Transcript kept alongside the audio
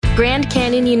Grand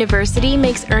Canyon University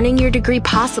makes earning your degree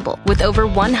possible with over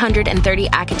 130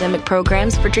 academic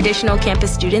programs for traditional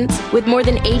campus students with more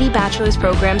than 80 bachelor's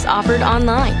programs offered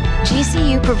online.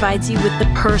 GCU provides you with the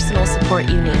personal support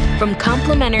you need, from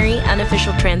complimentary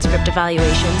unofficial transcript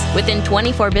evaluations within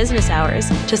 24 business hours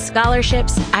to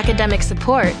scholarships, academic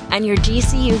support, and your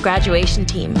GCU graduation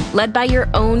team, led by your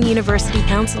own university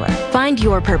counselor. Find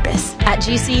your purpose at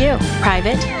GCU.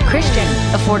 Private, Christian,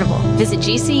 affordable. Visit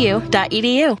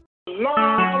gcu.edu.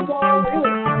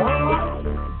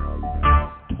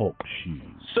 Talk shoes.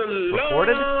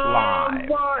 Recorded live.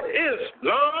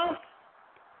 Islam.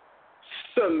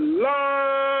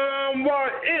 Salam wa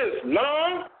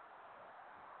Islam.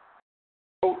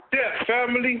 Oh, dear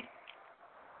family.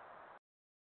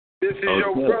 This is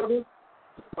your brother,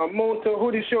 Amun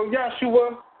Show Yashua.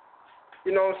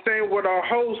 You know what I'm saying, with our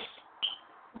host,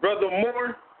 Brother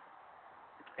Moore.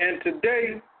 And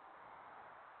today,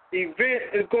 the event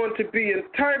is going to be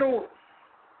entitled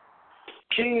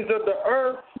Kings of the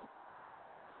Earth,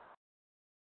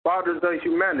 Fathers of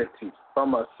Humanity, by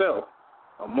myself,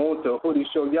 Amun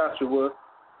Show Yashua,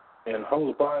 and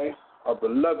hosted by our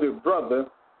beloved brother,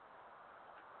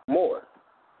 Moore.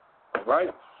 All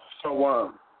right? So,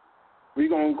 we're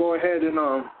going to go ahead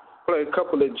and play a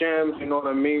couple of jams, you know what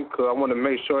I mean, because I want to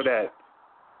make sure that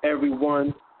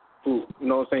everyone who, you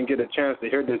know what I'm saying, get a chance to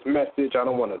hear this message. I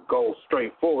don't want to go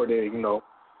straight forward and, you know,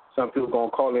 some people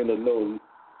going to call in a little,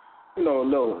 you know, a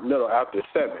little after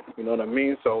 7, you know what I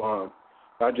mean? So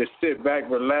I just sit back,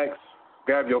 relax,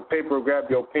 grab your paper, grab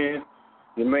your pen.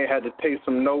 You may have to take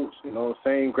some notes, you know what I'm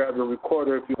saying, grab your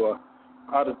recorder if you're an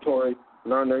auditory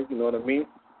learner, you know what I mean?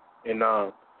 And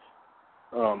I'm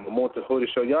on to Holy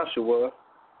Show Yashua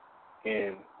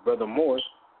and Brother Morris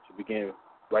to begin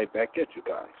right back at you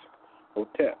guys.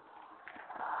 Hotel.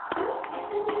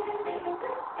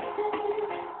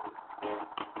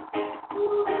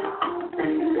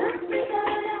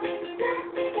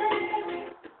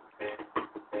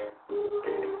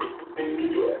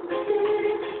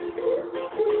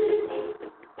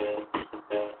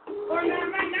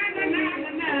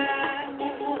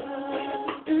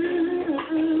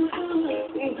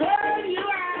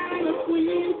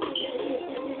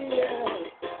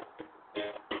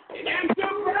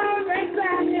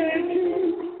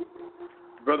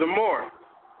 Brother Moore.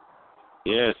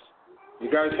 Yes. You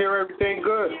guys hear everything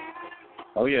good?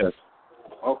 Oh, yes.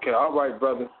 Okay, all right,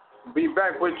 brother. Be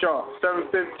back with y'all,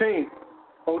 7:15.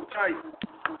 Hold tight.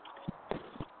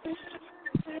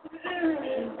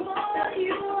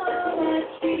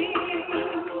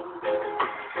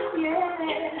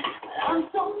 I'm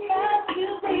so proud to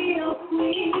be your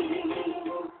queen.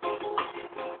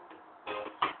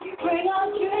 You bring our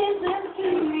dreams into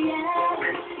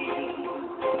reality.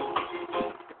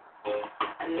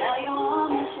 And now you're on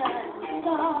the shining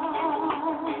star.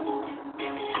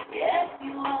 Yes,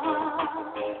 you are.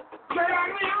 But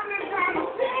I'm trying to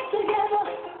sing together,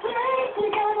 play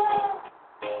together.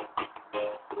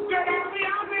 But I'm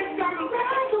trying to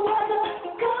ride the weather,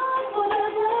 gone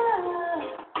forever.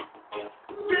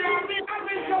 But I'm trying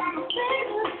to sing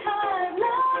this time,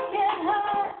 long and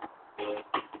hard.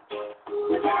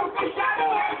 Without the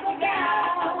shadow of a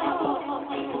doubt.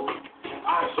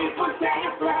 Oh, she could say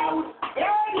a cloud.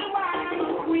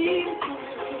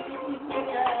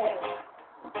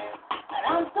 And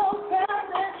I'm so proud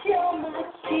that you're my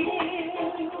king.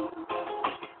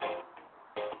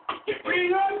 You bring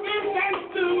us this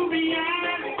to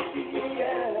reality,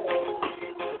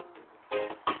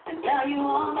 and now you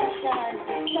are my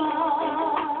shining star.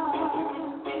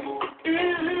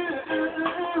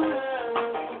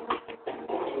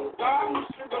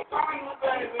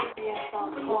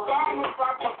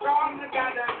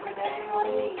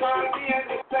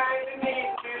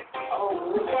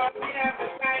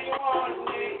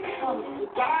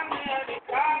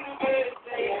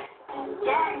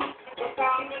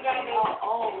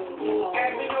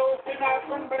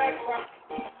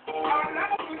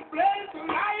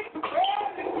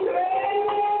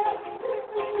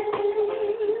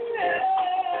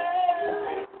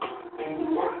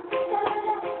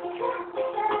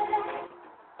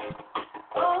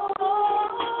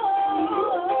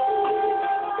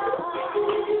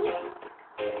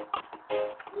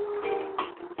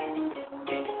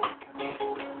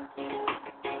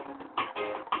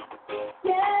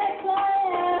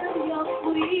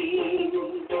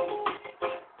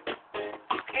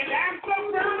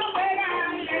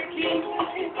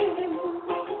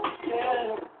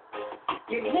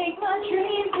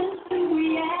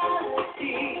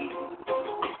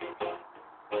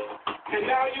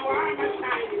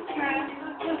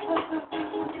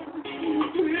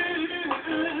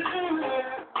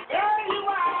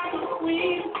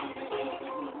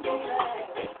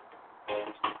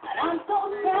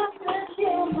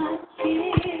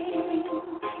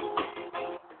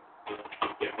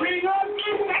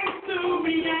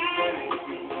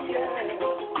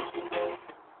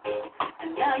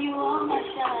 Now you are my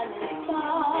shining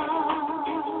star.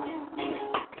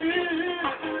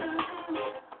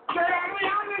 Girl, we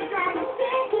always gonna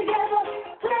sing together,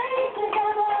 play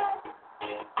together.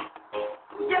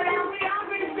 Girl, we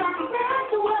always gonna ride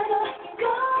together,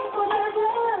 go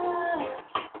forever.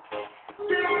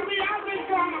 Girl, we always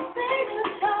gonna take the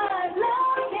time,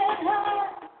 long and hard.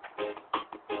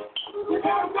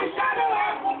 Without the shadow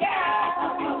of a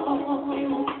doubt,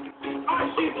 our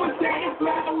sheep will stay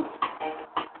afloat.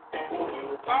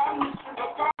 Come,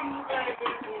 baby.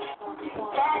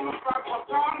 Come, Papa,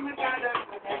 come, Dada.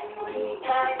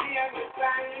 Come, me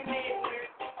everything you need me.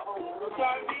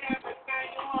 Come, me everything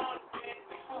you want me.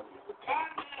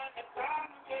 Come, me everything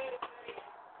you need me.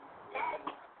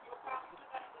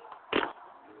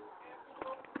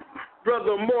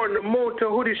 Brother More than the moon to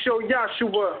who they show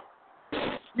Yahshua.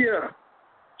 Yeah.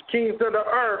 Kings of the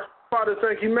earth, fathers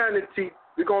of humanity.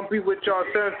 We're going to be with y'all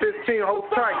 7:15. Hold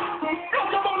tight.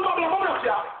 Come on,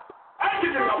 y'all. I'm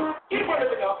indigenous. Keep on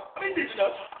living up. I'm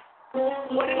indigenous.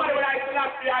 When the money when I say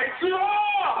that, I see, oh,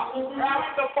 I'm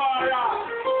the fire.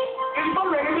 It's not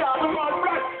ready, I'm the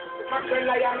fire. I'm the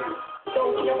lion.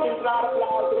 Don't you think loud,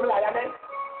 the lion, eh?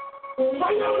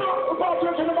 I don't know about you,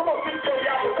 I'm about to tell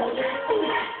you.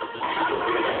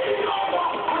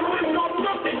 I'm really not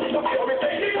nothing to be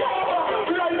taking over.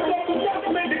 Like the just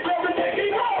made the clever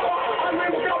taking over. I'm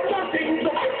really not nothing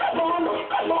to be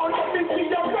come on, let me see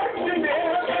your work in the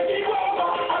air taking over.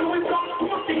 And we've got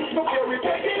nothing to be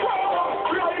taking over.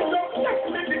 Like the just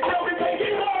made the clever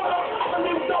taking over. And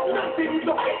we've got nothing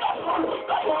to be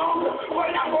come on.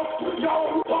 When I go to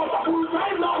your house, I will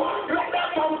right now. Let that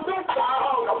come to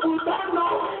town, I will right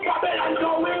now. Babylon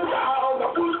going down, I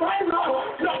will right now.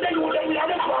 Nothing will let me on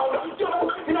the ground.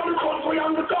 You know the country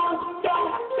on the down.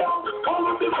 All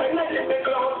of the pain that let me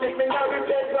close, take me now and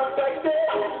take us like this.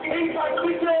 In fact,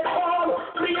 we play all.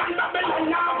 Me and Babylon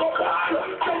now go on.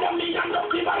 Tell them me and the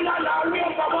people now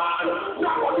raise the wall.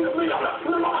 Now what is real?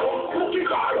 Cookie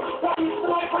car. What is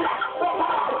boy for that?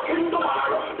 In the bar.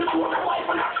 The two of the wife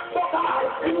for that.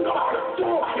 In the bar. Two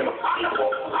of them. I'm the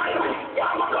book.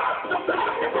 I'm a god.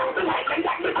 The light and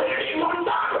that the thing on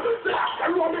down. The last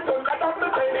time you want to turn that up the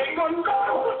thing on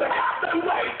down. The captain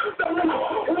right. Don't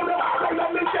know who the bar. Let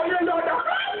me tell you another.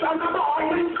 Son of a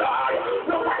morning star.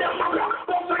 Nobody else can rock.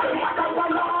 Don't say you want to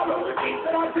run all.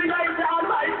 Instead of the night down,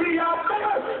 I see your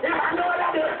bear. If I know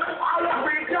that it, I'll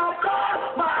reach your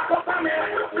car. Mark up on me.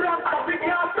 Block up in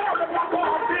your car. Block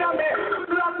up in me.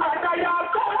 Block up in your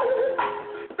car.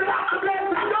 Block up in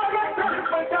your car.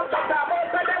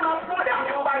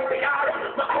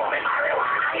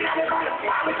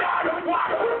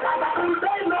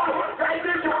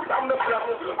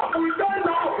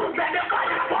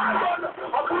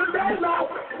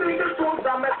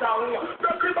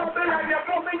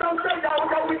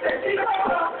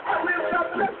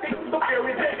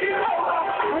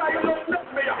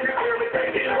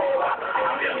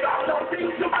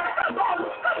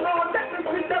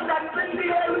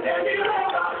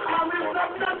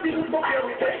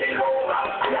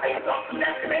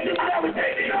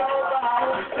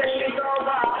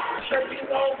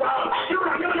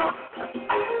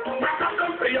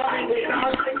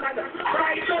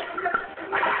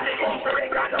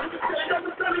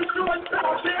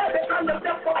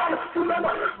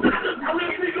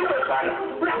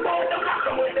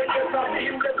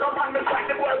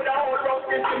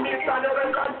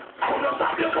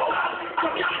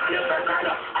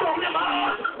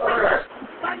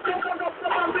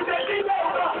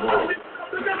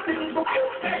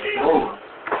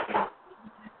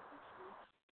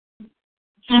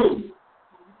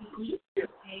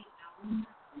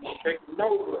 Taking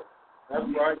over. That's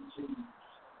right.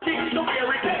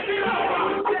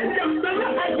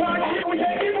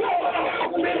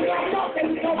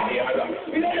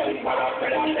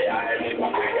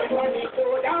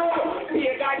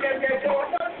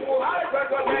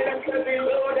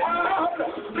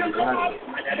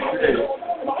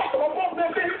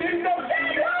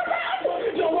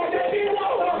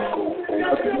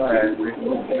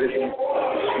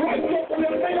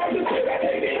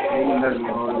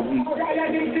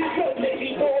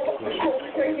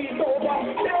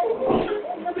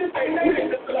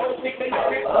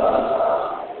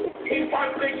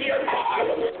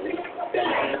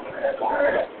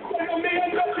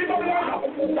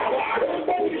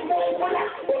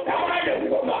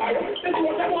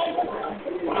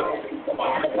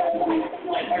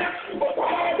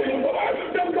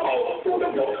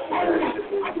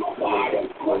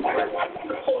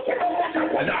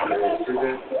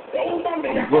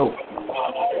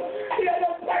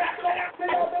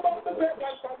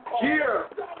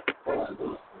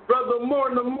 More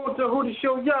in the Motor Hoodie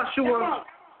Show, Yahshua.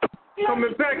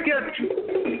 Coming back at you.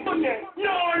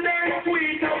 No, they're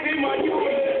sweet of him and you.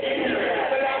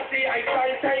 Well, I see I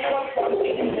try to take up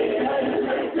something.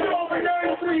 No,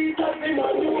 they're sweet of him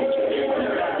and you.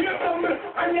 You come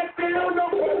and you still know.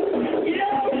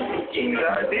 Yeah, King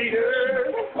of the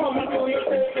earth. Come to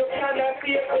yourself, you cannot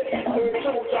see it.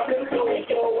 So trouble to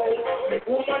your way.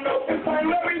 Woman of the time,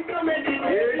 where is the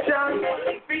meditation?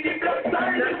 Be the black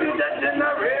side of the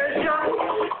generation.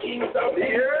 Kings of the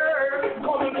earth.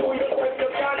 Come to yourself, you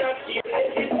cannot see it.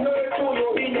 It's good to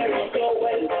your inner soul.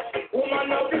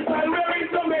 Woman of the time, where is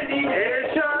the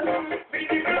meditation? Be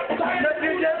the black side of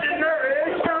the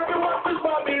generation. What is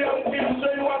Babylon?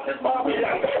 Children, what is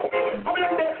Babylon?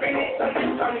 Babylon definition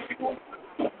is confused.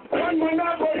 One man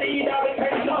of a leader,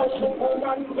 and now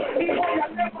woman. Before you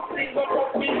never think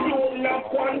about me, you not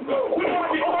one. We want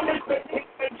the honest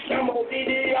and some of the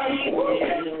day.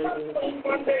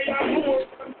 One day I'm more.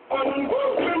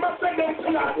 Remember, say them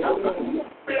flat,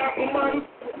 black man.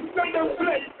 Say them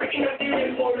flat, in a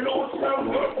day for low some.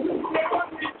 Never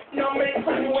sit, no make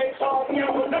time wake up.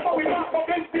 Never we walk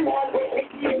against the wall, we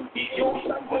can't be used.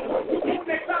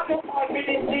 They talk about me,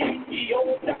 they think, yo,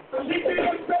 if you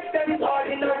respect them, all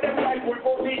in a them rightful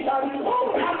position. I'm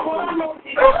going to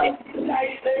see the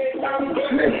civilization.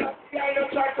 I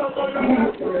don't try to go on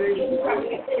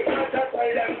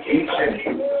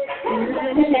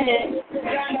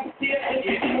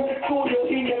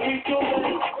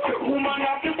woman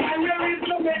of the time, there is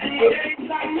no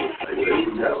meditation.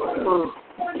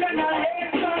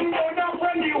 Generation, but not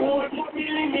when the whole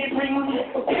family may bring.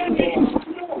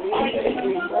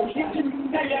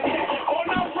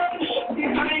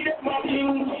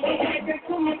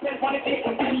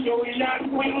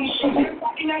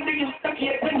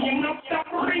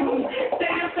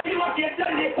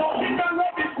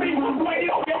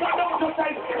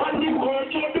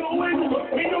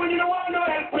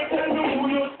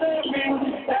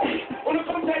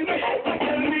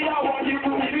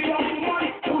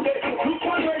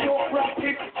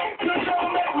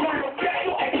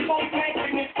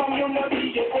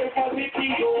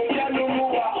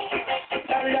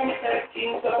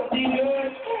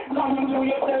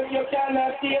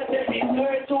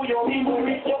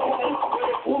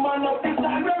 Woman of the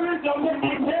time, there is no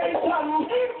meditation.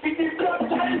 It is not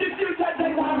time to future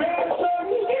generation.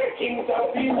 Kings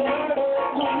of the earth,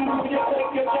 come to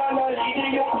yourself, you cannot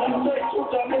lead you and search to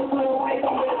the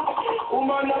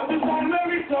woman of the time, there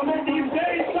is no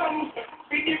meditation.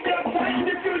 It is not time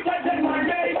to future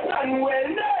generation. Well,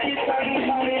 nice and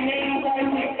shining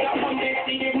bright. Come and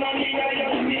see none of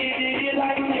your speedy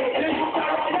line. The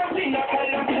future of the thing that I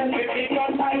love them, it is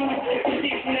not time.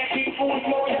 This naked food,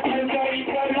 no, you can go eat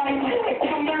the line.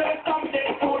 Come the rest of the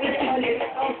food, it is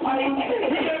not time.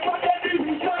 Remember the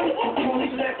division,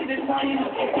 who's left the sign.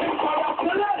 For us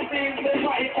the life is the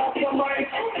right of the mind.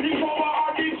 The power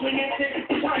of the Trinity,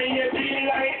 shine every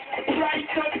light.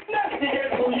 Righteousness, they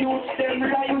will use them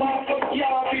like mark of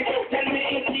Yahweh. Tell me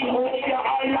if the hope you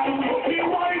are like the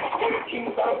white.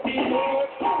 Kings of the earth,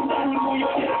 stand to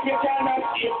yourself, you cannot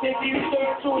see. Take this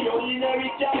dirt to your inner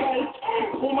ritual.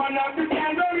 Woman of the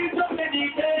time, there is no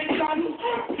meditation.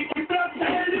 If you not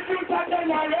tell the future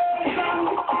generation.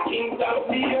 Kings of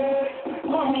the earth,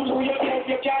 come to yourself,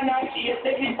 you cannot see.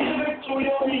 Take this dirt to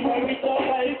your inner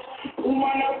ritual.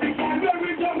 Woman of the time, there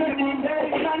is no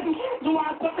meditation. You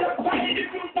want to tell the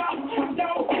future.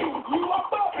 Now, you are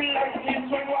bubbling like this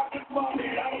when what is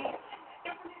Babylon.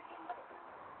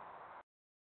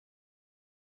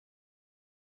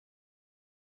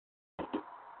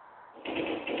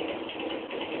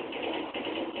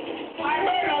 I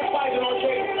may not fight no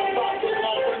change in the fight with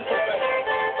my principle.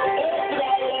 If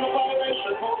I want a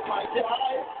violation of my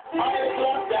time, I is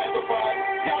not sanctified.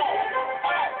 No,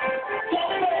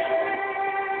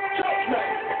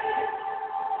 judgment.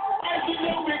 I see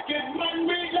the wicked man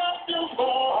will have to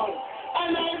fall,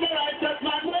 and I the righteous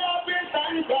man will have to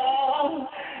stand down.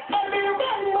 Every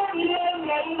man will learn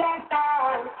and not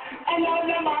die, and all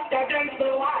the matter against the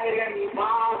wild and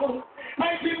foul.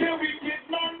 I see the wicked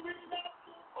man will have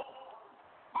to fall.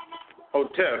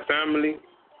 Hotel family,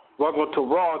 welcome to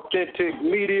Raw Authentic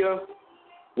Media.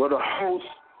 We're the host,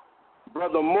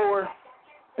 Brother Moore,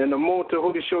 and the Motor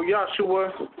Hoodie Show,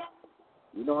 Yahshua.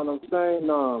 You know what I'm saying?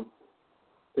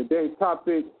 Today's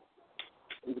topic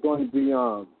is going to be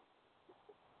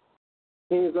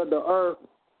Kings of the Earth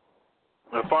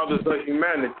and Fathers of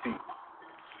Humanity.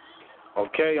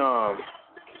 Okay,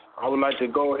 I would like to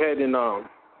go ahead and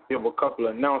give a couple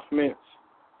of announcements.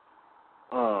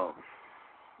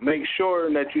 Make sure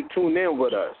that you tune in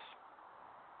with us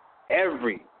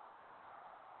every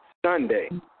Sunday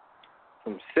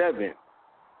from 7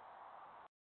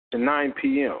 to 9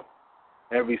 p.m.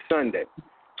 every Sunday.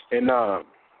 And our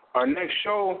next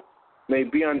show may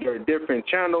be under a different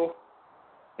channel,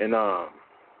 and I'm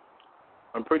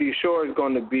pretty sure it's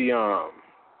going to be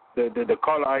the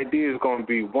caller ID is going to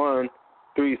be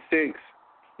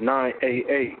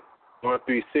 136988.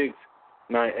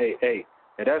 136988.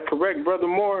 And that's correct, Brother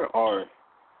Moore, or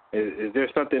is there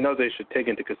something else they should take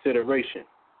into consideration?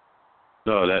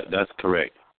 No, that's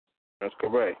correct. That's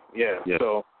correct. Yeah. Yes.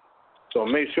 So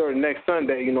make sure next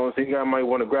Sunday, you know what I'm saying, you guys might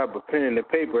want to grab a pen and a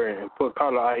paper and put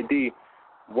caller ID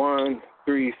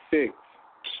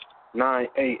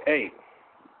 136988.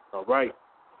 All right?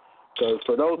 Because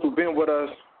for those who've been with us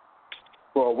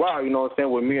for a while, you know what I'm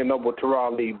saying, with me and Noble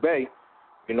Terrell Lee Bay,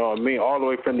 you know what I mean, all the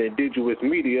way from the indigenous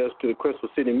media to the Crystal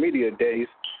City media days,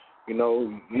 you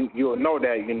know, you'll know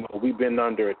that, you know, we've been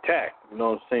under attack, you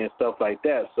know what I'm saying, stuff like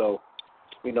that. So,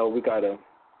 you know, we gotta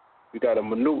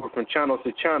maneuver from channel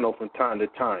to channel from time to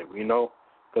time, you know,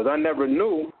 because I never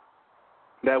knew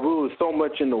that we was so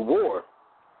much in the war,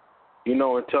 you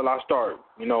know, until I start,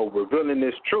 you know, revealing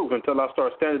this truth, until I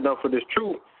start standing up for this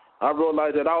truth. I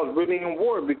realized that I was really in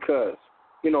war because,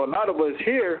 you know, a lot of us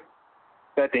hear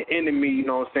that the enemy, you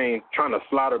know what I'm saying, trying to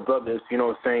slaughter brothers, you know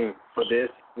what I'm saying, for this,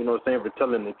 you know what I'm saying, for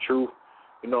telling the truth,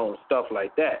 you know, and stuff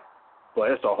like that.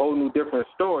 But it's a whole new different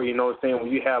story, you know what I'm saying,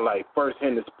 when you have, like,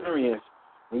 first-hand experience,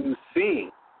 when you see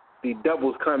the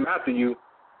devils come after you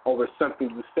over something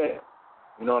you said.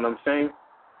 You know what I'm saying?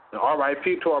 And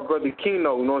R.I.P. to our brother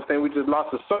Keno, you know what I'm saying, we just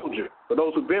lost a soldier. For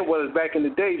those who've been with us back in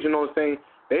the days, you know what I'm saying,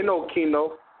 they know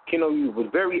Keno. Keno was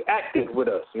very active with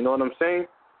us, you know what I'm saying?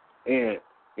 And,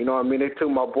 you know what I mean, they took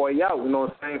my boy out, you know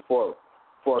what I'm saying, for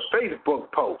a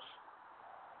Facebook post.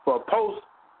 For a post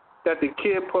that the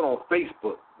kid put on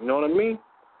Facebook, you know what I mean?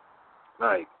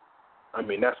 Like, I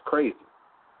mean, that's crazy.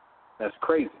 That's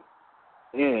crazy.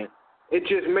 And it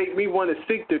just made me want to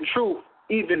seek the truth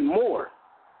even more.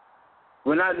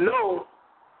 When I know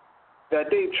that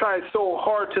they tried so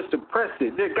hard to suppress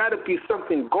it, there got to be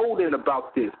something golden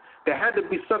about this. There had to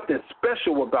be something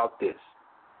special about this.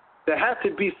 There had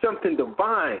to be something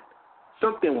divine,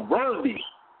 something worthy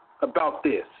about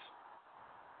this.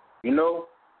 You know,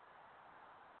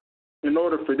 in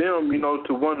order for them, you know,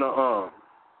 to want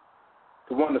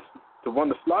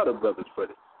to slaughter brothers for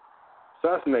this,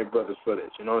 assassinate brothers for this.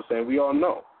 You know what I'm saying? We all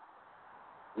know,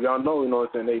 you know what I'm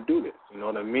saying, they do this. You know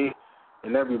what I mean?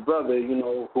 And every brother, you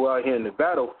know, who out here in the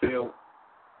battlefield,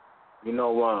 you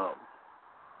know,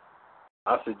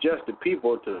 I suggest to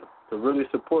people to really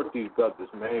support these brothers,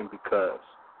 man, because,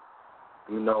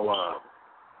 you know,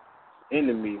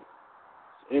 enemy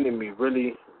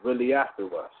really, really after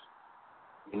us,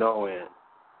 you know, and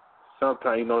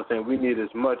sometimes, you know what I'm saying, we need as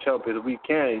much help as we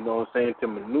can, you know what I'm saying, to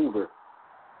maneuver,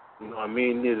 you know what I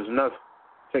mean, there's enough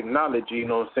technology, you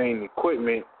know what I'm saying,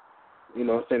 equipment, you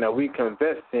know what I'm saying, that we can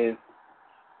invest in,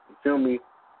 you feel me,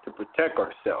 to protect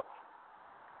ourselves.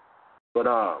 But,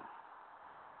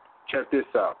 check this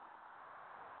out.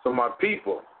 So my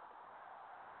people,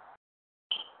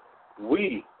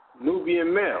 we,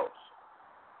 Nubian males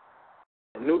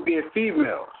and Nubian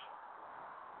females,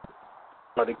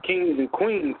 are the kings and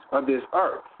queens of this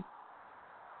earth.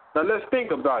 Now let's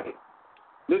think about it.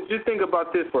 Let's just think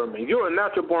about this for a minute. You're a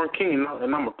natural born king,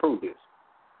 and I'm going to prove this.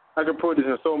 I can prove this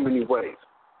in so many ways.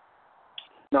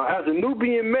 Now, as a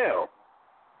Nubian male,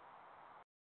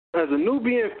 as a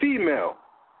Nubian female,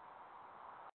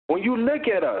 when you look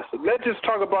at us, let's just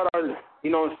talk about our,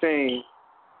 you know what I'm saying,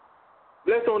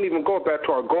 let's don't even go back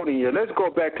to our golden year. Let's go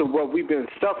back to what we've been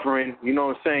suffering, you know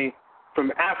what I'm saying,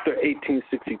 from after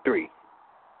 1863.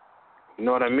 You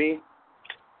know what I mean?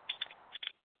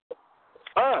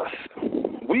 Us,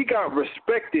 we got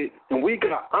respected and we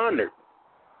got honored,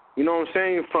 you know what I'm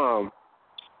saying, from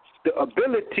the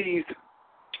abilities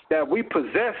that we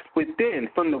possess within,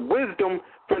 from the wisdom,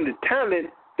 from the talent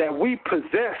that we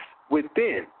possess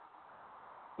within.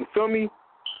 You feel me?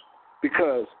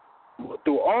 Because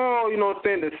through all, you know what I'm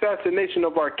saying, the assassination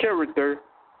of our character,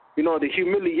 you know, the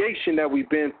humiliation that we've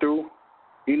been through,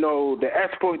 you know, the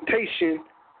exploitation,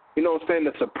 you know what I'm saying,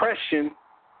 the suppression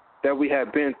that we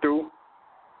have been through,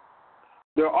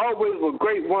 there always were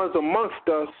great ones amongst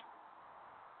us,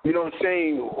 you know what I'm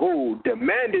saying, who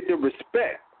demanded the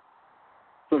respect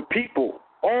from people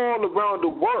all around the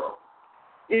world,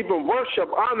 even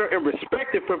worship, honor, and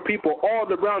respect it from people all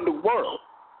around the world.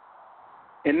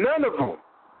 And none of them,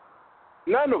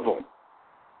 you know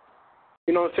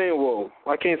what I'm saying, well,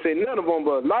 I can't say none of them,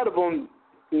 but a lot of them,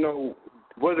 you know,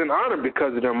 wasn't honored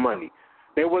because of their money.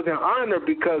 They wasn't honored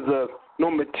because of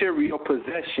no material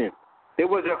possession. They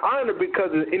wasn't honored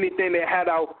because of anything they had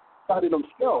outside of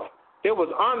themselves. They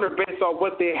was honored based on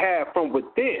what they had from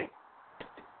within.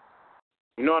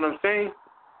 You know what I'm saying?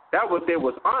 That was they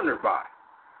was honored by.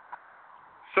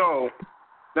 So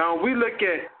now we look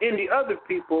at any other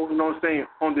people, you know what I'm saying,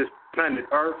 on this planet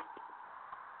Earth,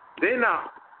 they're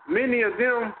not, many of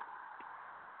them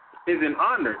isn't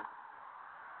honored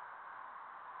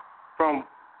from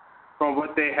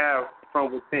what they have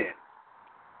from within.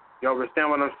 You understand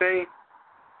what I'm saying?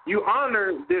 You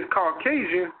honor this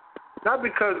Caucasian not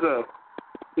because of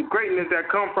the greatness that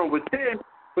comes from within,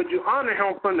 but you honor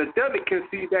him from the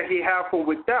delicacy that he has from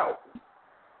without.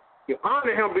 You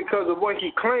honor him because of what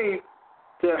he claims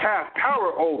to have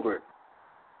power over.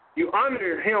 You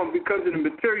honor him because of the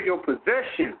material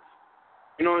possessions,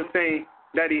 you know what I'm saying,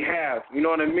 that he has, you know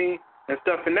what I mean, and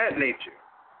stuff in that nature.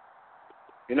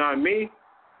 You know what I mean?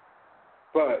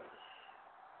 But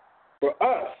for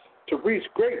us to reach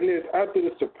greatness after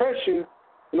the suppression,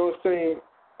 you know what I'm saying,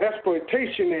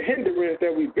 exploitation and hindrance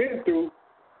that we've been through,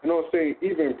 you know what I'm saying,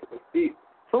 even it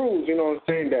proves, you know what I'm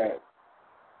saying, that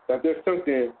there's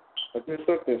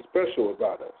something special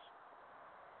about us.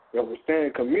 You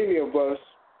understand? Because many of us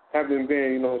haven't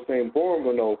been, you know what I'm saying, born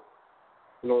with no,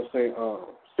 you know what I'm saying,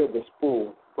 silver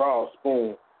spoon, broad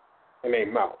spoon in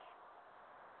their mouth.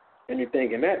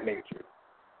 Anything in that nature.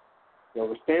 You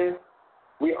understand?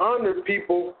 We honor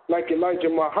people like Elijah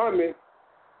Muhammad,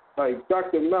 like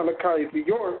Dr. Malachi New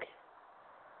York,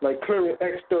 like Clarence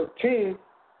X13,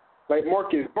 like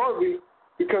Marcus Garvey,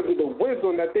 because of the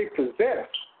wisdom that they possess,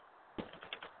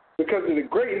 because of the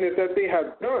greatness that they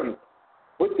have done,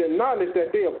 with the knowledge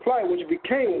that they apply, which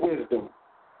became wisdom.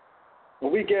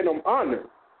 And we get them honored.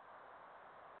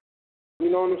 You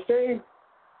know what I'm saying?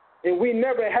 And we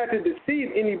never had to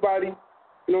deceive anybody,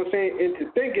 you know what I'm saying,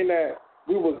 into thinking that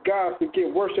we was gods to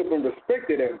get worshipped and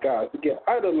respected as gods, to get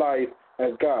idolized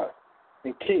as gods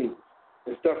and kings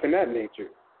and stuff in that nature.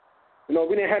 You know,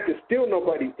 we didn't have to steal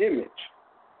nobody's image.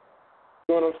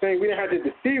 You know what I'm saying? We didn't have to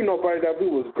deceive nobody that we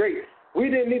was great. We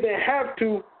didn't even have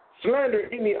to slander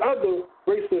any other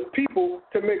race of people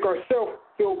to make ourselves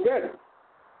feel better.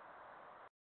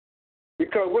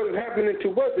 Because what is happening to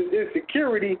us is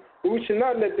insecurity, and we should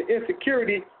not let the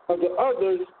insecurity of the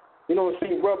others, you know what I'm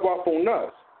saying, rub off on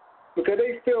us. Because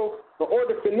they feel in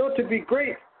order for them to be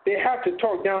great, they have to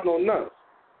talk down on us.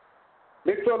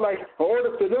 They feel like in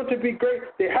order for them to be great,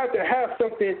 they have to have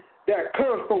something that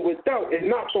comes from without and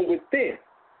not from within.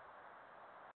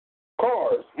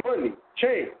 Cars, money,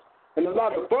 chains, and a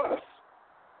lot of us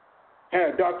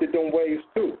have adopted them ways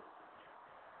too.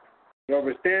 You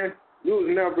understand? We was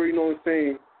never, you know what I'm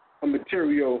saying, a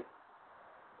materialistic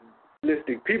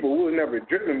people. We was never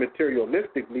driven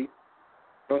materialistically.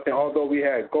 You know what I'm saying? Although we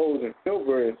had gold and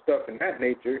silver and stuff in that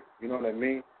nature, you know what I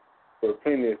mean, for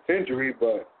plenty of century,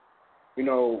 but, you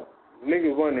know,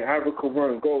 niggas running Africa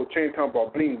running gold chain talking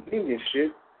about bling bling and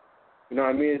shit. You know what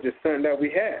I mean? It's just something that we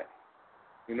had.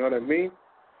 You know what I mean?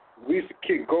 We used to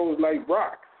kick gold like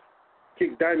rocks,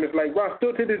 kick diamonds like rocks.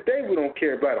 Still to this day, we don't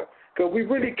care about them. Because we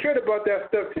really cared about that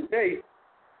stuff today,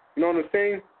 you know what I'm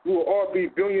saying, we will all be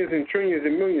billions and trillions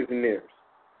and millionaires.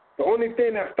 The only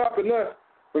thing that's stopping us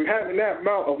from having that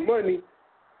amount of money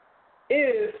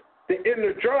is the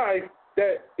inner drive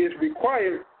that is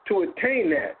required to attain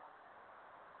that.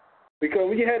 Because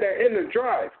when you have that inner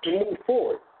drive to move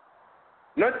forward,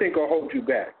 nothing can hold you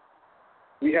back.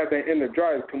 We have that inner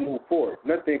drive to move forward.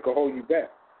 Nothing can hold you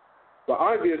back. But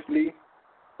obviously,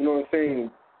 you know what I'm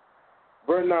saying,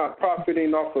 we're not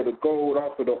profiting off of the gold,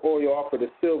 off of the oil, off of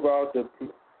the silver, off of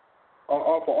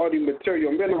all the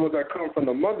material minerals that come from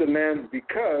the motherland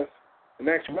because, in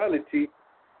actuality,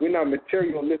 we're not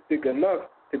materialistic enough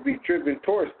to be driven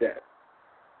towards that.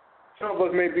 Some of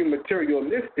us may be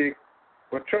materialistic,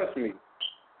 but trust me,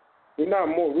 we're not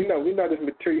as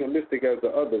materialistic as the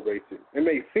other races. It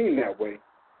may seem that way.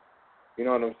 You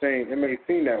know what I'm saying? It may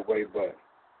seem that way, but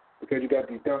because you got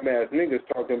these dumbass niggas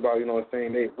talking about, you know what I'm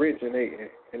saying, they rich and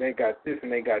they got this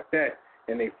and they got that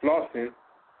and they flossing,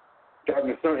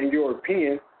 driving something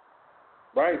European,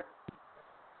 right?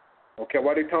 Okay,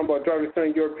 why they talking about driving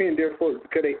something European? Therefore,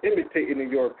 because they imitating the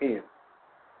Europeans.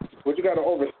 What you got to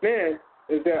understand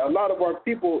is that a lot of our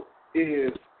people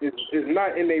is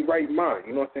not in their right mind.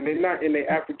 You know what I'm saying? They're not in their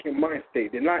African mind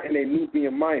state. They're not in their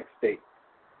Nubian mind state.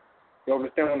 You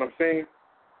understand what I'm saying?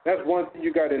 That's one thing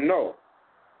you got to know.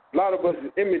 A lot of us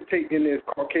is imitating this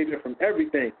Caucasian from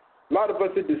everything. A lot of us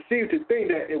are deceived to think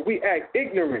that if we act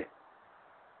ignorant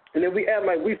and if we act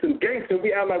like we some gangsters,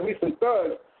 we act like we some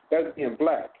thugs, that's being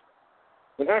black.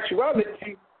 In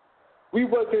actuality, we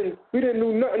didn't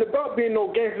know nothing about being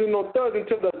no gangsters and no thugs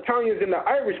until the Italians and the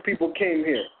Irish people came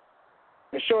here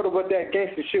and showed us what that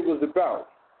gangster shit was about.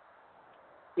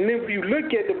 And if you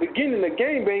look at the beginning of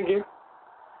gangbanging,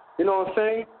 you know what I'm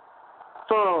saying,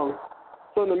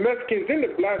 from the Mexicans and the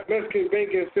blacks, Mexicans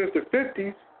banging since the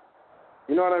 50s,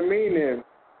 you know what I mean? And,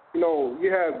 you know,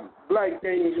 you have black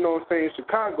gangs, you know what I'm saying, in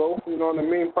Chicago, you know what I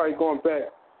mean, probably going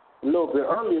back a little bit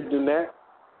earlier than that.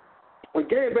 When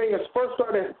gangbangers first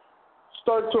started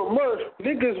to emerge,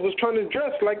 niggas was trying to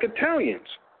dress like Italians.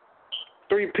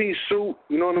 3-piece suit,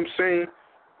 you know what I'm saying,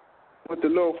 with the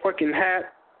little fucking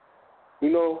hat, you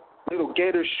know, little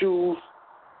gator shoes,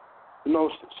 you know,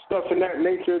 stuff in that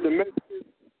nature. The Mexicans,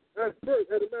 as a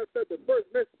matter of fact, the first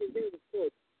Mexican game was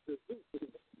called the Zoo.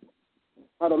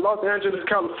 Out of Los Angeles,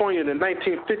 California, in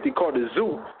 1950, called the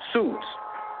Zoo Suits.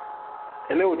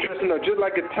 And they were dressing up just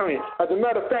like Italians. As a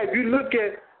matter of fact, if you look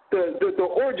at the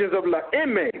origins of La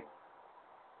M, means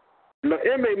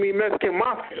Mexican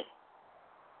Mafia.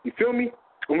 You feel me?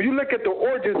 And when you look at the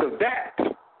origins of that,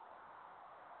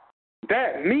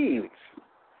 that means,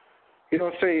 you know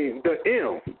what I'm saying, the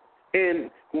M.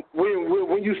 And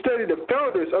when you study the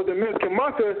founders of the Mexican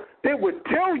Mafia, they would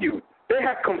tell you, they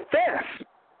had confessed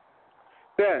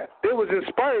that they was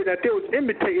inspired, that they was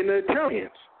imitating the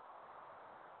Italians.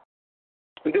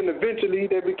 And then eventually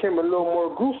they became a little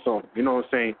more gruesome, you know what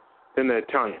I'm saying, than the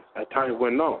Italians. Italians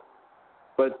went on.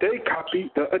 But they copied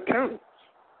the Italians.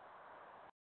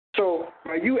 So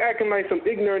by you acting like some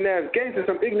ignorant-ass gangsters,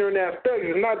 some ignorant-ass thugs,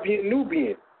 is not being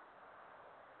Nubian.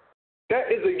 That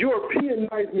is a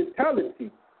Europeanized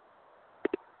mentality.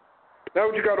 That's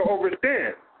what you got to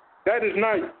understand. That is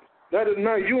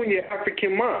not you and your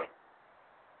African mind.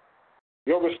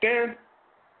 You understand?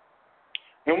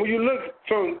 And when you look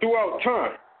from throughout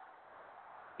time,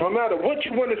 no matter what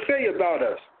you want to say about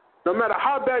us, no matter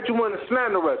how bad you want to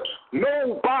slander us,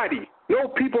 nobody, no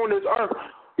people on this earth,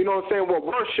 you know what I'm saying, will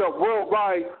worship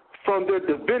worldwide from their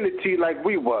divinity like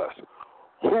we was,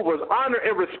 who was honored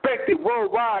and respected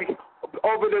worldwide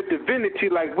over their divinity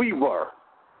like we were.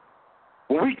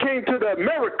 When we came to the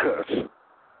Americas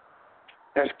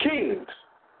as kings,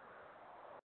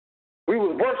 we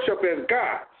was worshipped as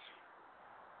gods.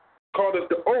 Called us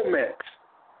the Olmecs.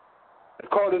 They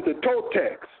called us the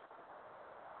Toltecs.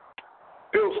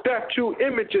 Built statue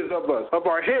images of us, of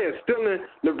our heads, still in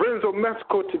Lorenzo,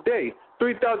 Mexico today,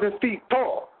 3,000 feet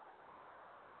tall.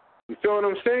 You feel what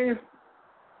I'm saying?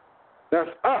 That's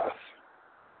us.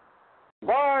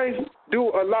 Why do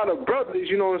a lot of brothers,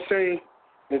 you know what I'm saying,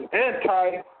 is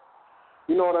anti,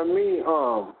 you know what I mean,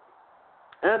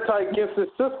 anti against the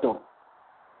system?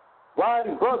 Why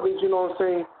brothers, you know what I'm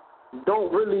saying,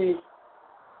 don't really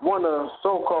want to,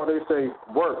 so-called, they say,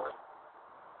 work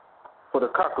for the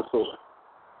Caucasus?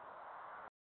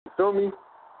 You feel me?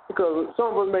 Because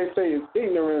some of us may say it's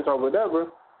ignorance or whatever,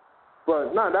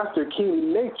 but no, that's their kingly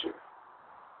nature.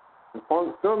 You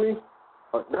feel me?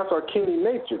 That's our kingly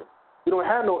nature. We don't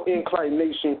have no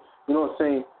inclination, you know what I'm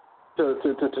saying,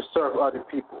 to serve other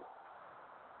people.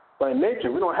 By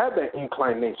nature, we don't have that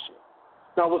inclination.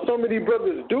 Now, what some of these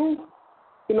brothers do,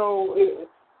 you know,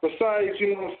 besides,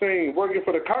 you know what I'm saying, working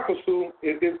for the Caucasus,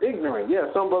 is ignorant. Yeah,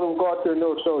 some brothers will go out there and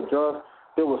they'll show drugs,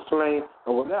 they will slang,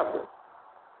 or whatever.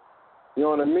 You know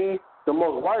what I mean? The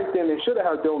most wise thing they should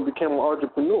have done was become an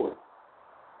entrepreneur.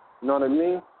 You know what I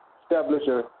mean? Establish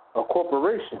a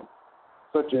corporation,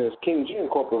 such as King Jin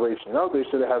Corporation. That's what they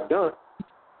should have done.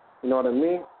 You know what I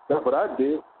mean? That's what I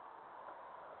did.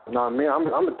 You know what I mean? I'm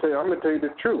gonna tell you the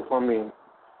truth. I mean,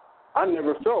 I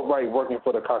never felt right working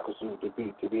for the Caucasus,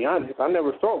 to be honest. I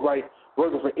never felt right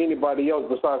working for anybody else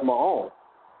besides my own.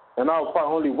 And I would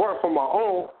probably only work for my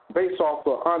own based off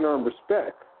of honor and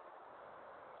respect.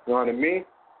 You know what I mean?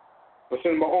 But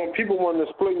since my own people want to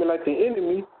exploit me like the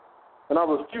enemy, and I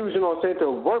refuse, you know what I'm saying, to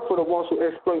work for the ones who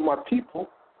exploit my people,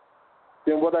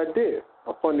 then what I did,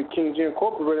 I funded King Jin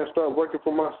Corporation and started working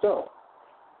for myself.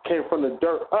 Came from the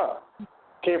dirt up.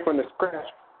 Came from the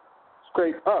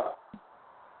scrape up. You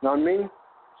know what I mean?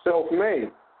 Self-made.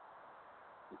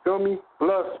 You feel me?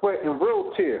 Blood, sweat, and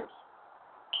real tears.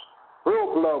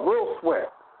 Real blood, real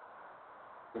sweat.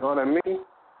 You know what I mean?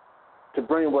 To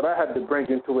bring what I had to bring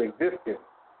into existence.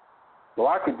 So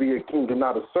I could be a king and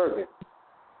not a servant.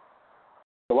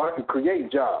 So I could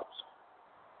create jobs.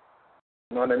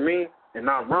 You know what I mean? And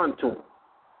not run to them.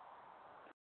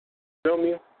 Feel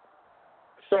me?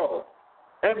 So,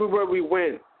 everywhere we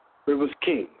went, it was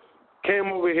kings. Came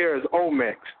over here as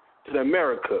Olmecs to the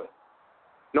America,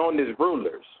 known as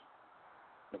rulers.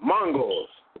 The Mongols,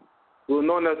 who were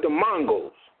known as the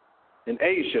Mongols in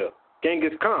Asia,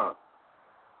 Genghis Khan.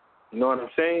 You know what I'm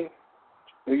saying?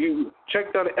 When you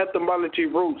check out the etymology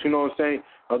roots, you know what I'm saying,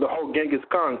 of the whole Genghis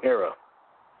Khan era.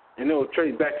 And it will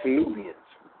trace back to Nubians.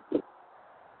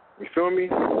 You feel me?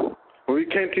 When we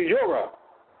came to Europe,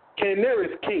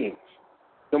 Canaris kings,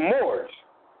 the Moors.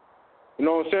 You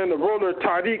know what I'm saying? The ruler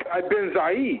Tariq ibn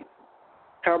Zayed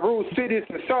have ruled cities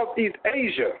in Southeast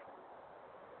Asia.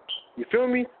 You feel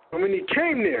me? And when he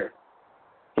came there,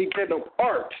 he gave them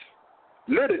arts,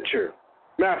 literature,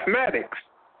 mathematics,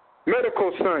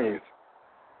 medical science,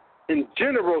 and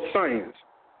general science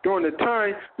during the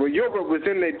time where Europe was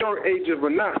in their dark ages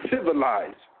but not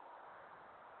civilized.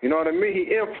 You know what I mean?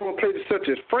 He influenced places such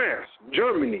as France,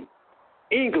 Germany,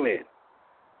 England,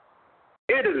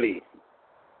 Italy.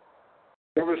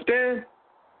 You understand?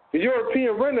 The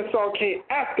European Renaissance came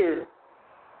after,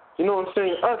 you know what I'm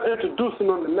saying, us introducing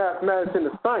them to mathematics and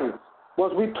the science.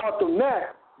 Once we taught them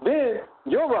that, then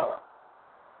Europe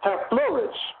had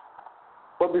flourished.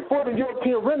 But before the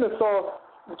European Renaissance,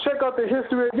 check out the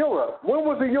history of Europe. When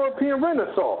was the European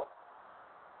Renaissance?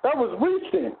 That was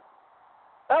recent.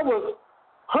 That was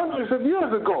hundreds of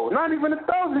years ago, not even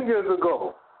 1,000 years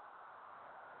ago.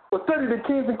 But study the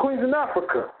kings and queens in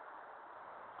Africa.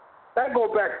 That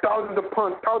go back thousands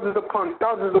upon thousands of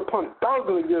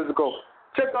years ago.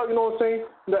 Check out, you know what I'm saying,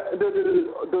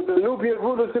 the Nubian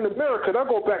rulers in America. That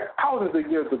go back thousands of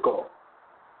years ago.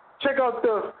 Check out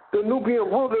the Nubian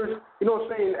rulers, you know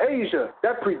what I'm saying, in Asia.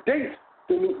 That predates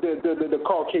the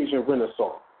Caucasian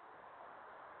Renaissance.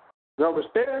 You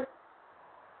understand?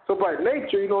 So by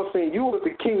nature, you know what I'm saying, you are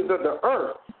the kings of the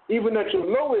earth. Even at your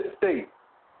lowest state,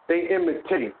 they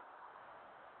imitate.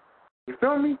 You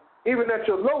feel me? Even at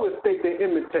your lowest state, they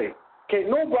imitate. Can't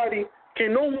no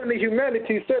one in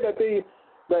humanity say that they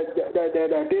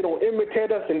don't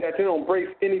imitate us and that they don't embrace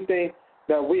anything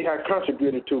that we have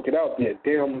contributed to. Because that would be a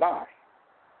damn lie.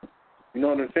 You know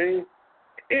what I'm saying?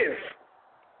 If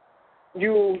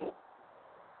you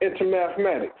into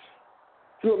mathematics,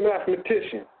 if you're a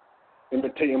mathematician,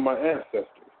 imitating my ancestors.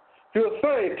 If you're a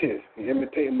scientist, you're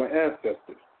imitating my ancestors.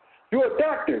 If you're a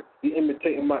doctor, you're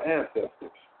imitating my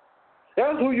ancestors.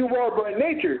 That's who you are by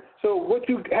nature. So what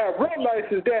you have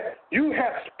realized is that you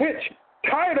have switched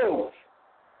titles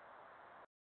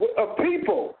of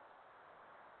people.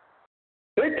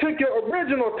 They took your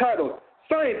original titles,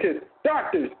 scientists,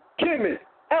 doctors, chemists,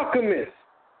 alchemists,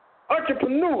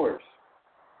 entrepreneurs,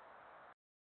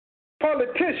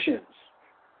 politicians,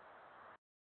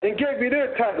 and gave you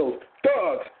their titles,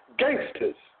 thugs,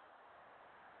 gangsters,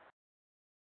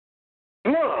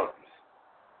 slums.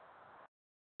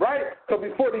 Right? Because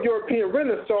before the European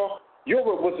Renaissance,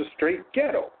 Europe was a straight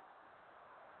ghetto.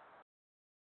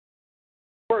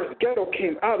 First ghetto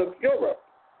came out of Europe.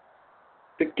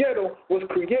 The ghetto was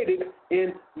created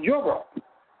in Europe.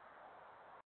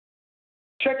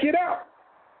 Check it out.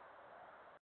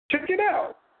 Check it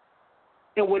out.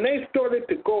 And when they started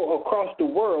to go across the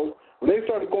world, when they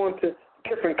started going to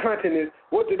different continents,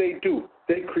 what did?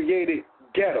 They created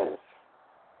ghettos.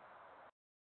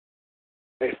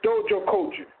 They stole your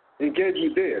culture and gave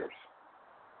you theirs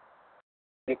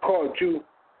and called you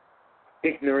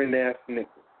ignorant ass niggas.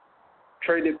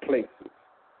 Traded places.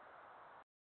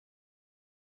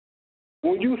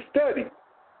 When you study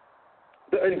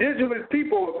the indigenous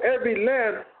people of every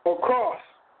land across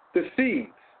the seas,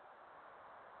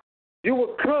 you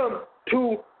will come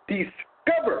to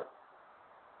discover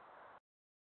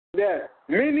that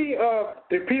many of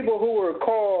the people who were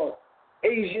called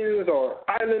Asians or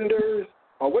Islanders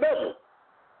or whatever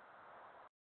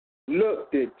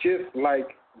looked just like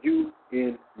you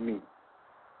and me.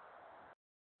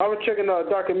 I was checking out a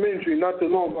documentary not too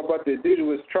long ago about the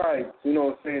indigenous tribes, you know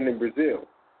what I'm saying, in Brazil.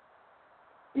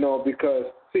 You know, because,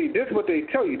 see, this is what they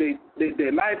tell you.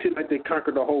 They lie to you like they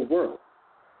conquered the whole world.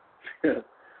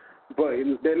 But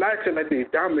they lie to you like they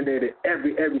dominated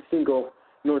every single,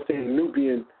 you know what I'm saying,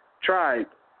 Nubian tribe,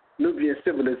 Nubian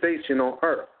civilization on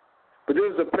earth. But there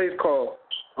was a place called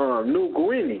New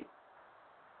Guinea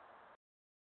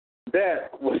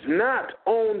that was not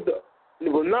on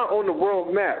the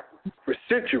world map for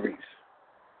centuries,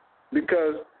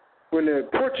 because when the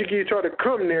Portuguese tried to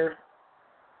come there,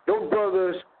 those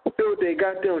brothers filled their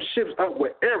goddamn ships up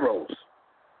with arrows.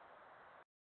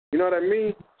 You know what I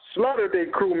mean? Slaughtered their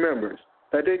crew members.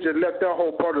 That they just left that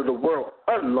whole part of the world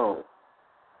alone.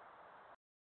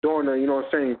 During the, you know what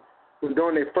I'm saying,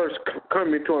 during their first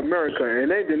coming to America,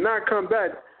 and they did not come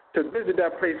back to visit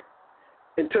that place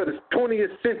until the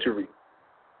 20th century,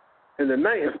 in the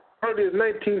earliest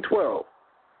 1912,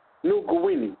 New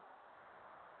Guinea.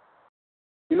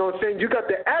 You know what I'm saying? You got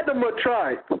the Adama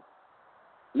tribe.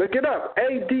 Look it up.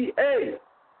 Adaman,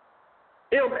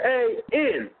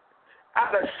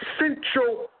 out of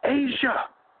Central Asia,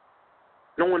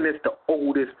 known as the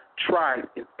oldest tribe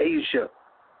in Asia.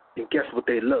 And guess what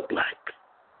they look like?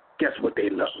 Guess what they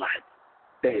look like?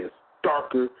 They is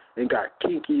darker and got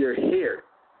kinkier hair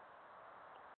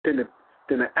than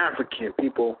the African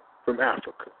people from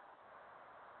Africa.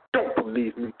 Don't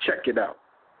believe me? Check it out.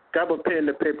 Grab a pen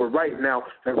and paper right now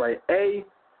and write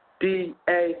ADAMAN,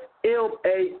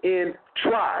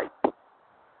 tribe.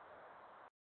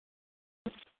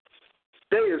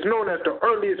 They is known as the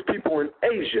earliest people in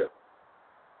Asia.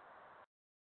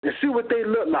 And see what they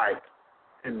look like.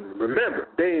 And remember,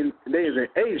 they is in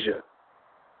Asia.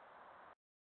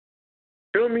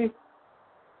 Feel me?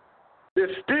 There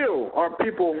still are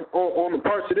people on the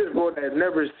parts of this world that have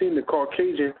never seen the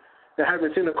Caucasian, that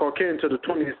haven't seen the Caucasian until the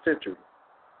 20th century.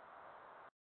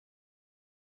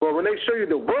 But when they show you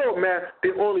the world map, they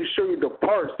only show you the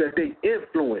parts that they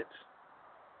influence.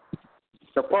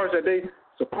 The parts that they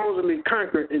supposedly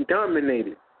conquered and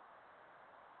dominated.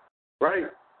 Right?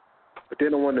 But they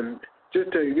don't want to,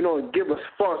 just to, give us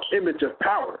false image of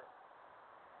power.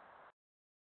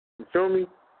 You feel me?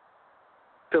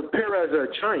 To appear as a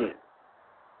giant.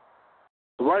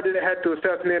 Why did they have to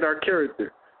assassinate our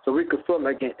character? So we could feel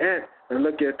like an ant and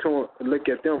look at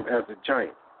them as a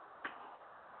giant.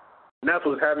 And that's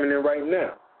what's happening right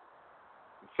now.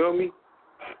 You feel me?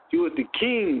 You are the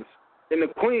kings and the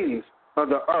queens of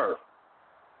the earth.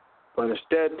 But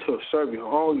instead to serve your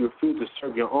own, you refuse to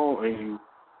serve your own,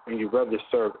 and you rather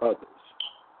serve others.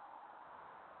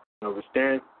 You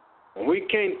understand? When we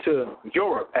came to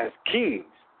Europe as kings,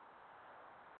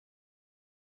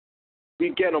 we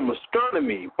get them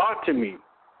astronomy, botany,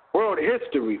 world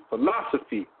history,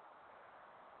 philosophy.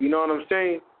 You know what I'm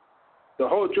saying? The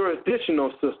whole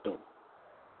jurisdictional system.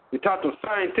 We taught them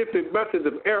scientific methods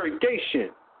of irrigation,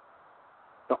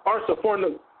 the arts of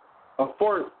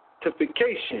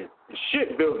fortification, and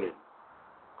shipbuilding.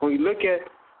 When you look at,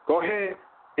 go ahead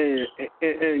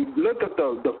and look at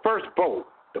the first boat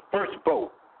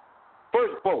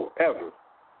ever,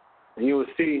 and you will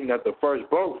see that the first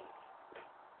boat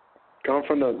come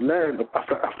from the land of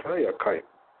Africa.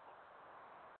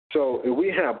 So if we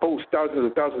had boats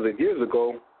thousands of years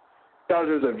ago,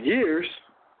 thousands of years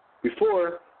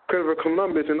before Christopher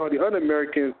Columbus and all the other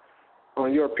Americans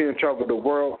on European traveled the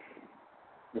world,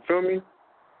 you feel me?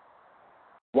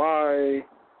 Why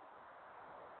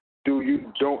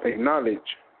don't acknowledge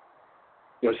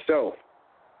yourself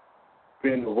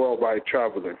being a worldwide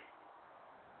traveler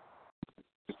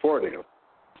before them?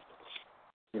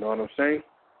 You know what I'm saying?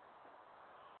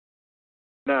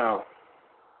 Now,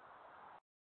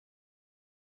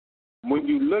 when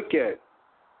you look at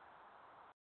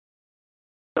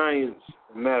science,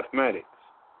 mathematics,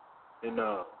 and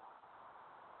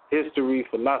history,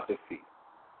 philosophy,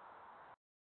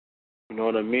 you know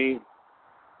what I mean?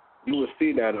 You will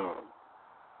see that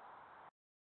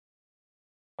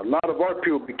a lot of our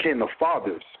people became the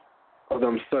fathers of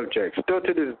them subjects, still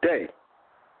to this day.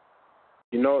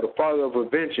 You know, the father of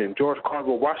invention, George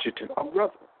Carver Washington, a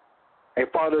brother. A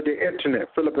father of the internet,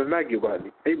 Philip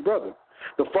Emanuele, a brother.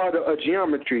 The father of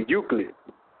geometry, Euclid,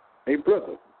 a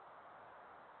brother.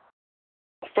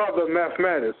 The father of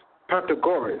mathematics,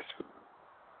 Pythagoras,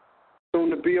 soon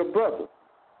to be a brother.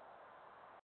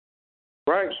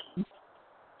 Right?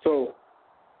 So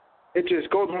it just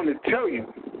goes on to tell you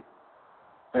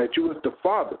that you was the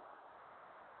father.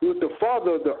 You was the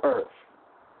father of the earth.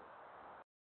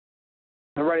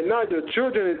 And right now your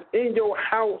children is in your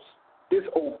house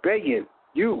disobeying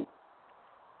you,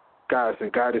 guys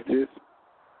and goddesses.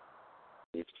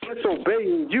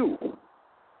 Disobeying you.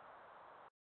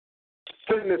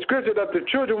 So in the scripture that the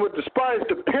children would despise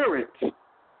the parents.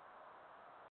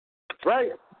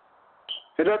 Right?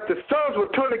 And that the sons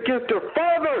would turn against their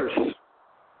fathers.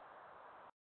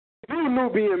 You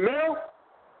Nubian male.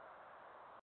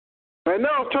 Right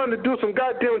now I'm trying to do some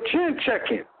goddamn chin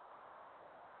checking.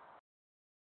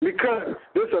 Because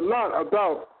there's a lot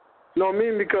about, you know what I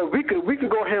mean? Because we could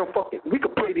go ahead and we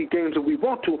could play these games if we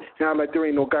want to, and I'm like there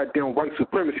ain't no goddamn white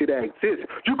supremacy that exists.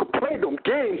 You could play them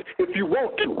games if you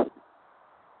want to.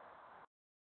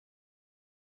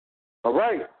 All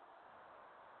right?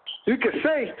 You can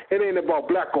say it ain't about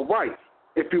black or white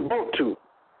if you want to.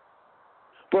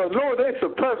 But as long as they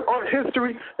suppress our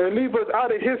history and leave us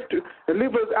out of history, and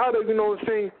leave us out of, you know what I'm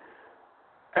saying,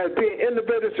 as being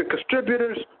innovators and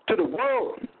contributors to the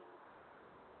world,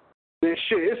 then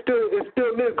shit, it still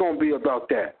is going to be about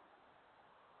that.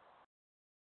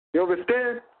 You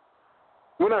understand?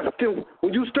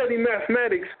 When you study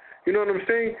mathematics, you know what I'm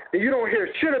saying, and you don't hear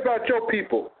shit about your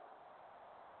people.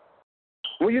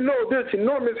 When you know there's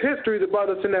enormous histories about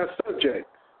us in that subject,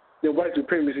 then white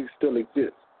supremacy still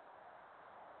exists.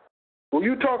 When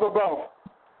you talk about,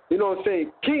 you know what I'm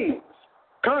saying, kings,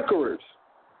 conquerors,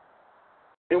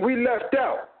 and we left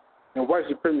out, and white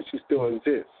supremacy still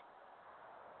exists.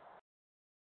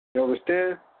 You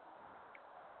understand?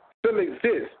 still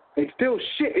exist. They still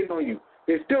shitting on you.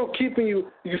 They still keeping you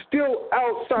still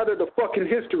outside of the fucking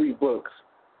history books.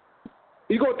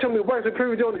 You gonna tell me white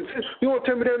supremacy don't exist? You gonna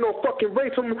tell me there's no fucking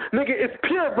racism? Nigga, it's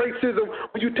pure racism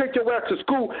when you take your ass to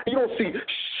school and you don't see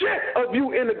shit of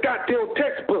you in the goddamn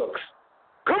textbooks.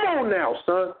 Come on now,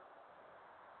 son.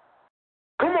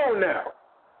 Come on now.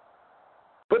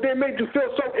 But they made you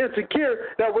feel so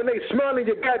insecure that when they smile in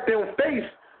your goddamn face,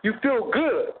 you feel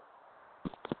good.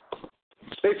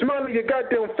 They smile in your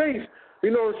goddamn face,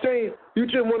 you know what I'm saying? You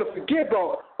just want to forget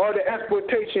about all the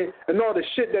exploitation and all the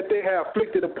shit that they have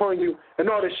inflicted upon you and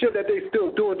all the shit that they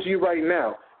still doing to you right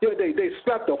now. Yeah, they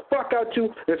slap the fuck out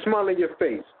you and smile in your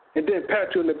face and then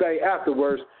pat you in the back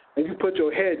afterwards and you put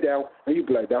your head down and you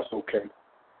be like, that's okay.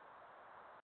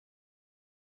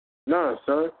 Nah,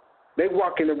 son. They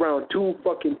walking around too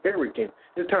fucking arrogant.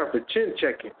 It's time for chin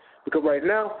checking. Because right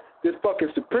now, this fucking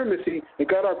supremacy, it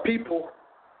got our people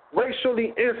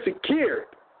racially insecure.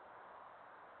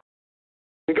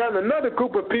 We got another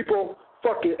group of people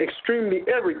fucking extremely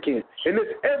arrogant. And this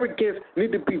arrogance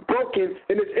need to be broken,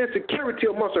 and this insecurity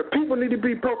amongst our people need to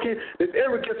be broken. This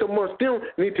arrogance amongst them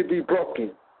need to be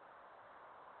broken.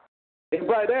 And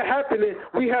by that happening,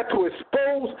 we have to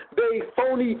expose their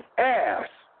phony ass.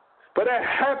 By that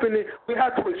happening, we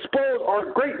have to expose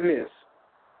our greatness.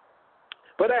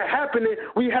 By that happening,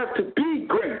 we have to be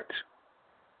great.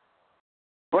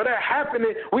 By that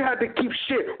happening, we have to keep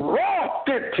shit raw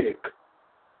authentic.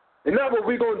 And that's what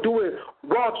we're going to do in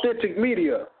raw authentic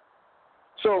media.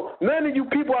 So none of you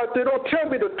people out there, don't tell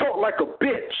me to talk like a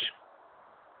bitch.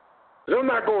 I'm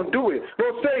not going to do it.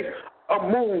 Don't say,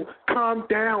 Amun, calm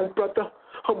down, brother.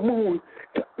 Amun,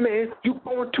 man, you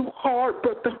going too hard,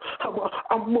 brother.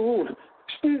 Amun,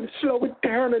 slow it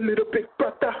down a little bit,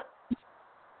 brother.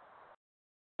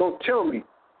 Don't tell me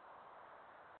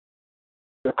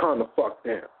to calm the fuck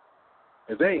down.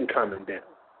 Because they ain't calming down.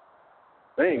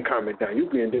 They ain't calming down. You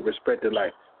being disrespected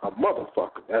like a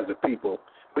motherfucker as a people.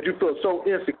 But you feel so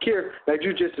insecure that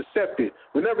you just accept it.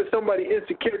 Whenever somebody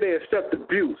insecure, they accept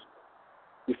abuse.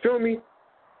 You feel me?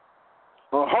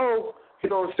 A hoe, you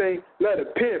know what I'm saying, let a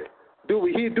pimp do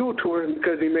what he do to her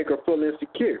because he make her feel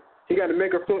insecure. He got to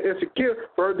make her feel insecure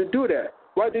for her to do that.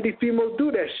 Why did these females do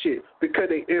that shit? Because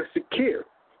they insecure.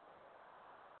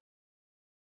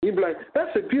 You be like,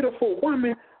 that's a beautiful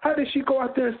woman. How did she go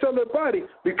out there and sell her body?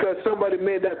 Because somebody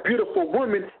made that beautiful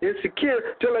woman insecure,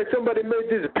 just like somebody made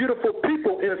these beautiful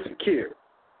people insecure.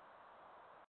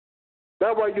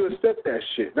 That's why you accept that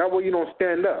shit. That's why you don't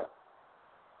stand up.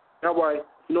 That's why,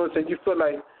 you know what I'm saying, you feel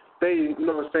like they, you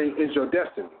know what I'm saying, is your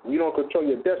destiny. You don't control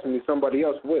your destiny, somebody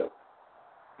else will.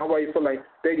 That's why you feel like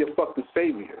they're your fucking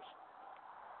saviors.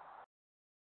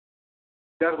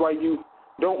 That's why you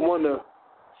don't want to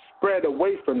spread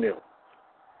away from them.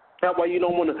 That's why you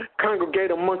don't want to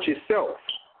congregate amongst yourself.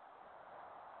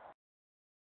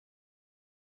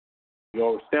 You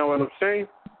understand what I'm saying?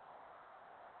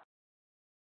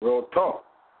 Real talk.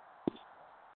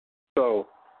 So,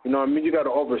 you know what I mean? You got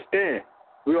to understand,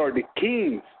 we are the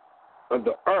kings of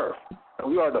the earth,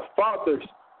 and we are the fathers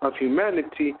of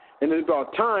humanity, and it's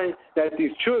about time that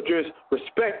these children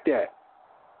respect that.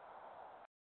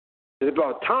 It's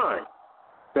about time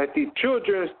that these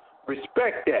children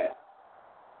respect that.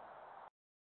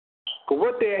 Because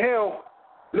what the hell,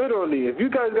 literally, if you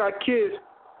guys got kids,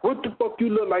 what the fuck you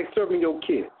look like serving your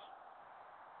kids?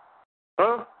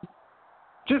 Huh?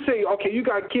 Just say, okay, you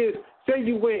got kids. Say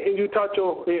you went and you taught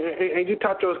your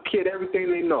kid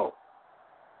everything they know.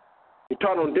 You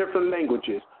taught them different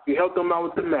languages. You helped them out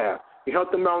with the math. You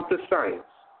helped them out with the science.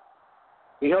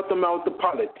 You helped them out with the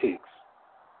politics.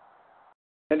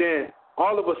 And then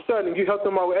all of a sudden you help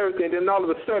them out with everything. Then all of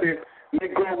a sudden they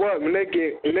grow up and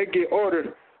they get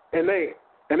ordered and they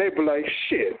be like,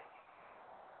 shit.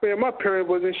 Man, my parents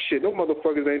wasn't shit. Those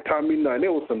motherfuckers ain't taught me nothing. They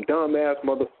was some dumb ass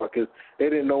motherfuckers. They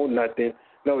didn't know nothing.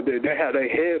 No, they had their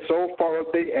head so far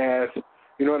up their ass.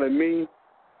 You know what I mean?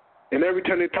 And every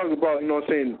time they talk about, you know what I'm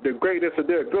saying, the greatness of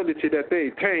their ability that they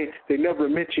attain, they never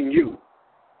mention you.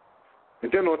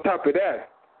 And then on top of that,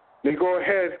 they go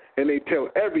ahead and they tell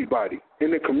everybody in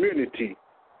the community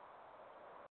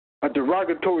a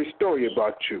derogatory story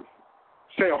about you.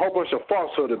 Say a whole bunch of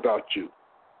falsehood about you.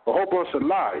 A whole bunch of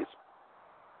lies.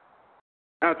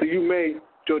 After you made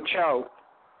your child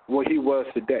what he was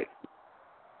today.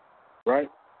 Right?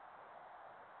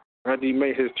 After you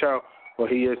made his child what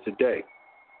he is today.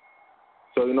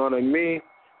 So, you know what I mean?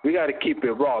 We got to keep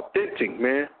it raw authentic,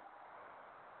 man.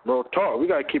 Real talk. We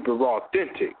got to keep it raw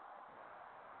authentic.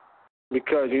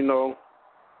 Because, you know,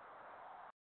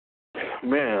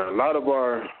 man, a lot of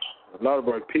our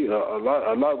people, a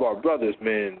lot of our brothers,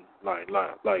 man, like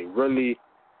really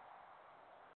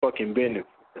fucking been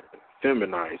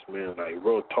feminized, man. Like,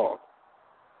 real talk.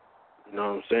 You know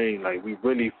what I'm saying? Like, we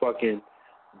really fucking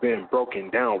been broken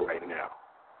down right now.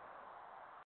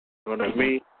 You know what I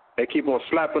mean? They keep on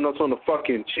slapping us on the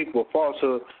fucking cheek with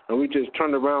falsehood, and we just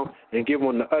turn around and give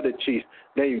on the other cheek.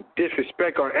 They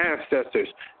disrespect our ancestors.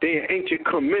 They in ancient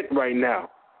commit right now.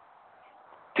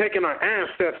 Taking our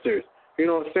ancestors, you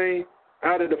know what I'm saying,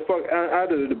 out of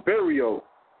the burial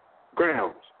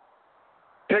grounds.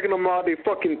 Taking them out of their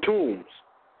fucking tombs.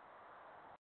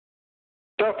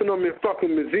 Stuffing them in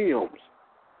fucking museums.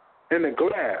 In the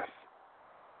glass.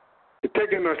 They're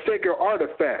taking our sacred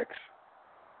artifacts.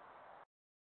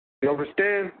 You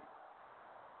understand?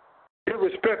 They're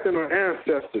respecting our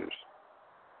ancestors.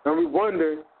 And we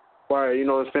wonder why, you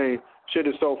know what I'm saying, shit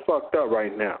is so fucked up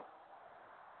right now.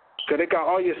 Because they got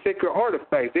all your sacred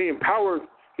artifacts. They empowered,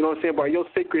 you know what I'm saying, by your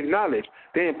sacred knowledge.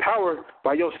 They empowered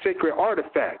by your sacred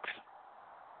artifacts.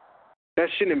 That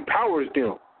shit empowers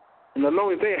them. And as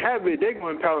long as they have it, they're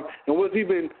going to empower. And what's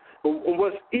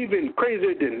even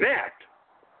crazier than that,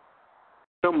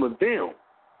 some of them,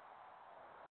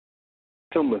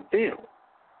 you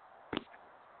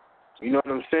know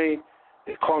what I'm saying,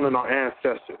 they're calling our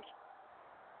ancestors.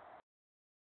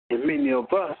 And many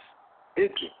of us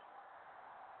isn't.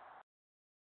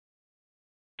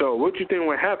 So what you think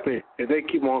would happen if they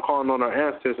keep on calling on our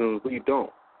ancestors and we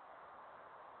don't?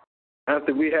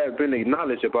 After we have been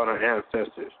acknowledged about our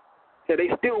ancestors. Yeah, they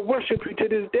still worship you to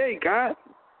this day, God.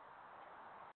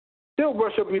 Still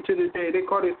worship you to this day. They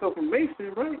call themselves a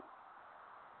Mason, right?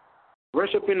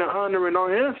 Worshiping and honoring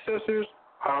our ancestors,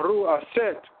 Haru,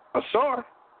 Aset, Asar,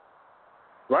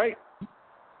 right?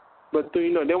 But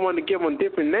you know they want to give them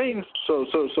different names, so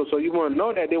you want to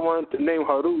know that they wanted to name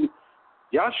Haru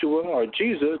Yahshua or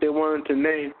Jesus. They wanted to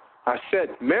name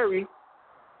Aset Mary.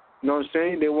 You know what I'm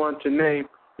saying? They wanted to name,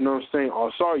 you know what I'm saying,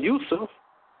 Asar Yusuf.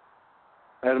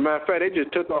 As a matter of fact, they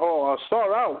just took the whole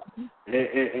Asar out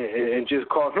and just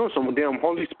called him some damn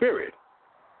Holy Spirit.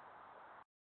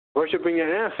 Worshiping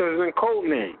your ancestors in code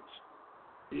names.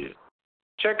 Yeah.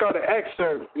 Check out the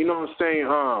excerpt, you know what I'm saying,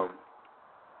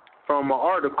 from an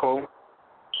article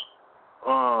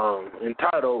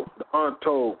entitled The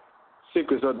Untold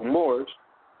Secrets of the Moors.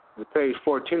 On page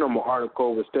 14 of my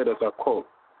article, which stated as I quote.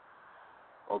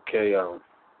 Okay,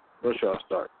 where should I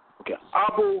start? Okay,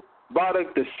 Abu Bakr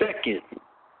II,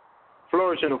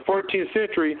 flourished in the 14th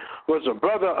century, was a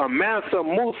brother of Mansa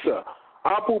Musa.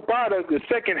 Abu Bakr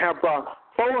II had brought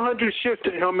 400 ships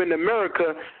to him in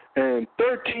America in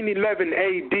 1311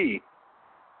 A.D.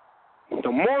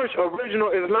 The Moorish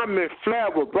original Islamic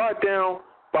flag was brought down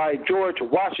by George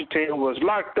Washington and was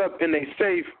locked up in a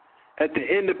safe at the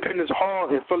Independence Hall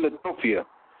in Philadelphia.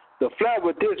 The flag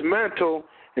was dismantled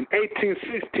in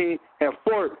 1816 at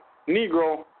Fort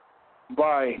Negro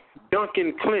by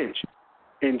Duncan Clinch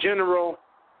and General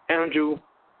Andrew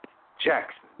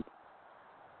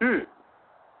Jackson.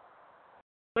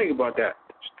 Think about that.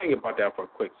 Just think about that for a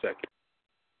quick second.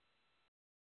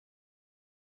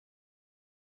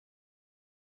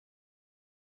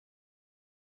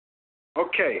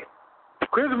 Okay,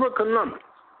 Christopher Columbus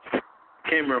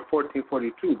came here in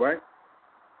 1442, right?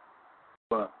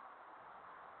 But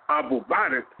Abu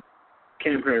Bakr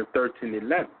came here in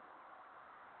 1311,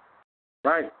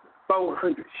 right?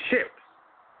 400 ships.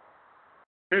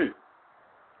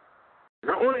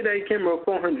 Not only that he came here with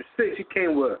 406, he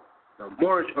came with the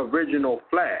Moorish original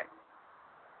flag,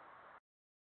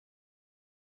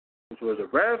 which was a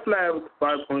red flag with a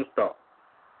 5-point star.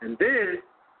 And then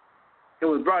it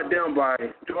was brought down by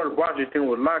George Washington,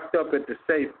 was locked up at the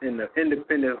safe in the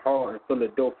Independence Hall in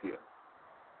Philadelphia.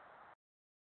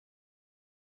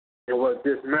 It was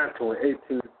dismantled in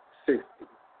 1860.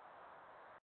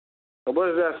 So what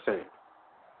is that saying?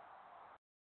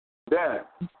 That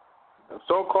the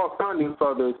so-called founding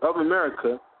fathers of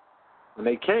America, when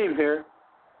they came here,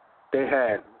 they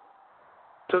had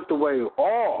took away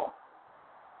all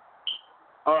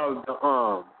of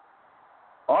the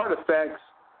artifacts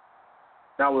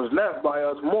that was left by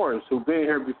us Moors who've been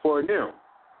here before them,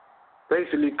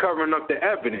 basically covering up the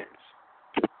evidence.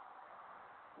 You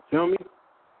feel me?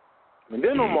 And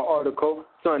then on my article,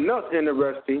 something else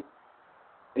interesting,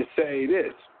 it say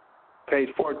this, page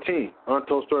 14,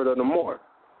 Untold Story of the Moor.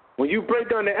 When you break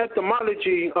down the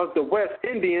etymology of the West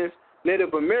Indians,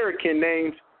 Native American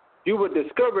names, you will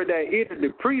discover that either the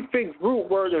prefix, root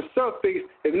word, and suffix,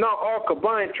 if not all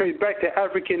combined, trace back to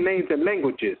African names and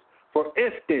languages. For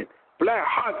instance, Black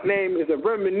Hawk name is a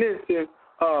reminiscence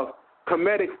of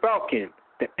Kemetic falcon,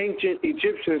 the ancient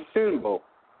Egyptian symbol,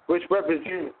 which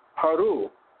represents Haru,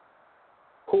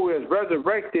 who is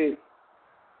resurrected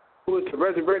who is the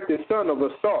resurrected son of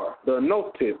Asar, the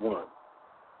anointed one.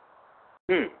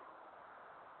 And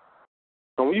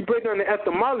when you break down the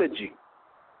etymology,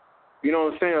 you know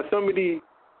what I'm saying, some of these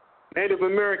Native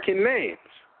American names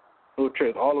will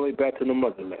trace all the way back to the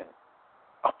motherland.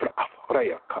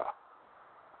 Afrayaka,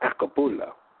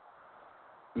 Akabula.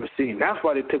 You see, that's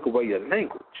why they took away your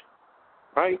language,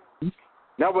 right?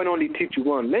 Now we only teach you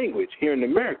one language here in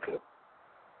America,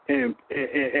 in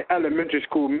elementary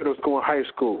school, middle school, and high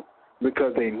school,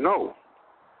 because they know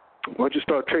once you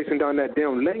start tracing down that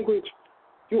damn language,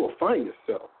 you will find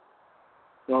yourself.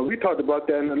 Now, we talked about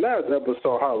that in the last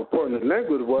episode, how important the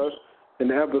language was, in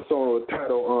the episode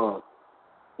titled,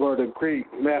 where the Greek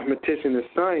mathematician and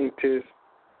scientist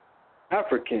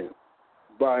African,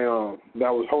 by that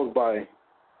was hosted by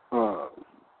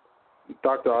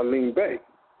Dr. Arlene Bay.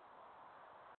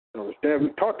 Understand? We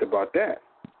talked about that.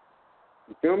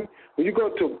 You feel me? When you go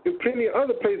to plenty of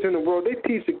other places in the world, they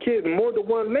teach the kids more than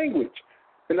one language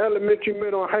in elementary,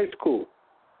 middle, and high school,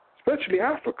 especially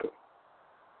Africa.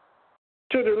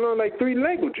 Children learn like 3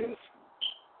 languages.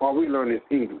 All we learn is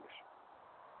English.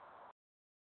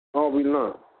 All we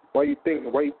learn. Why you think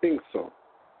so?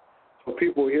 So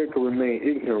people here can remain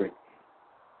ignorant.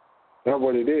 That's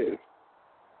what it is.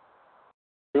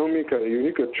 You know what I mean? Because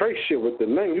you could trace shit with the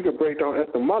language. You could break down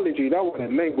etymology. That's what the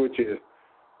language is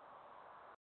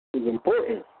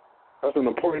important. That's an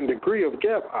important degree of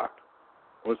Gab-Ak.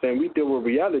 You know what I'm saying? We deal with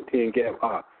reality in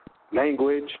Gab-Ak.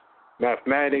 Language,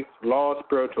 mathematics, law,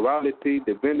 spirituality,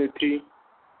 divinity.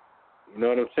 You know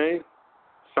what I'm saying?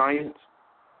 Science.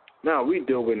 Now we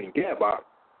deal with it in Gab-Ak.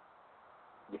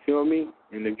 You feel me?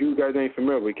 And if you guys ain't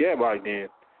familiar with Gab-Ak, then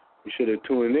you should have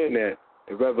tuned in at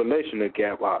the revelation of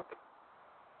Gab-Ak.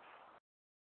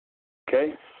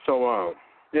 Okay? So,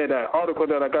 that article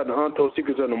that I got, The Untold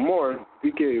Secrets of the Moor,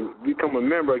 you can become a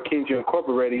member of King G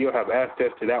Incorporated. You'll have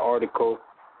access to that article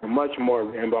and much more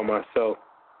written by myself.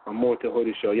 Amun to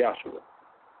Holy Show Yahshua.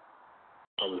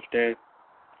 Understand?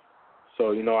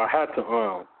 So, I had to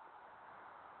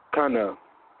kind of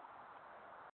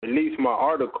release my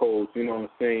articles, you know what I'm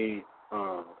saying,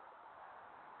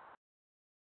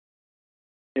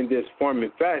 in this form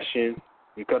and fashion,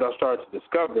 because I started to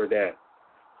discover that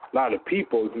a lot of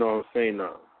people, you know what I'm saying,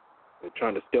 they're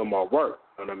trying to steal my work.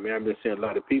 You know what I mean? I've been seeing a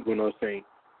lot of people, you know what I'm saying,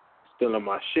 stealing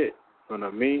my shit. You know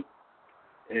what I mean?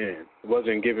 And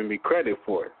wasn't giving me credit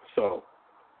for it. So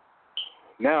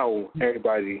now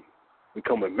everybody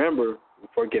become a member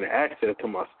before getting access to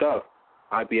my stuff.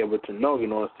 I'd be able to know, you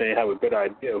know what I'm saying, have a better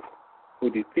idea of who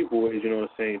these people is, you know what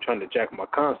I'm saying, trying to jack my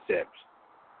concepts.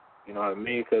 You know what I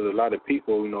mean? Because a lot of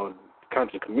people, the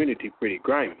conscious community pretty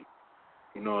grimy.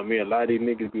 You know what I mean? A lot of these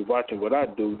niggas be watching what I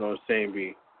do, you know what I'm saying,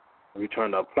 be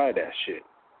trying to apply that shit.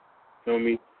 You know what I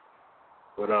mean?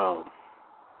 But,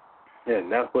 yeah,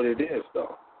 that's what it is,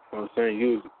 though. You know what I'm saying?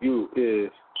 You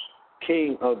is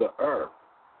king of the earth.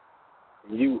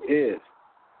 You is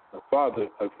the father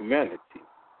of humanity.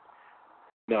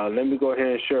 Now, let me go ahead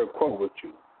and share a quote with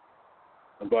you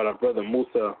about our brother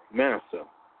Musa Mansa.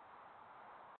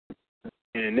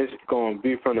 And this is going to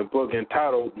be from the book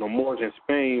entitled No Moors in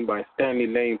Spain by Stanley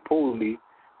Lane Pooley.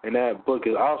 And that book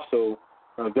is also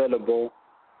available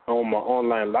on my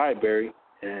online library.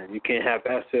 And you can have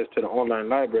access to the online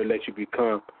library unless you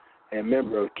become a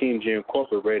member of King G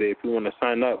Incorporated. If you want to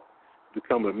sign up,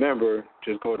 become a member,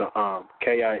 just go to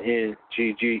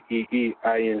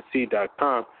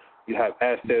KINGGEEINC.com. You have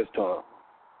access to an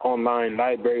online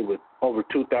library with over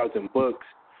 2,000 books.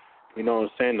 You know what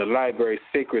I'm saying? The library,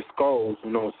 Sacred Scrolls,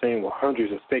 you know what I'm saying, with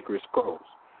hundreds of sacred scrolls.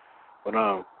 But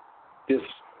this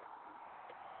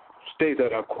states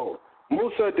that I quote,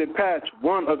 Musa dispatched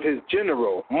one of his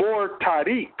general, Moor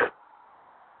Tariq,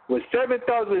 with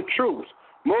 7,000 troops,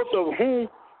 most of whom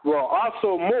were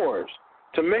also Moors,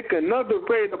 to make another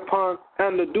raid upon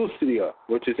Andalusia,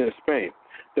 which is in Spain.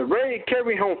 The raid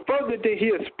carried him further than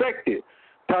he expected.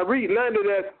 Tariq landed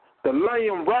at the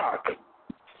Lion Rock,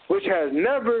 which has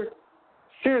never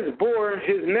since bore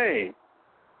his name,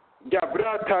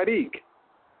 Gibraltar.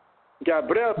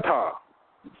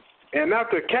 And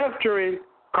after capturing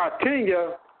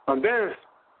Cartagena, advanced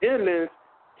inland,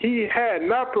 he had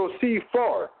not proceeded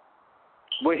far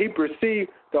when he perceived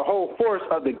the whole force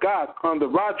of the gods under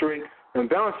Roderick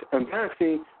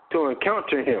advancing to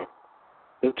encounter him.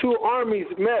 The two armies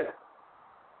met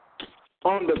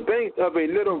on the banks of a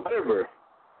little river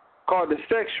called the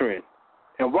Sextran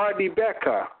and Wadi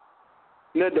Beka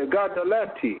near the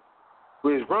Gadalati,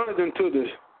 which runs into the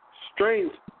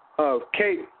straits of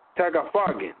Cape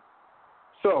Tagafagan.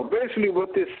 So basically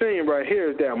what this saying right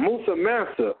here is that Musa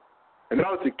Mansa, and that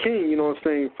was the king, you know what I'm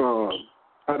saying, from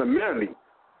out of Mali,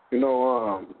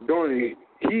 during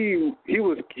he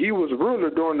was ruler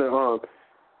during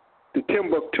the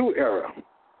Timbuktu era.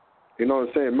 You know what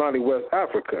I'm saying? Mali, West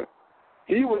Africa.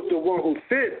 He was the one who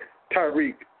sent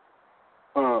Tariq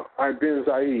ibn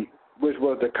Ziyad, which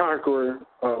was the conqueror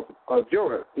of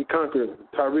Europe. He conquered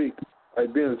Tariq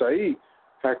ibn Ziyad,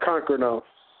 had conquered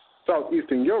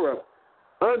southeastern Europe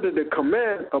under the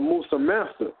command of Musa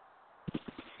Mansa.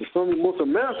 Musa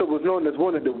Mansa was known as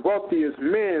one of the wealthiest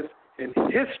men in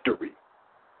history.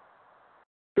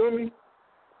 Feel me?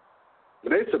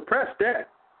 But they suppressed that.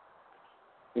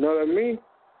 You know what I mean?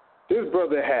 This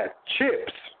brother had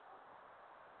chips.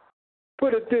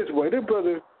 Put it this way, this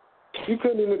brother, you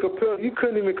couldn't even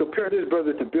compare this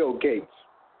brother to Bill Gates.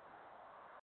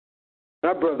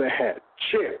 That brother had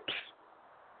chips.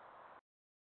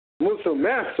 Musa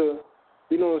Mansa,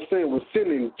 you know what I'm saying, was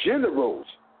sending generals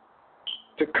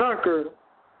to conquer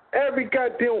every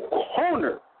goddamn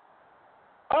corner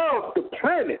of the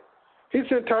planet. He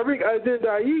sent Tariq ibn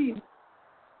Ziyad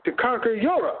to conquer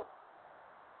Europe.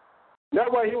 That's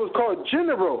why he was called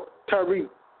General Tariq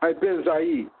ibn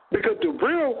Ziyad, because the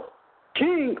real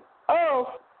king of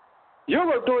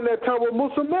Europe during that time was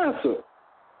Musa Mansa.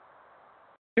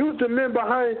 He was the man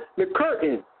behind the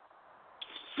curtain,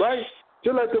 right?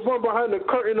 Just like the one behind the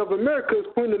curtain of America is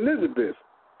Queen Elizabeth.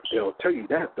 They don't tell you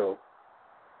that, though.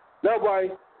 That's why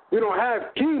we don't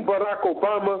have King Barack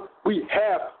Obama. We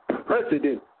have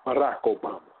President Barack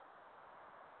Obama.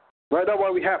 Right? That's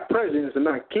why we have presidents and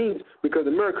not kings, because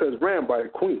America is ran by a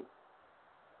queen.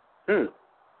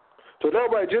 So that's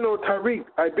why General Tariq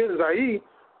ibn Ziyad,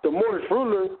 the Moorish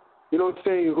ruler, you know what I'm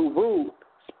saying, who ruled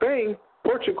Spain,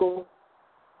 Portugal,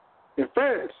 and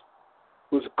France,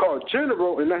 was called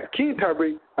General and not King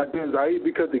Tariq ibn Ziyad,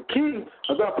 because the king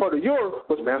of that part of Europe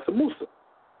was Mansa Musa.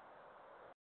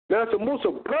 Mansa Musa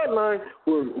bloodline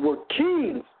were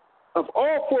kings of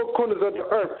all four corners of the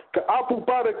earth. Because Abu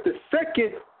Bakr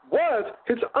II was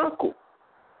his uncle,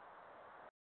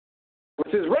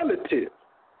 was his relative.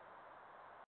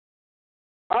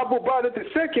 Abu Bakr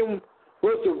II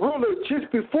was the ruler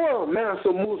just before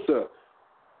Mansa Musa.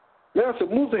 Mansa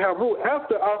Musa had ruled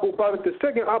after Abu Bakr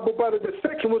II. Abu Bakr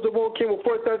II was the one who came with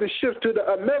 4,000 ships to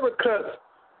the Americas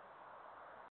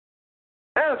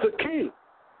as a king.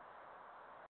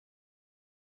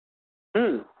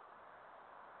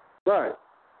 Right.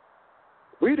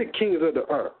 We the kings of the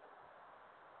earth.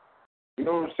 You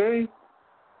know what I'm saying?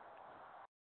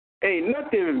 Ain't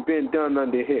nothing been done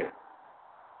under here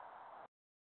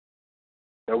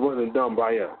that wasn't done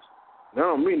by us. Now, I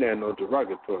don't mean that in no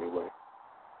derogatory way.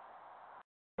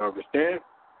 You understand?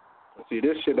 See,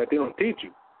 this shit that they don't teach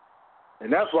you.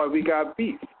 And that's why we got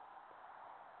beef.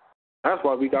 That's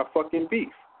why we got fucking beef.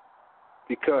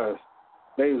 Because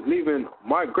they was leaving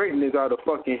my greatness out of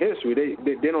fucking history.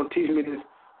 They don't teach me this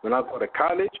when I go to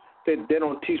college. They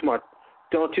don't teach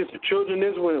the children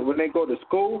this when they go to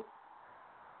school.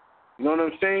 You know what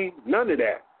I'm saying? None of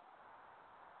that.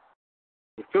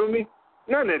 You feel me?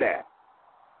 None of that.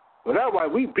 Well, that's why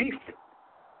we beefing.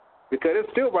 Because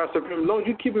it's still by supreme. As long as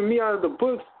you keeping me out of the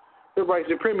books, it's by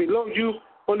supreme. As long as you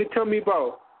only tell me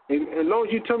about, as long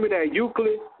as you tell me that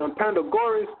Euclid and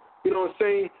Pythagoras, you know what I'm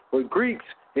saying, were Greeks,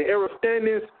 and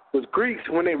Aristotles was Greeks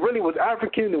when they really was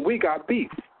African, and we got beef.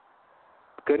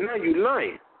 Because now you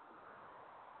lying.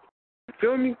 You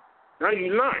feel me? Now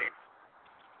you lying.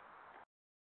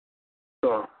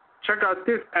 So check out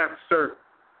this excerpt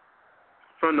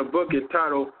from the book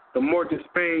entitled The Mortgage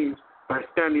Spain by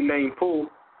Stanley Lane Poole.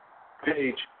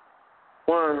 Page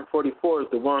 144 is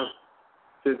the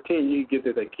 115. You can get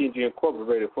this at Kenji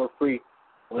Incorporated for free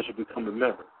once you become a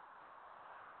member.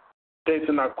 States,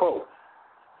 and I quote,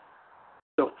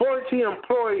 "The force he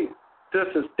employed to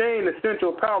sustain the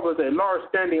Central Power was a large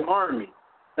standing army,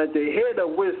 at the head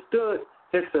of which stood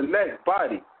his select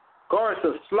body, guards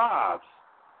of Slavs.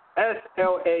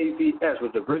 Slavs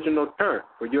was the original term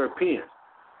for Europeans.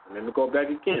 Let me go back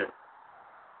again.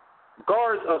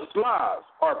 Guards of Slavs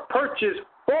are purchased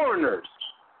foreigners.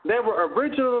 They were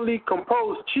originally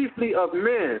composed chiefly of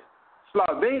men,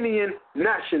 Slovenian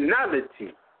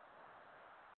nationality.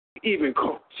 Even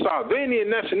Slovenian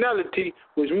nationality,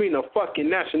 which means a fucking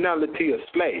nationality of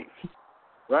slaves,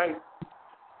 right?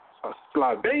 A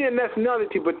Slovenian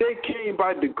nationality, but they came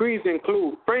by degrees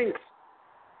include Franks,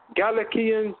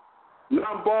 Galicians,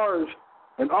 Lombards,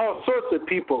 and all sorts of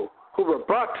people who were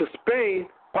brought to Spain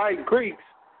by Greeks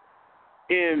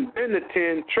and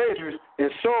Byzantine traders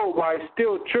and sold by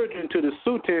still children to the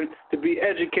Sultan to be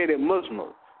educated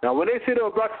Muslims. Now, when they say they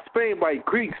were brought to Spain by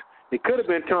Greeks, they could have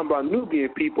been talking about Nubian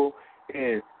people,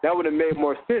 and that would have made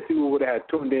more sense if we would have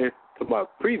tuned in to my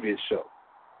previous show.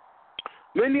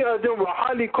 Many of them were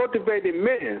highly cultivated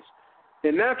men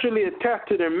and naturally attached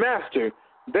to their master.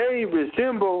 They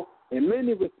resemble, in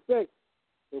many respects,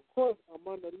 the course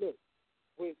among the look,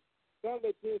 with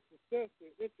Saladin's successor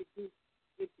introduced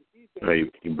into Egypt.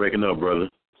 Hey, you breaking up, brother.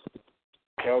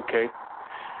 Okay.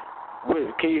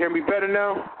 Wait, can you hear me better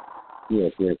now?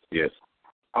 Yes.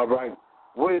 All right.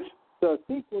 Which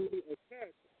subsequently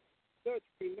attacked such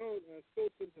renowned as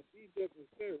sultans of Egypt and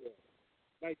Pharaoh.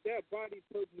 Like that body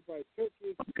purchased by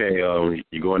Turkish. Okay,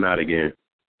 you're going out again.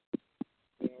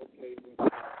 Yeah, okay.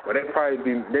 Well, they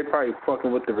probably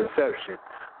fucking with the reception.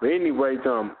 But anyways,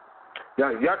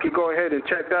 y'all can go ahead and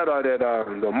check that out at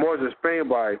the Moors of Spain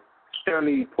by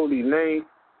Stanley Pulley Lane,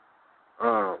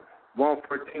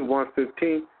 114,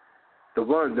 115. The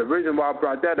reason why I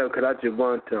brought that up, because I just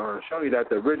wanted to show you that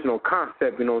the original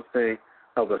concept, you know what I'm saying,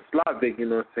 of a Slavic, you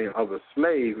know what I'm saying, of a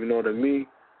slave, you know what I mean,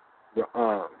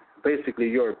 were basically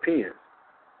Europeans.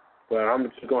 But I'm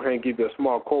just going ahead and give you a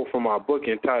small quote from my book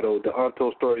entitled The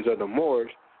Untold Stories of the Moors,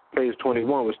 page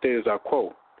 21, which states, I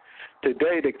quote,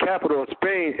 "Today the capital of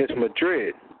Spain is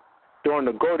Madrid. During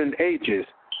the Golden Ages,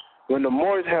 when the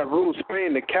Moors had ruled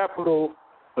Spain, the capital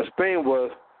of Spain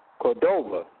was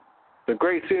Cordoba. The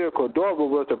great city of Cordoba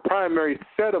was the primary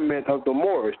settlement of the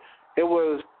Moors. It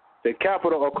was the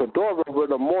capital of Cordoba where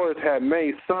the Moors had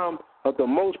made some of the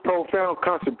most profound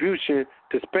contribution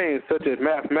to Spain, such as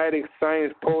mathematics,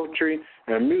 science, poetry,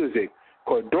 and music.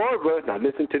 Cordoba, now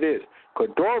listen to this,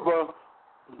 Cordoba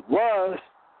was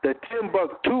the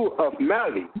Timbuktu of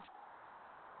Mali.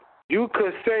 You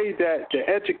could say that the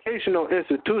educational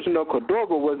institution of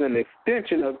Cordoba was an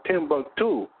extension of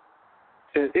Timbuktu,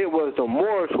 since it was the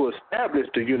Moors who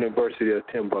established the University of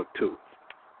Timbuktu.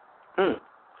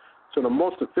 So the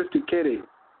most sophisticated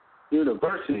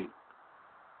university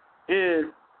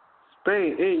in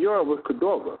Spain, in Europe, was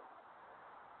Cordoba,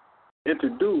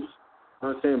 introduced, you know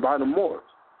what I'm saying, by the Moors.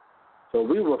 So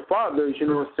we were fathers, you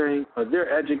know what I'm saying, of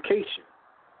their education.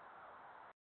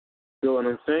 You know what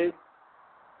I'm saying?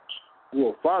 We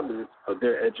were fathers of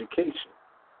their education.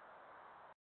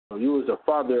 So you was a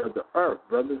father of the earth,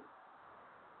 brother. You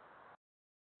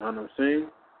know what I'm saying?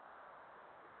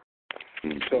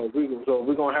 So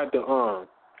we're gonna have to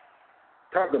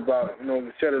talk about, you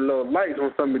know, shed a little light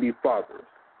on some of these fathers.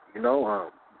 You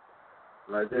know,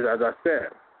 like this, as I said,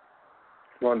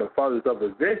 one of the fathers of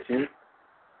invention,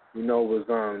 you know, was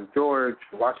George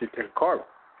Washington Carver.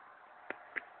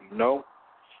 You know,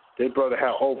 this brother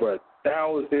had over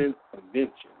 1,000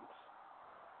 inventions.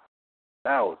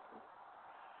 1,000.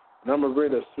 And I'm gonna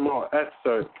read a small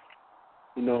excerpt,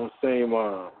 you know what I'm saying,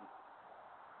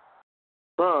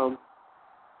 from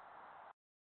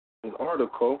an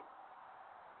article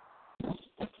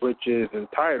which is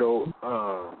entitled,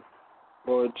 well,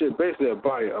 it's just basically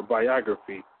a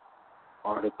biography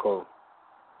article,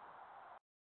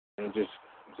 and it's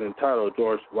entitled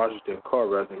George Washington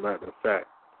Carver, as a matter of fact.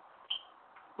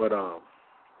 But I'm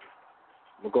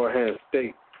gonna go ahead and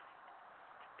state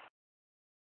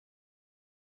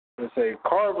and say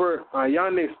Carver's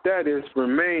ionic status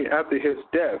remained after his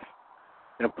death,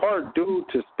 in part due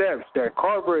to steps that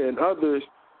Carver and others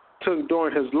took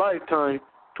during his lifetime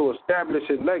to establish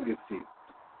his legacy.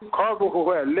 Carver,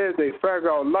 who had lived a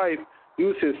fragile life,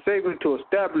 used his savings to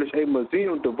establish a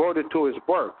museum devoted to his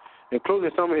work,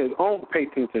 including some of his own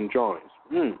paintings and drawings.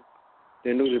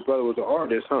 They knew his brother was an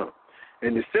artist, huh?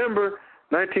 In December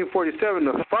 1947,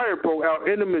 a fire broke out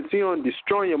in the museum,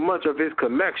 destroying much of his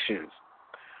collections.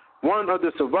 One of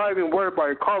the surviving works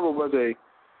by Carver was a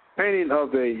painting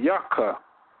of a yucca,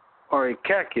 or a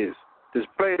cactus,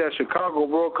 displayed at Chicago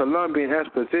Royal Columbian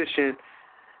Exposition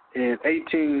in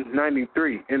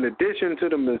 1893. In addition to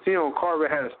the museum, Carver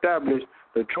had established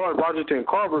the George Washington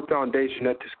Carver Foundation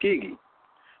at Tuskegee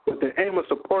with the aim of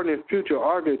supporting future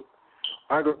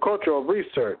agricultural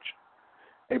research.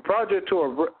 A project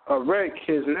to erect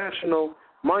his national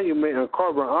monument in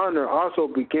Carver honor also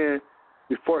began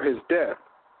before his death.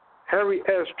 Harry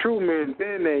S. Truman,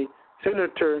 then a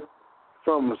senator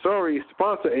from Missouri,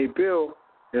 sponsored a bill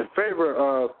in favor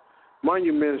of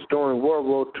monuments during World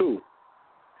War II.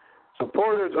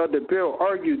 Supporters of the bill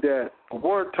argued that a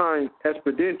wartime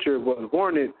expenditure was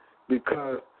warranted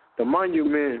because the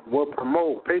monument would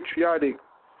promote patriotic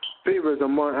fevers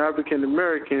among African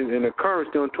Americans and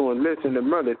encourage them to enlist in the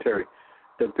military.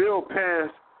 The bill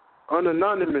passed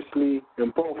unanimously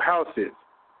in both houses.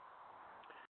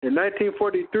 In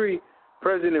 1943,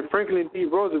 President Franklin D.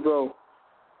 Roosevelt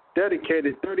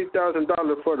dedicated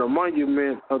 $30,000 for the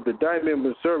monument of the Diamond,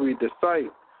 Missouri, the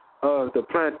site of the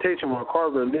plantation where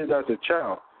Carver lived as a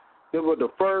child. It was the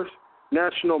first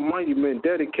national monument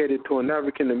dedicated to an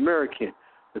African American.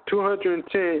 The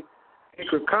 $210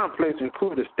 acre complex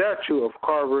includes a statue of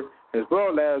Carver as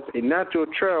well as a natural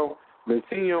trail,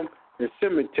 museum, and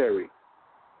cemetery.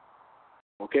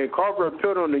 Okay, Carver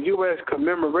appeared on the U.S.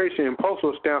 commemoration and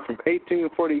postal stamp from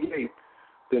 1848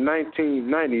 to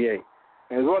 1998,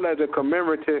 as well as a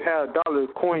commemorative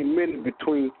 $1 coin minted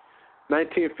between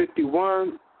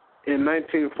 1951 and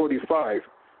 1945.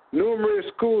 Numerous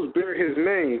schools bear his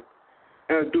name,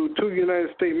 as do 2 United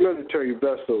States military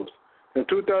vessels. In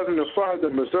 2005, the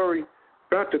Missouri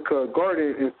Botanical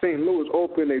Garden in St. Louis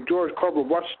opened a George Carver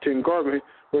Washington garden,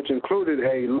 which included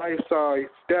a life-size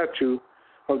statue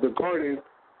of the garden's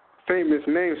famous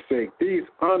namesake. These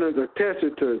honors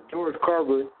attested to George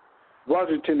Carver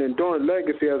Washington's enduring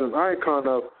legacy as an icon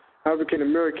of African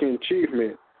American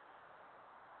achievement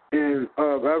and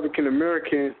of African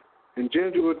American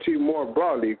ingenuity more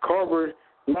broadly. Carver's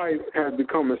life has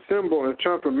become a symbol and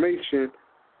transformation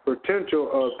potential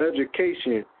of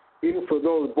education, even for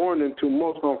those born into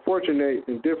most unfortunate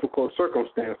and difficult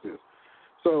circumstances.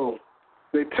 So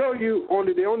they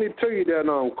only tell you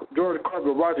that George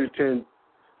Carver Washington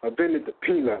invented the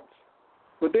peanuts,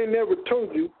 but they never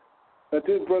told you that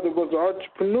this brother was an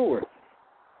entrepreneur.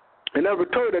 They never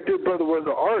told you that this brother was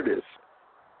an artist.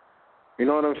 You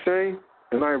know what I'm saying?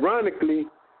 And ironically,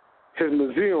 his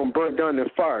museum burnt down and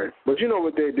fired. But you know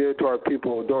what they did to our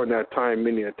people during that time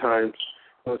many a times.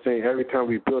 You know what I'm saying? Every time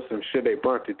we built some shit, they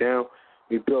burnt it down.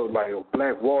 We built like a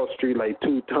Black Wall Street like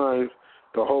 2 times.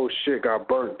 The whole shit got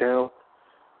burnt down.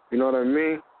 You know what I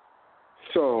mean?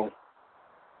 So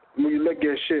when you look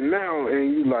at shit now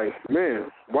and you like, man,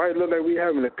 why it look like we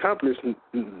haven't accomplished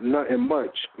nothing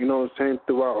much, you know what I'm saying,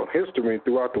 throughout history and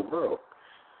throughout the world.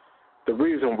 The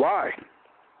reason why,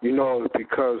 you know, is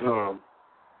because,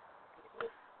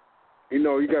 you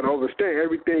know, you got to understand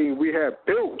everything we have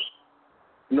built,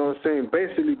 you know what I'm saying,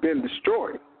 basically been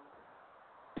destroyed.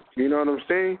 You know what I'm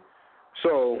saying?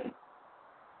 So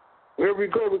here we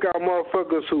go. We got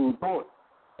motherfuckers who don't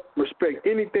respect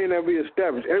anything that we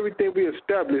establish. Everything we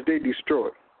establish, they destroy.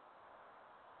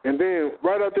 And then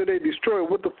right after they destroy,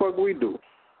 what the fuck we do?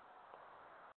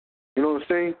 You know what I'm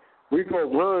saying? We go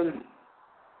run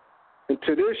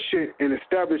into this shit and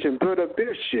establish and build up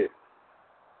this shit.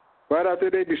 Right after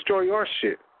they destroy our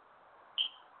shit.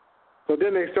 So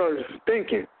then they start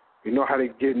thinking, you know how they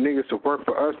get niggas to work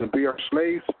for us and be our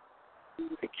slaves?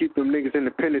 And keep them niggas in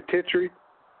the penitentiary?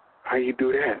 How you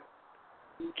do that?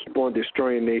 Keep on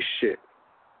destroying their shit.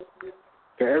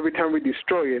 So every time we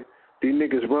destroy it, these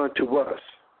niggas run to us.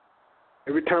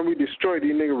 Every time we destroy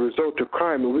these niggas resort to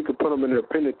crime, and we can put them in the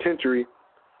penitentiary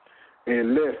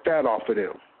and live fat off of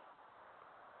them.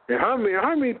 And how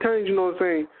many times, you know what I'm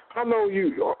saying, how long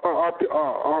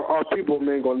our people,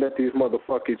 man, gonna let these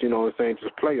motherfuckers, you know what I'm saying,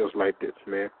 just play us like this,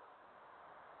 man?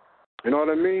 You know what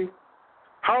I mean?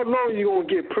 How long you gonna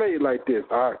get played like this,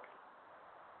 all right?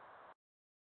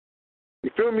 You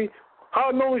feel me?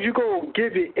 How long is you gonna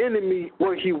give your enemy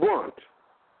what he wants?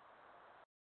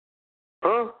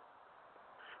 Huh?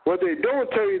 What they don't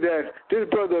tell you that this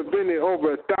brother invented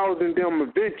over 1,000 damn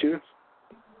inventions.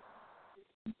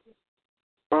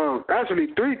 Actually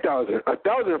 3,000.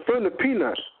 1,000 from the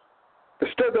peanuts. The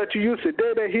stuff that you use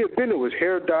today that he invented was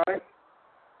hair dye,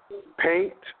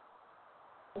 paint,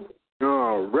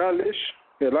 relish.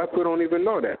 Yeah, a lot of people don't even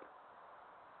know that.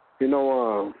 You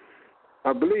know,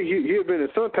 I believe he invented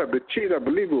some type of cheese. I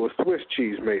believe it was Swiss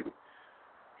cheese, maybe.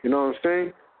 You know what I'm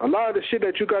saying? A lot of the shit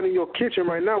that you got in your kitchen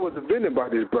right now was invented by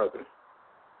this brother.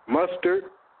 Mustard.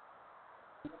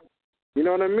 You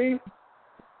know what I mean?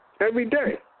 Every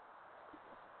day.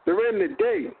 There ain't a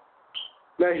day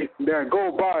that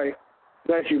go by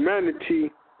that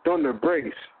humanity don't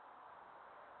embrace.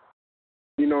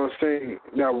 You know what I'm saying?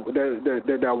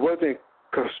 That wasn't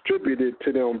contributed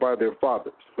to them by their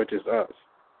fathers, which is us.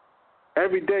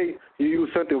 Every day you use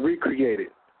something recreated.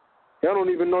 Y'all don't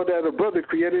even know that a brother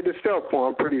created a cell phone.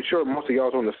 I'm pretty sure most of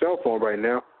y'all's on the cell phone right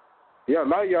now. Yeah, a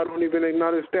lot of y'all don't even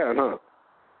acknowledge that, huh?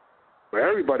 But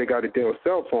everybody got a damn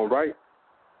cell phone, right?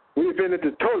 We invented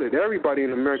the toilet. Everybody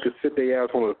in America sit their ass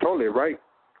on the toilet, right?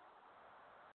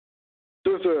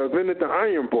 Sister invented the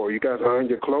iron board. You guys iron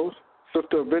your clothes.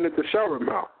 Sister invented the shower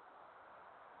mouth.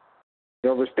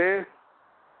 You understand?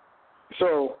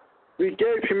 So we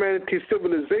gave humanity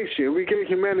civilization. We gave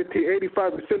humanity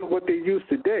 85% of what they use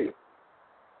today.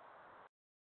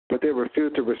 But they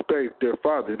refuse to respect their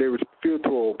fathers. They refuse to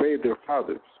obey their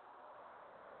fathers.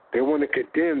 They want to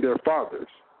condemn their fathers.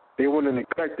 They want to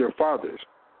neglect their fathers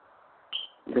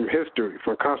from history,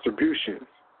 from contributions,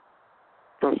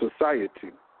 from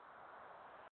society.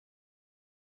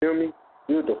 Feel me?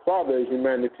 You're the father of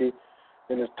humanity,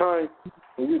 and it's time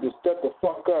for you to step the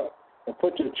fuck up and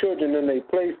put your children in their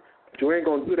place You ain't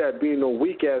going to do that being no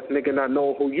weak-ass nigga not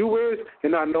knowing who you is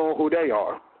and not knowing who they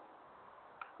are.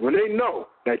 When they know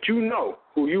that you know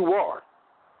who you are,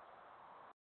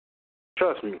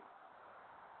 trust me.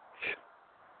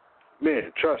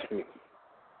 Man, trust me.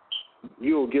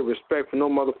 You'll get respect for no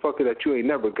motherfucker that you ain't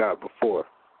never got before.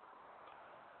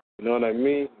 You know what I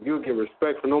mean? You'll get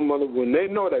respect for no mother when they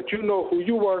know that you know who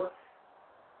you are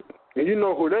and you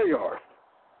know who they are.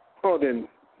 Oh, then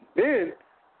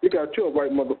you got your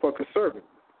right motherfucking servant.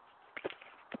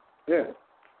 Yeah.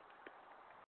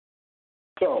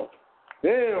 So,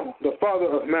 then the father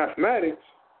of mathematics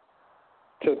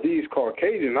to these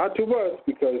Caucasians, not to us,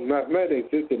 because mathematics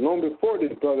existed long before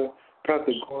this brother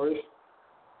Pythagoras.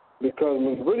 Because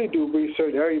when you really do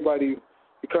research, everybody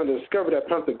becomes to discover that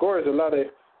Pythagoras, a lot of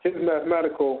his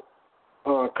mathematical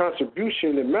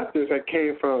contribution and methods that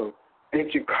came from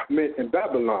ancient Kemet and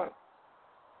Babylon.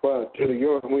 But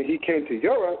when he came to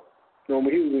Europe, when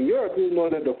he was in Europe, he was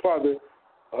known as the father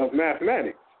of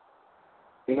mathematics.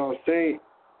 You know what I'm saying?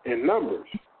 In numbers.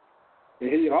 And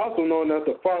he also known as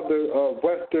the father of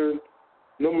Western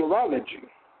numerology.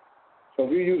 So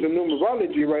if you're using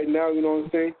numerology right now, you know what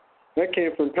I'm saying? That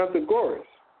came from Pythagoras.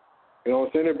 You know what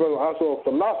I'm saying? That brother also a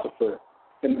philosopher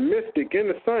and a mystic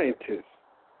and a scientist.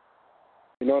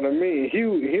 You know what I mean? He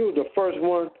was the first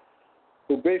one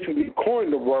who basically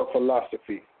coined the word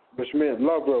philosophy, which meant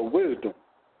lover of wisdom.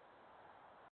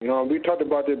 You know, we talked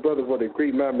about this brother for the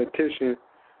Greek mathematician,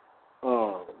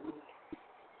 the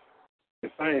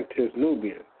scientist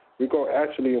Nubian. We go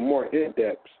actually more in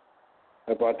depth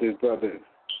about this brother.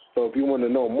 So if you want to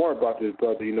know more about this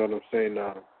brother, you know what I'm saying,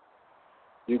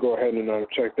 you go ahead and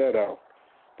check that out.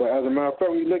 But as a matter of fact,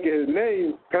 when you look at his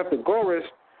name, Pythagoras,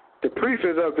 the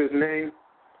prefix of his name,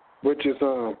 which is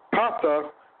Patha,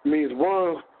 means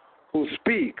one who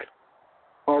speak,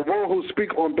 or one who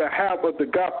speak on behalf of the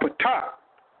god Ptah.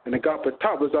 And the god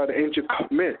Ptah was out of ancient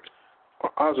Kemet,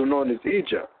 also known as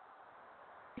Egypt.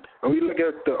 And we look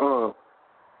at the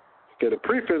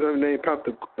prefix of the name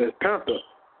Panther,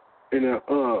 and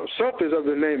the suffix of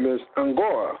the name is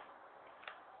Angora.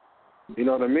 You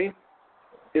know what I mean?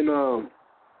 And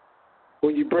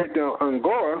when you break down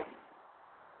Angora,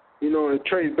 you know, it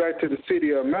traces back to the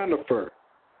city of Manifer,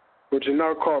 which is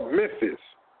now called Memphis.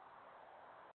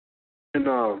 And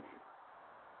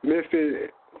Memphis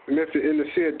in the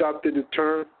sea adopted the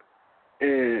term,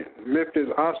 and Memphis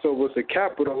also was the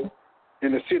capital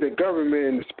and the seat of government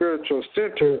and the spiritual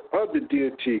center of the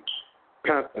deity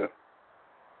Panther.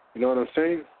 You know what I'm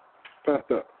saying?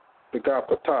 Panther, the god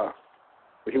Ptah,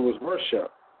 he was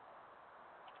worshipped.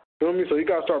 You know what I mean? So you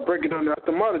got to start breaking down the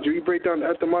etymology. You break down the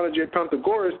etymology of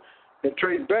Pythagoras and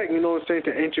trace back, you know what I'm saying,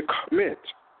 to ancient Kemet.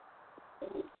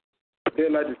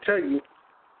 They'd like to tell you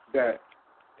that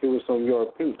he was some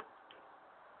European.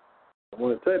 I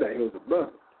want to tell you that he was a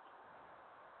brother.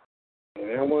 And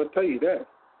they don't want to tell you that.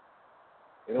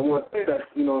 They don't want to say that,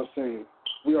 you know what I'm saying,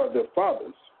 we are their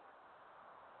fathers.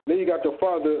 Then you got the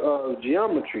father of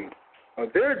geometry,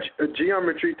 their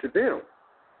geometry to them.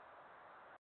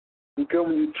 Because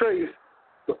when you trace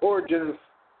the origins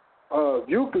of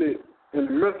Euclid and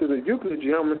the method of Euclid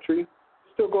geometry,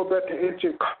 still go back to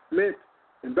ancient Kemet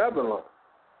and Babylon.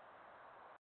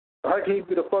 How can he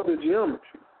be the father of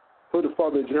geometry? Who the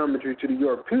father of geometry to the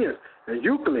Europeans? And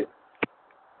Euclid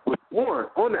was born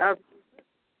on the African.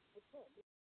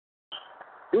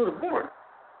 He was born.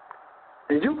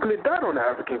 And Euclid died on the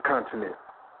African continent.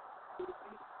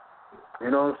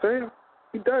 You know what I'm saying?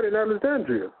 He died in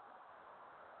Alexandria.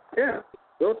 Yeah,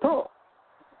 real talk.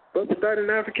 But he died in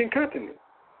the African continent.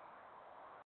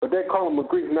 But they call him a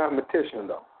Greek mathematician,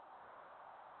 though.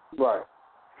 Right.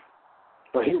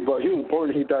 But he was born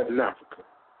and he died in Africa.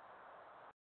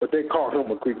 But they call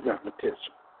him a Greek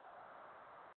mathematician.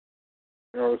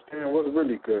 You know what I'm saying? It was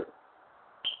really good.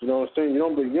 You know what I'm saying? You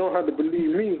don't have to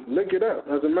believe me. Look it up.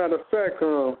 As a matter of fact,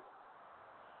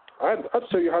 I'll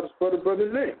tell you how to spell the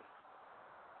brother's name.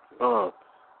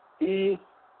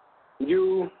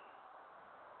 E-U-C-L-I-D.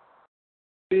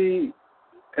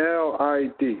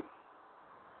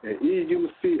 And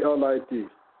E-U-C-L-I-D.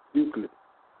 Euclid.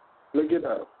 Look it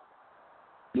up.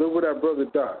 Look where that brother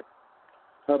died.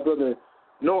 That brother,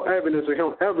 no evidence of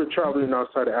him ever traveling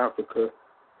outside of Africa,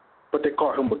 but they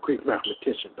call him a Greek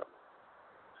mathematician, though.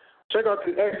 Check out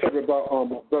this excerpt about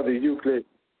my brother Euclid,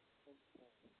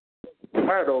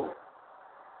 titled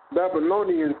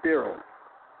Babylonian Theorem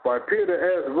by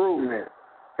Peter S. Rubman,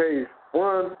 page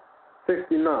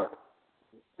 169.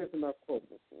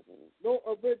 No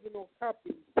original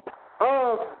copy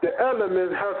of the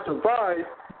elements have survived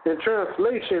in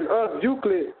translation of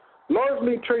Euclid,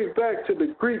 largely traced back to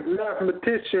the Greek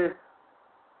mathematician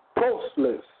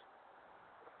Proclus,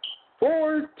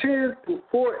 410 to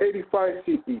 485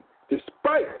 CE,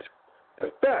 despite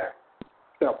the fact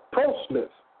that Proclus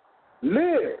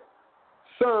lived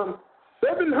some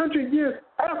 700 years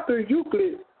after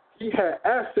Euclid. He had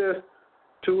access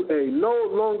to a no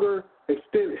longer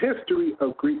extant history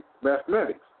of Greek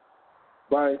mathematics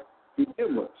by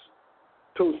Eudemus,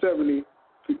 270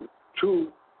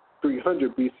 to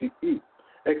 300 BCE,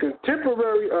 a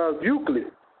contemporary of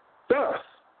Euclid. Thus,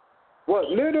 what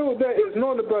little that is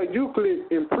known about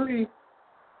Euclid in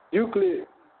pre-Euclid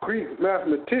Greek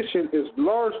mathematician is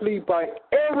largely by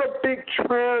Arabic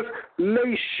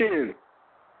translation.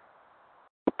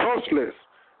 Proclus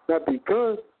that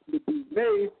begun to be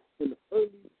made in the early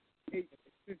 18th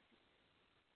century.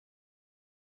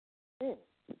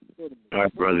 All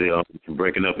right, brother, you're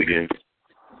breaking up again.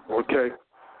 Okay.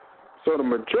 So the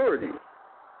majority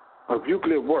of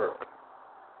Euclid work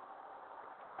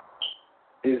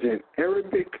is in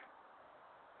Arabic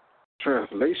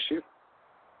translation.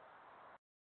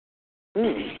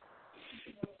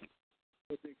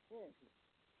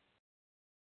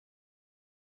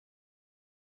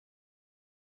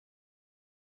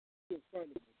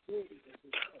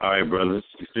 All right, brothers,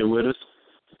 you still with us?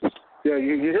 Yeah,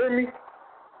 you hear me?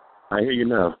 I hear you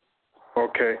now.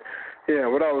 Okay. Yeah,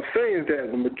 what I was saying is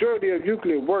that the majority of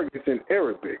Euclid work is in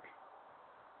Arabic,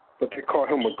 but they call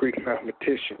him a Greek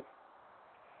mathematician.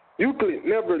 Euclid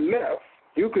never left.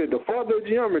 Euclid, the father of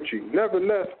geometry, never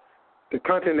left the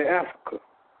continent of Africa,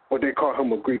 but they call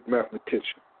him a Greek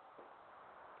mathematician.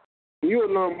 You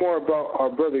will learn more about our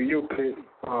brother Euclid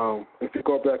if you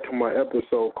go back to my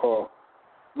episode called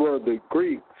Were the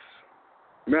Greeks,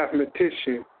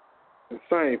 Mathematician and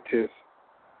Scientist,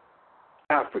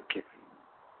 African?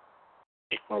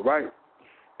 All right?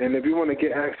 And if you want to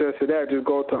get access to that, just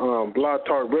go to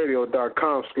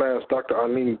blogtalkradio.com/Dr.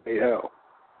 Arlene Bayl,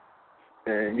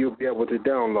 and you'll be able to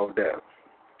download that.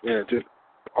 Yeah,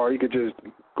 or you could just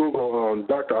Google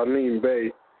Dr. Arlene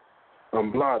Bay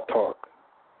Blog Talk.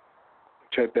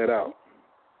 Check that out.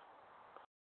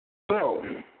 So,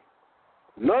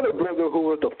 another brother who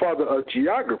was the father of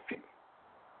geography,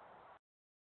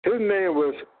 his name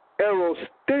was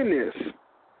Eratosthenes.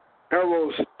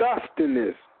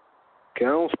 Okay, I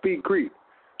don't speak Greek.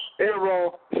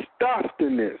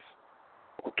 Eratosthenes.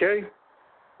 Okay?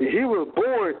 And he was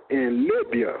born in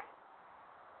Libya.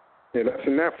 Yeah, that's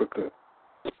in Africa.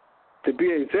 To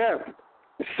be exact,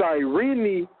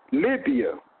 Cyrene,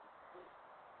 Libya.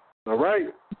 All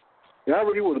right? He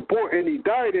already was born, and he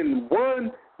died in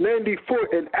 194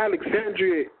 in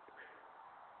Alexandria,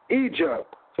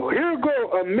 Egypt. So here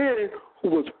go a man who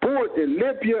was born in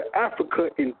Libya,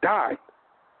 Africa, and died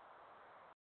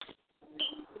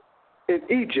in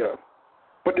Egypt.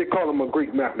 But they call him a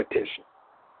Greek mathematician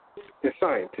and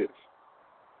scientist.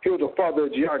 He was the father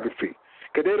of geography.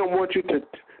 Because they don't want to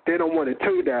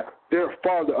tell you that they're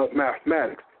father of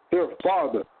mathematics. They're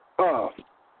father of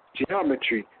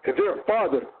geometry. And their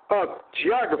father of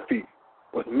geography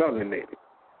was melanated.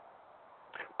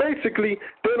 Basically,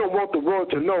 they don't want the world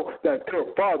to know that their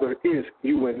father is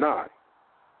you and I.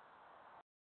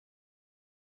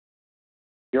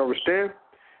 You understand?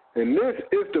 And this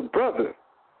is the brother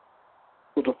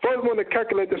who was the first one to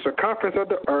calculate the circumference of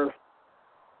the earth.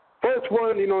 First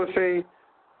one, you know what I'm saying,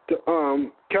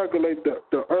 to calculate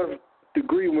the earth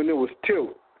degree when it was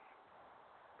tilted.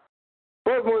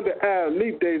 First one to add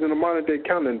leap days in the modern day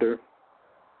calendar.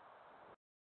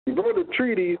 He wrote a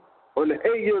treaty on the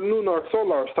 8-year lunar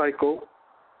solar cycle.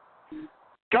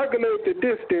 Calculate the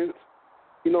distance,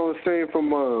 you know what I'm saying,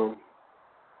 from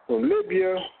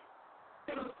Libya.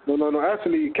 No.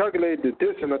 Actually, calculate the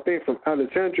distance, I think, from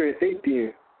Alexandria and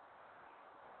Athens.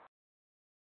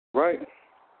 Right?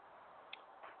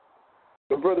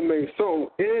 The brother made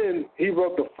so, and he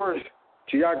wrote the first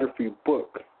geography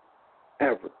book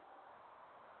ever.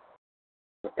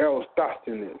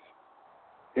 Eratosthenes.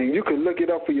 And you can look it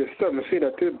up for yourself and see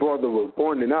that this brother was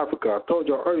born in Africa. I told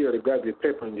you earlier to grab your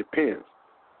paper and your pens.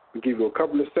 I'll give you a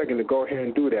couple of seconds to go ahead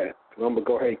and do that. I'm going to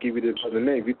go ahead and give you this other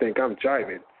name. If you think I'm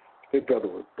jiving, his brother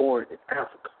was born in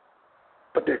Africa.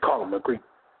 But they call him a Greek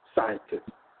scientist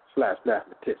 /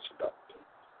 mathematician.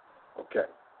 Okay.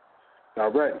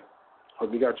 All right.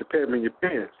 Hope you got your paper and your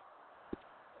pens.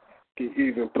 You can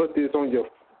even put this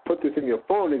in your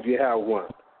phone if you have one.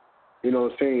 You know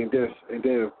what I'm saying? And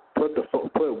then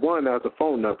put one as a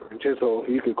phone number, just so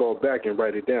you could go back and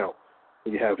write it down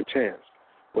when you have a chance.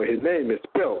 But his name is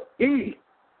spelled E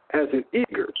as in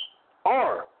eager,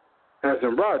 R as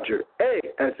in Roger, A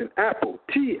as in apple,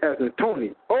 T as in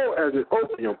Tony, O as in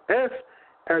opium, S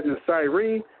as in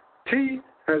Cyrene, T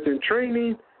as in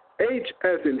training, H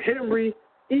as in Henry,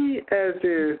 E as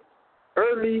in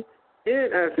early, N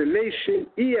as a nation,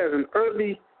 E as an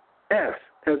early, S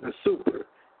as a super.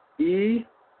 E,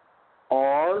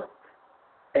 R,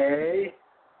 A,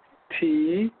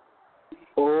 T,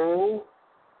 O,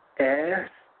 S,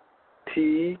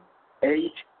 T,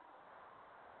 H,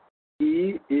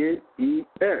 E, N, E,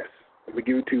 S. Let me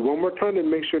give it to you one more time to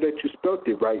make sure that you spelled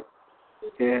it right.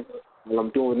 And while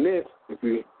I'm doing this, if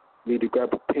you need to grab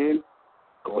a pen,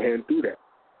 go ahead and do that.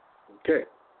 Okay.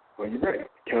 Are you ready?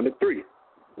 Count to 3.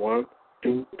 1,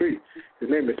 2, 3. His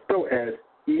name is spelled as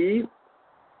E,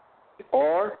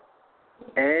 R,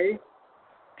 A,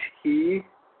 T,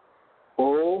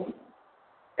 O,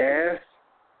 S,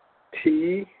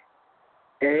 T,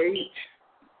 H,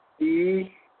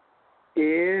 E,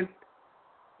 N,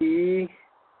 E,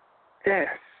 S.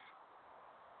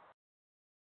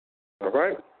 All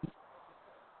right?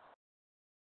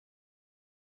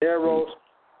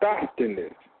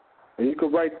 Eratosthenes. And you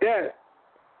can write that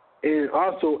and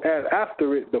also add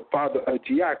after it the father of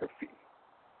geography.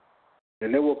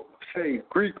 And they will say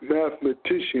Greek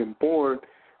mathematician born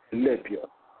in Libya.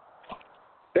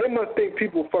 They must think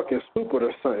people fucking stupid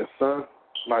or something, son.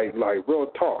 Like real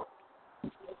talk.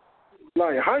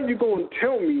 Like, how you gonna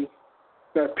tell me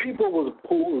that people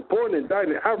who was born and died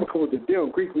in Africa was a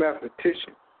damn Greek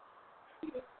mathematician?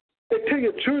 They tell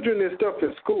your children this stuff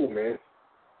in school, man.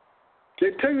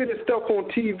 They tell you this stuff on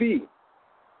TV.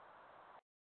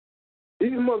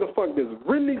 These motherfuckers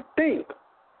really think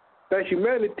that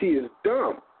humanity is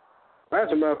dumb.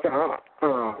 As a matter of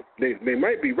fact, they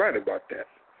might be right about that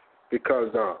because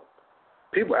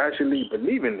people actually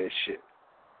believe in this shit.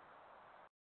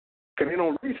 Because they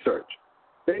don't research.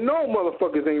 They know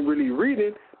motherfuckers ain't really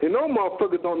reading. They know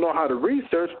motherfuckers don't know how to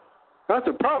research. That's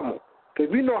a problem.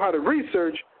 Because if you know how to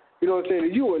research, you know what I'm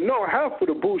saying, you would know half of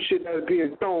the bullshit that's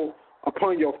being thrown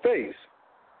upon your face.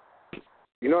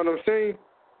 You know what I'm saying?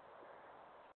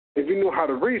 If you knew how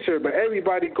to research, but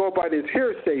everybody go by this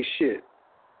hearsay shit.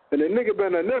 And the nigga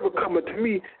better never come up to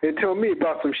me and tell me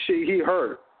about some shit he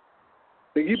heard.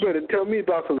 Then you better tell me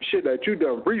about some shit that you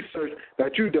done research,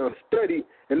 that you done study,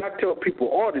 and I tell people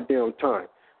all the damn time.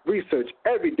 Research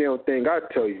every damn thing I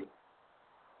tell you.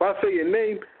 If I say your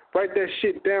name, write that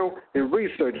shit down and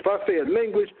research. If I say a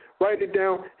language, write it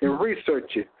down and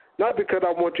research it. Not because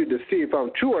I want you to see if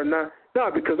I'm true or not,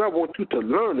 not because I want you to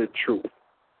learn the truth.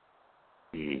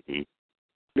 Mm-hmm.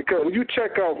 Because when you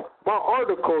check out my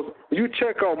articles, when you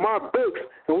check out my books,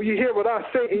 and when you hear what I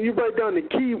say and you write down the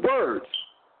key words,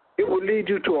 it will lead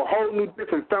you to a whole new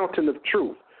different fountain of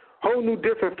truth, whole new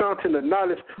different fountain of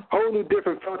knowledge, whole new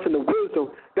different fountain of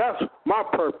wisdom. That's my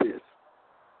purpose.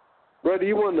 Whether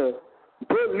you want to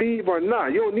believe or not,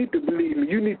 you don't need to believe me.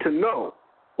 You need to know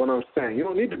what I'm saying. You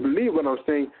don't need to believe what I'm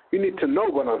saying. You need to know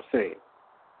what I'm saying.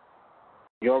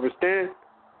 You understand?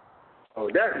 Oh,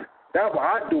 that's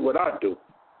why I do what I do.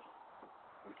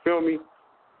 You feel me?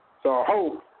 So I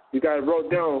hope you guys wrote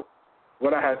down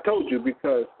what I had told you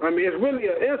because, I mean, it's really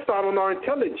an insight on our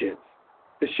intelligence.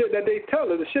 The shit that they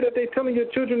tell us, the shit that they telling your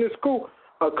children in school,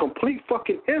 a complete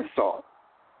fucking insult.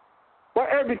 Why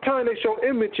every time they show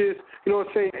images, you know what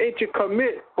I'm saying, ancient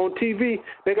commit on TV,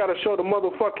 they got to show the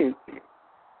motherfucking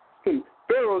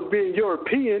pharaohs being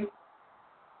European.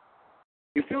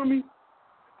 You feel me?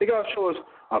 They got to show us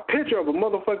a picture of a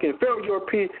motherfucking pharaoh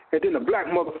European, and then the black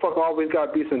motherfucker always got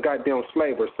to be some goddamn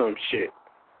slave or some shit.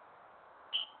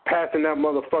 Passing that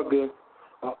motherfucker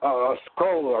a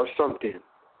scroll or something.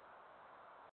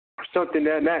 Or something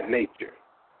of that nature.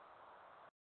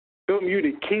 Feel me? You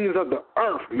the kings of the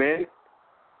earth, man.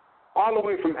 All the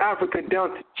way from Africa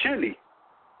down to Chile.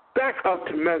 Back up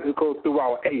to Mexico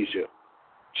throughout Asia.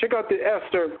 Check out the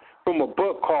excerpt from a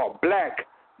book called Black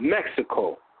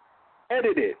Mexico.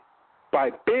 Edited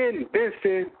by Ben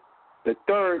Vincent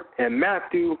III and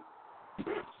Matthew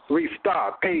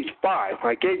Restart, page 5.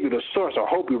 I gave you the source. I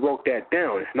hope you wrote that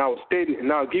down. And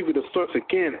I'll give you the source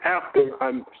again after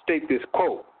I state this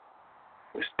quote.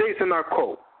 It states in our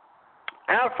quote,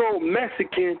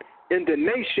 Afro-Mexican in the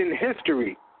nation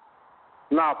history,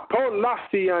 La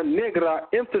Población Negra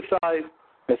emphasized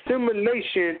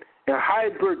assimilation and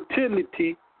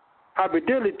hybridity,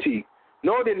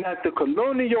 noting that the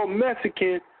colonial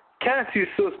Mexican caste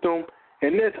system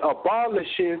and its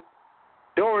abolition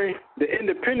during the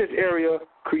independence era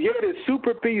created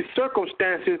superb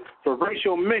circumstances for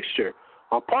racial mixture.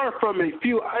 Apart from a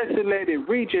few isolated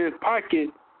regions pocket,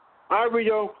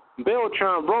 Irio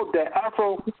Beltran wrote that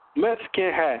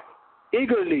Afro-Mexican had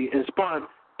eagerly and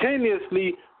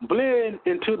spontaneously blended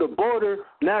into the broader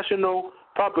national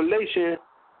population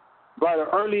by the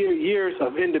earlier years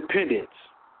of independence.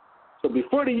 So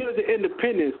before the years of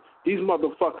independence, these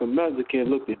motherfucking Mexicans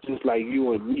looked just like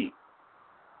you and me.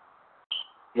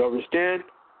 You understand?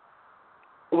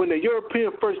 When the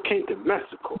Europeans first came to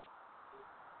Mexico,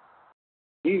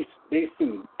 they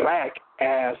seen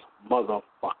black-ass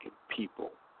motherfucking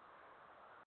people.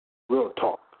 Real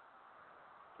talk.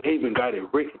 They even got it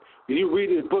written. If you read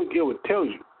this book, it would tell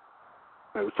you.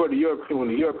 Like when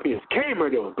the Europeans came here,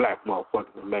 there was black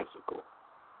motherfuckers in Mexico.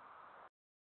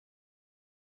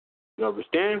 You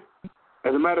understand?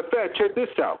 As a matter of fact, check this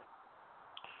out.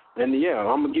 And yeah,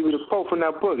 I'm going to give you the quote from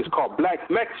that book. It's called Black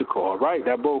Mexico, all right?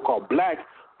 That book called Black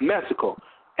Mexico.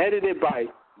 Edited by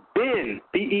Ben,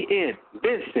 B-E-N,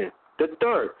 Vincent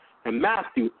III, and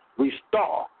Matthew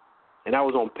Restall. And that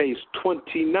was on page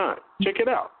 29. Check it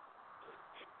out.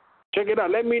 Check it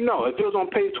out. Let me know. If it was on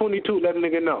page 22, let a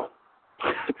nigga know.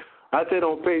 I said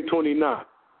on page 29.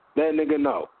 Let a nigga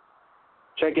know.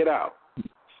 Check it out.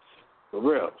 For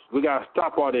real. We got to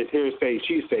stop all this hearsay,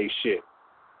 she say shit.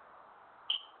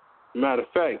 Matter of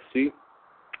fact, see,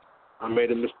 I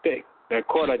made a mistake. That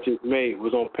quote I just made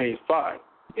was on page 5.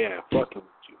 Yeah, fucking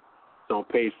with you. It's on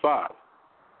page 5.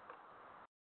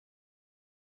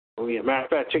 Oh, yeah, matter of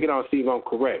fact, check it out and see if I'm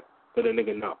correct. Let a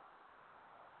nigga know.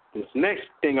 This next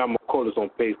thing I'm going to quote is on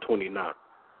page 29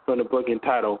 from the book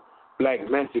entitled Black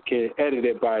Mexican,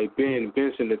 edited by Ben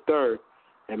Vincent III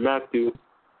and Matthew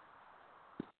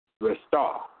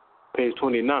Restall. Page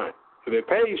 29. So the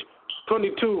page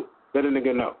 22, let a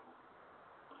nigga know.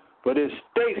 But it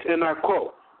states, and I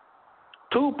quote,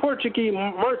 2 Portuguese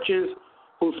merchants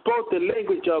who spoke the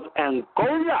language of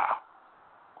Angola.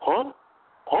 Huh?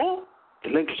 The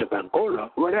language of Angola?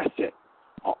 Where that's at?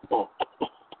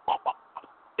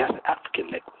 That's an African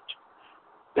language.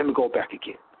 Let me go back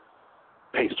again.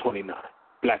 Page 29,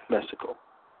 Black Mexico.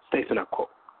 States, and I quote,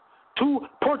 2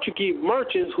 Portuguese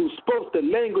merchants who spoke the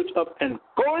language of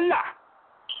Angola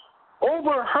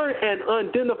overheard an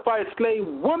unidentified slave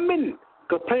woman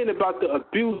complain about the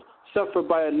abuse suffered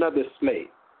by another slave.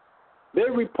 They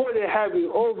reported having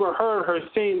overheard her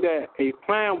saying that a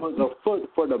plan was afoot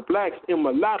for the blacks and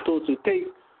mulattoes to take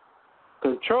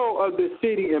control of the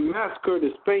city and massacre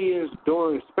the Spaniards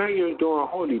during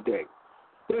Holy Day.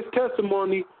 This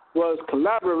testimony was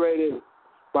corroborated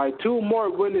by 2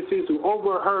 more witnesses who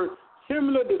overheard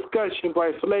similar discussion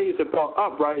by slaves about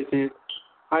uprising.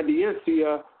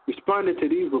 Audiencia responded to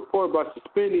these reports by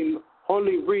suspending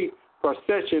Holy Week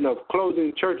procession of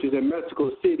closing churches in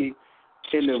Mexico City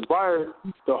and environed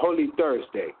the Holy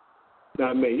Thursday.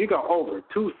 Now, man, you got over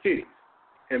 2 cities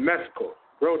in Mexico,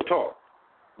 real talk,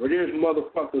 where there's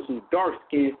motherfuckers who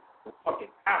dark-skinned with fucking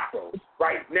afros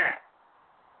right now.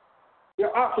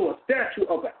 There's also a statue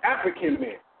of an African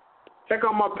man. Check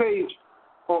out my page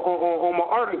on my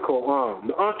article,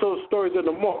 the Untold Stories of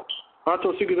the Moor,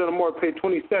 Untold Secrets of the Moor, page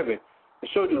 27. It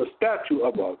shows you a statue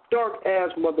of a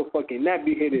dark-ass motherfucking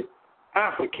nappy-headed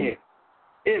African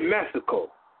in Mexico.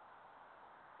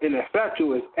 And the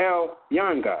statue is El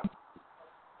Yanga.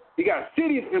 You got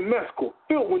cities in Mexico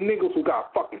filled with niggas who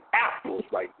got fucking afros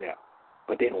right now.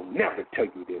 But they don't never tell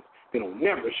you this. They don't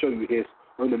never show you this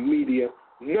on the media.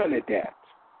 None of that.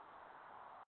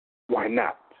 Why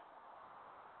not?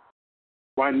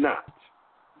 Why not?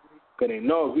 Because they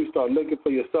know if you start looking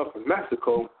for yourself in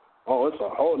Mexico, oh, it's a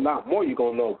whole lot more you're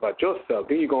going to know about yourself.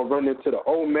 Then you're going to run into the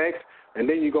Olmecs, and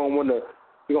then you're going to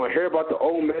hear about the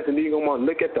Olmecs, and then you're going to want to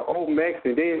look at the Olmecs,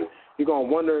 and then you're going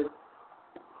to wonder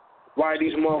why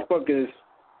these motherfuckers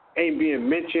ain't being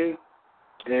mentioned.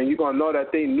 And you're going to know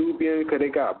that they Nubian because they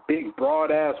got big,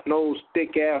 broad-ass nose,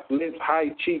 thick-ass lips, high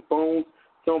cheekbones.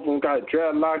 Some of them got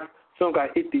dreadlocks. Some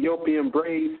got Ethiopian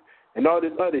braids and all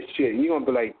this other shit. And you're going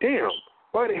to be like, damn,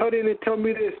 why the hell didn't they tell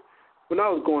me this when I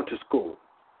was going to school?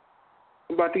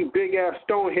 About these big-ass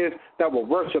stoneheads that were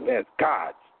worshipped as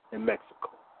gods in Mexico.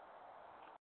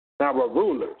 That were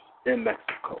rulers in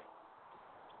Mexico.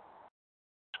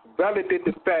 Validate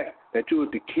the fact that you were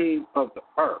the king of the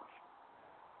earth.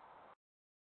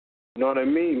 You know what I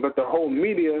mean? But the whole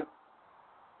media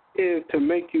is to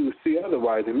make you see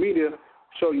otherwise. The media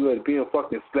show you as being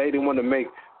fucking slave. They want to make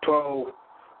 12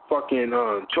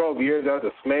 years as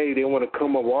a slave. They want to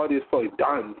come up with all this fucking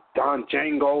Don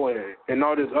Django and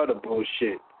all this other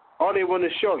bullshit. All they want to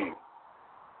show you.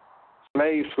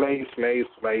 Slave.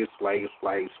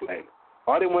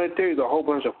 All they want to tell you is a whole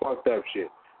bunch of fucked up shit.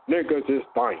 Niggas is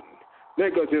dying.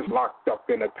 Niggas is locked up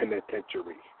in a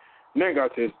penitentiary.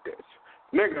 Niggas is this.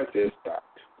 Niggas is that.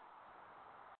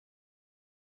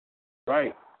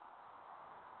 Right?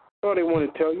 That's all they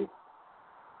want to tell you.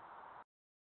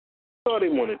 That's all they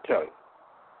want to tell you.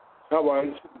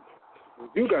 Otherwise,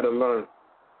 you got to learn.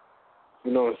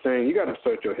 You know what I'm saying? You got to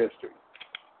search your history.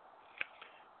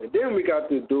 And then we got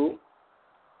this dude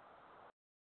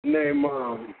named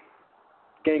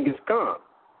Genghis Khan.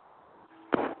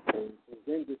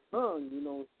 Genghis Khan, you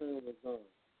know what I'm saying,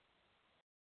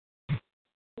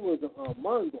 was a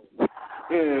Mongol.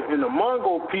 And the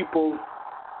Mongol people,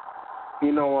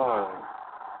 you know,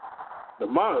 the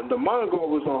Mongol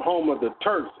was the home of the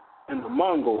Turks and the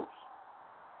Mongols.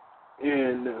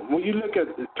 And when you look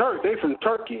at the Turks, they from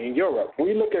Turkey and Europe. When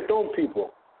you look at those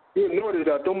people, you'll notice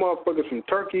that those motherfuckers from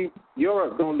Turkey,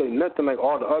 Europe, don't look nothing like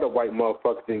all the other white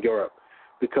motherfuckers in Europe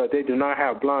because they do not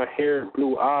have blonde hair,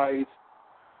 blue eyes,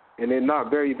 and they're not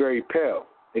very, very pale.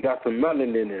 They got some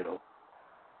melanin in them,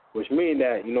 which means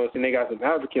that, you know what I'm saying, they got some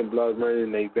African blood running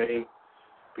in their veins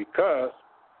because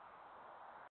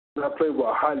that place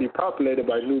was highly populated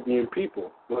by Nubian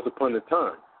people once upon a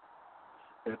time.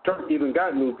 And Turkey even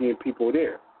got Nubian people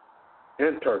there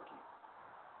in Turkey.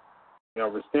 You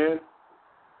understand?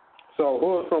 So who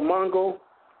was from Mongol?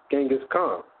 Genghis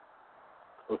Khan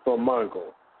was from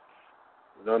Mongol.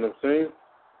 You know what I'm saying?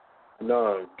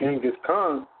 And Genghis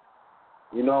Khan,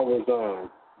 you know, was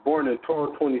born in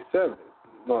 1227.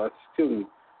 No, excuse me.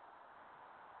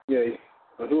 Yeah,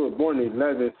 he was born in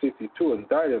 1162 and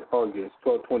died in August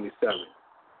 1227.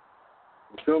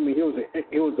 You feel me? He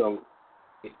was an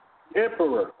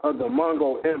emperor of the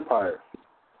Mongol Empire.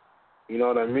 You know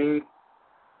what I mean?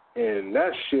 And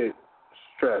that shit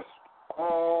stressed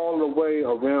all the way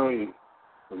around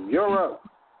from Europe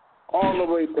all the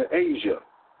way to Asia.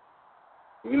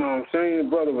 You know what I'm saying?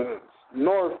 Brother, was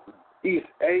Northeast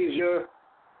Asia,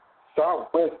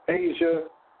 Southwest Asia,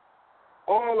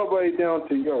 all the way down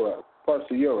to Europe, parts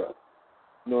of Europe.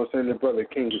 You know what I'm saying? The brother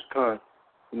Genghis Khan,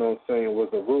 you know what I'm saying, was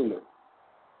a ruler.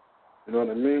 You know what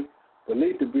I mean?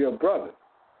 Believed to be a brother.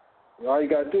 All you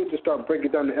got to do is just start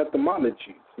breaking down the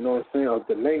etymology, you know what I'm saying, of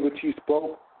the language he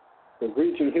spoke, the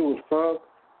region he was from.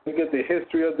 Look at the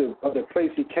history of the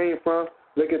place he came from.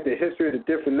 Look at the history of the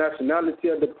different nationality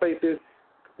of the places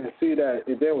and see that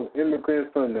if there was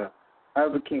immigrants from the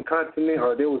African continent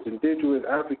or there was indigenous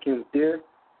Africans there,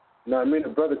 you know what I mean? The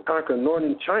brother conquered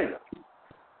northern China.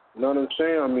 You know what I'm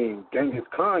saying? I mean, Genghis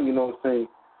Khan, you know what I'm saying,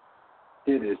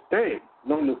 did his thing.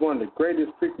 Known as one of the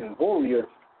greatest freaking warriors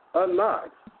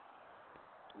alive.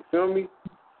 You feel me?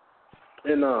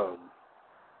 And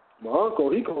my uncle,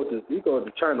 he goes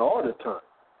to China all the time.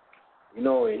 You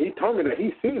know, and he told me that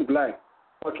he seen black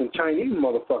fucking Chinese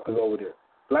motherfuckers over there.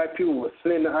 Black people with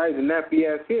slender eyes and nappy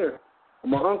ass hair.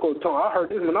 And my uncle told me, I heard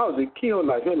this when I was a kid,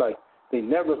 like they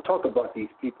never talk about these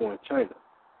people in China.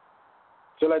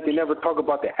 So like they never talk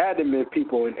about the Adaman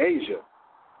people in Asia.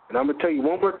 And I'm going to tell you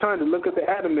one more time to look at the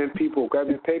Adaman people. Grab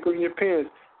your paper and your pens.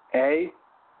 A-D-A-M-A-N.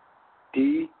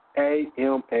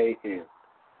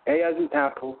 A as in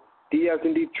apple, D as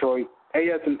in Detroit,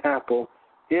 A as in apple,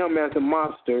 M as in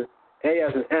monster, A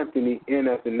as in Anthony, N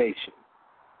as in nation.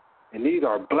 And these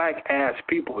are black-ass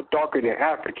people, darker than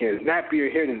Africans,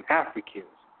 nappier hair than Africans.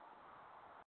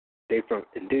 They from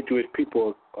indigenous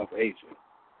people of Asia.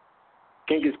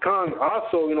 Genghis Khan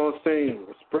also, you know what I'm saying,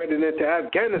 was spreading into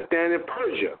Afghanistan and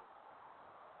Persia.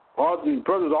 All these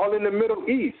brothers all in the Middle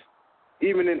East,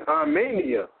 even in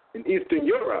Armenia, in Eastern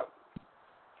Europe.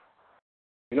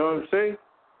 You know what I'm saying?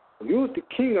 You was the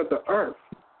king of the earth.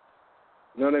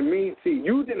 You know what I mean? See,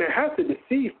 you didn't have to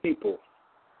deceive people.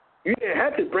 You didn't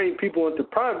have to bring people into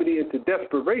poverty, into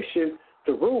desperation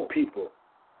to rule people.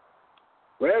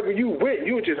 Wherever you went,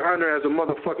 you were just honored as a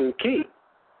motherfucking king.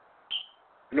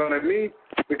 You know what I mean?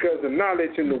 Because the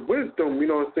knowledge and the wisdom, you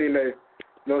know what I'm saying, that,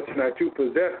 you know what I'm saying, that you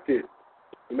possessed it.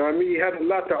 You know what I mean? You had a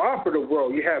lot to offer the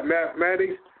world. You had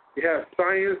mathematics, you had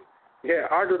science, you had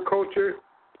agriculture,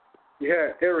 you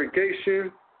had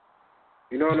irrigation.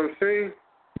 You know what I'm saying?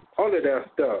 All of that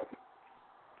stuff.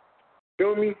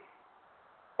 Feel me?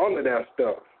 All of that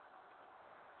stuff.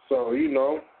 So, you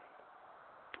know,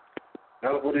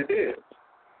 that's what it is.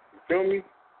 You feel me?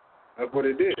 That's what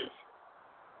it is.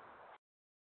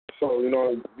 So, you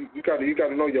know, you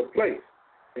gotta know your place.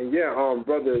 And yeah,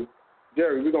 brother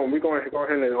Jerry, we're gonna go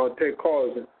ahead and take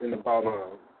calls in about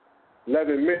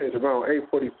 11 minutes, around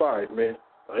 8:45, man.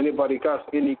 Anybody got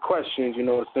any questions, you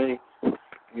know what I'm saying,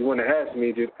 you want to ask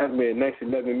me, just ask me in the next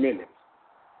 11 minutes.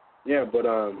 Yeah, but,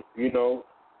 you know,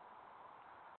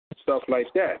 stuff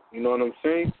like that, you know what I'm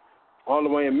saying? All the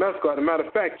way in Mexico. As a matter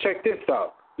of fact, check this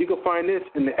out. You can find this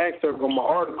in the excerpt of my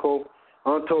article,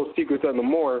 Untold Secrets of the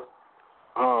Moor,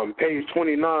 page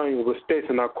 29, which states,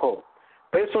 and I quote,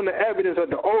 based on the evidence of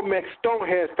the Olmec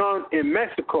stoneheads found in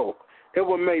Mexico, it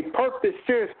would make perfect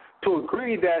sense to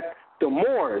agree that the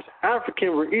Moors,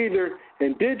 African, were either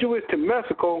indigenous to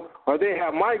Mexico or they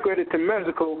have migrated to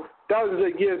Mexico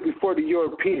thousands of years before the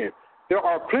European. There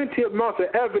are plenty of amounts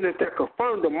of evidence that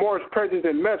confirm the Moors' presence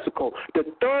in Mexico. The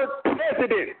third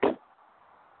president,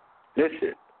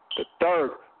 listen, the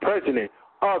third president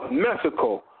of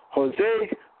Mexico, Jose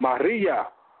Maria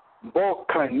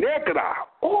Bocanegra.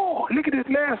 Oh, look at his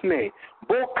last name,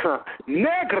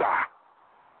 Bocanegra.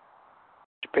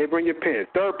 Paper and your pen.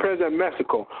 Third president of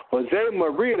Mexico, Jose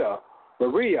Maria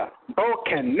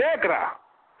Bocanegra,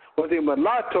 was a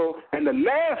mulatto and the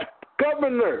last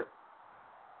governor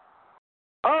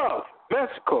of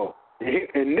Mexico.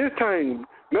 And this time,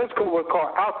 Mexico was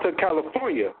called Alta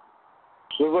California,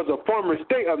 which was a former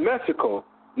state of Mexico.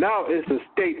 Now it's a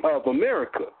state of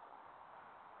America.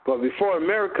 But before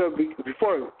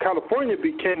California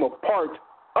became a part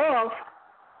of,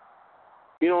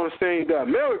 the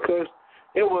Americas,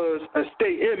 it was a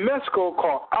state in Mexico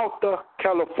called Alta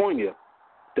California.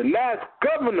 The last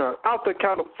governor of Alta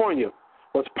California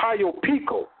was Payo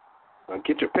Pico. Now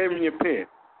get your paper and your pen.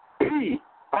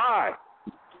 P-I-O.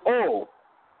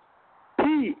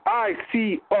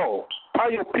 P-I-C-O.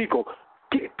 Payo Pico.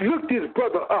 Look this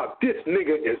brother up. This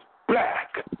nigga is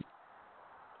black.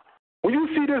 When you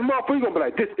see this motherfucker, you're going to be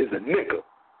like, this is a nigga.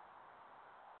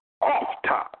 Off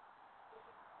top.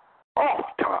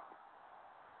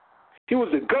 He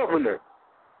was the governor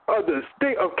of the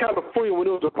state of California when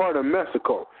it was a part of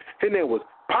Mexico. His name was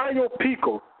Payo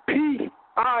Pico.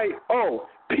 P-I-O.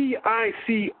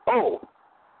 P-I-C-O.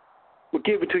 We'll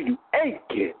give it to you. A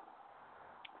kid.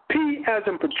 P as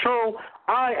in Patron,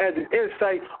 I as in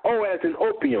insight, O as in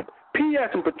opium. P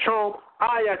as in Patron,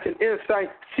 I as in insight,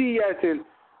 C as in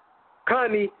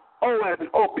Connie, O as in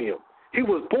opium. He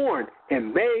was born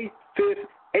in May 5th,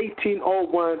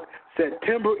 1801,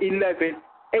 September 11th,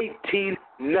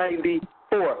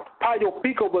 1894. Payo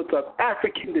Pico was of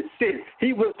African descent.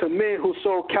 He was the man who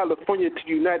sold California to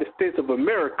the United States of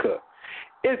America.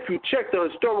 If you check the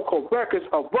historical records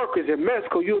of workers in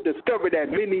Mexico, you'll discover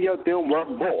that many of them were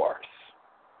Moors.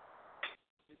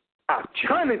 I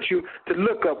challenge you to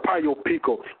look up Payo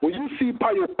Pico. When you see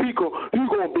Payo Pico, you're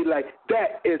going to be like,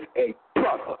 that is a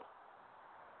brother.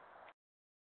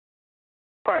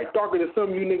 Probably darker than some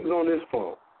of you niggas on this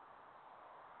phone.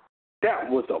 That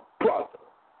was a brother.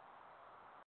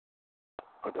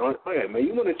 Okay, man,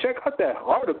 you want to check out that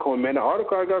article, man. The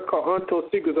article I got called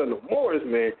Untold Secrets of the Moors,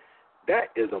 man.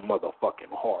 That is a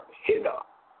motherfucking hard hitter.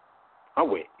 I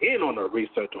went in on the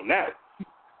research on that.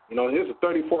 Here's a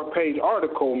 34-page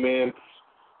article, man.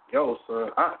 Yo,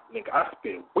 son, I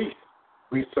spent weeks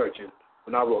researching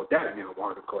when I wrote that damn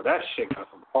article. That shit got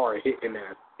some hard-hitting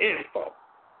ass info.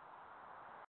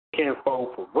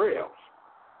 Info for real.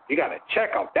 You got to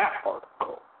check out that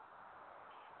article.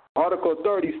 Article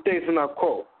 30 states, and I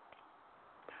quote,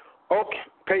 okay,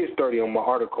 page 30 on my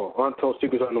article, Untold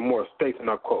Secrets of the Moors, states, and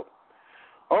I quote,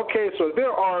 okay, so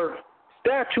there are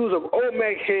statues of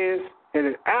Olmec heads and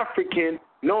an African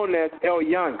known as El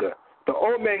Yanga. The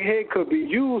Olmec head could be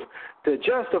used to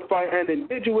justify an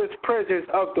indigenous presence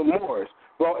of the Moors,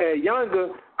 while El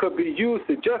Yanga could be used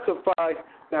to justify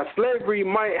that slavery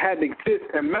might have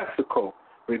existed in Mexico.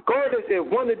 Regardless if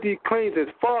one of these claims is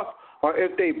false or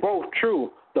if they both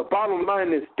true, the bottom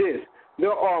line is this.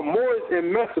 There are Moors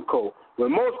in Mexico.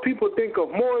 When most people think of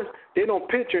Moors, they don't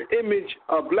picture image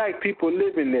of black people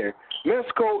living there.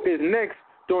 Mexico is next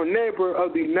door neighbor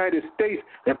of the United States,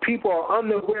 and people are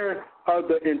unaware of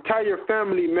the entire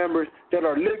family members that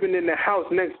are living in the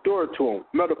house next door to them,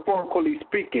 metaphorically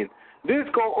speaking. This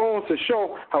goes on to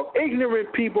show how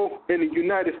ignorant people in the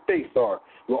United States are.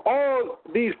 With all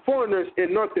these foreigners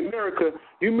in North America,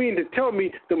 you mean to tell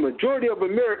me the majority of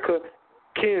America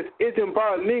isn't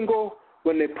bilingual?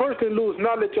 When a person loses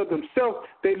knowledge of themselves,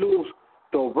 they lose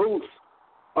the roots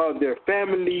of their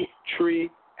family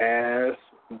tree as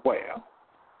well.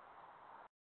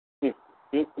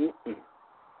 You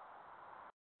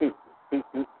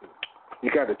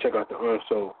got to check out the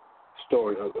untold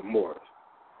story of the Moors.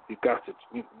 You got to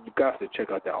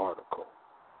check out that article.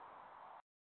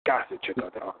 Got to check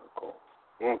out that article.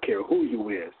 I don't care who you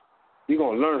is. You're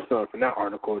going to learn something from that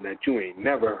article that you ain't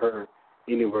never heard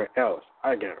anywhere else.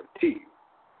 I guarantee you.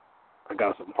 I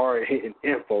got some hard-hitting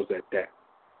infos at that.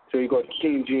 So you go to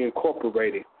King G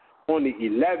Incorporated, only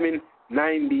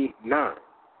 $11.99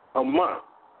 a month.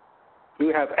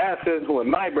 You have access to a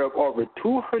library of over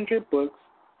 200 books,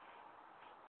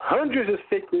 hundreds of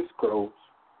sacred scrolls,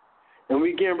 and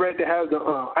we getting ready to have the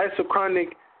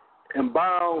isochronic and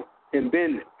bio and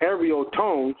then aerial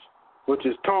tones, which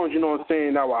is tones, you know what I'm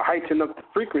saying, that will heighten up the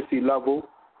frequency level,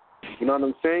 you know what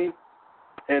I'm saying?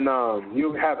 And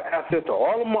you have access to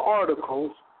all of my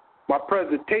articles, my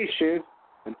presentations,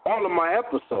 and all of my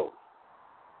episodes.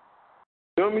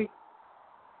 Feel me?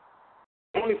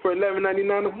 Only for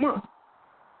 $11.99 a month.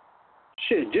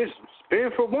 Shit, just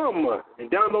spend for 1 month and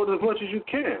download as much as you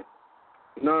can.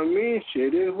 You know what I mean?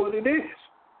 Shit is what it is.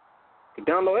 You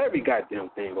can download every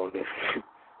goddamn thing on this.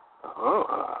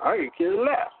 I could care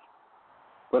less.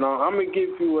 But I'm going to give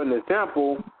you an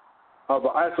example of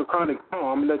an isochronic tone.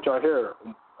 I'm going to let y'all hear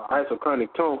an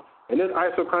isochronic tone. And this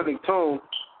isochronic tone,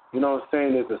 you know what I'm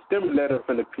saying, is a stimulator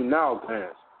from the pineal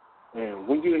glands. And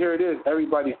when you hear this,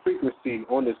 everybody's frequency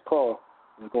on this call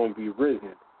is going to be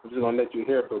risen. I'm just going to let you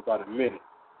hear it for about a minute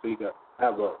so you can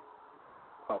have a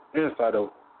insight of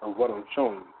what I'm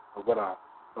showing you, of what I'm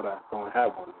going to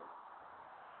have on there.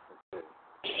 Okay.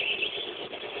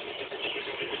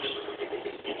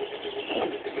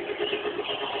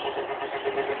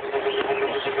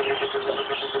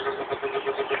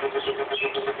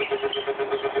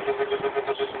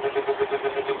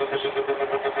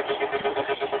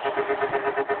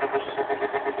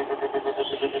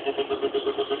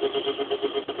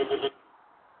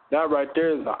 That right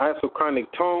there is the isochronic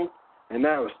tone, and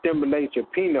that will stimulate your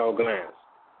pineal glands.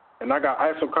 And I got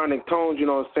isochronic tones, you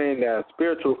know what I'm saying, that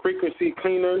spiritual frequency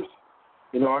cleaners.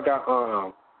 You know, I got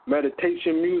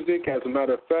meditation music, as a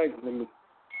matter of fact.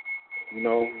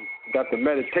 Got the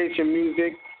meditation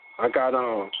music. I got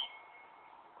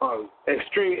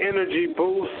extreme energy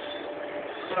boost,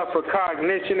 for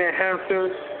cognition enhancer,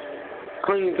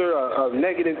 cleanser of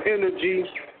negative energy,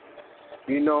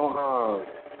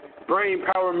 brain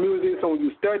power music. So when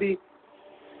you study,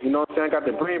 you know what I'm saying, I got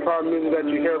the brain power music that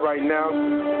you hear right now.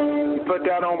 You put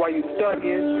that on while you're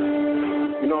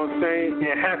studying, you know what I'm saying, it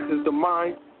enhances the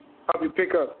mind, help you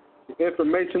pick up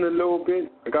information a little bit.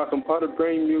 I got some other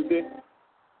brain music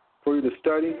for you to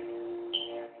study.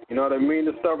 You know what I mean?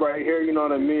 The stuff right here, you know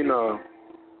what I mean?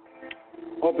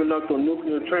 Open up the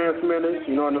nuclear transmitters,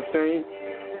 you know what I'm saying?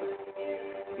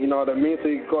 You know what I mean? So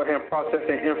you can go ahead and process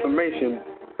that information.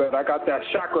 But I got that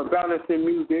chakra balancing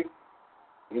music,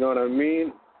 you know what I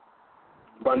mean?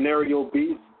 Binaural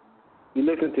beats. You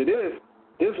listen to this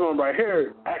one right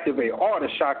here activate all the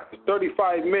chakras,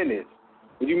 35 minutes.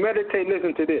 When you meditate,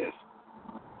 listen to this.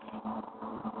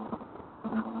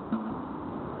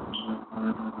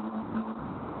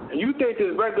 And you think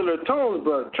it's regular tones,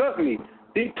 but trust me,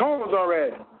 these tones are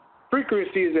at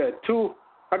frequencies at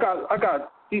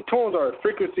these tones are at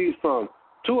frequencies from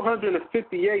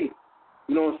 258,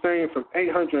 you know what I'm saying, from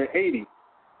 880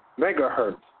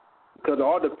 megahertz, because it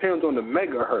all depends on the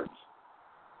megahertz.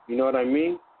 You know what I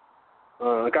mean?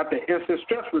 I got the instant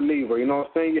stress reliever, you know what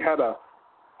I'm saying? You had a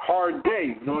hard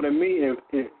day, you know what I mean?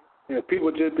 And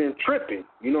people just been tripping,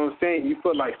 you know what I'm saying? You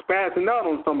feel like spazzing out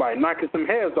on somebody, knocking some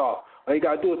heads off. All you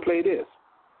got to do is play this.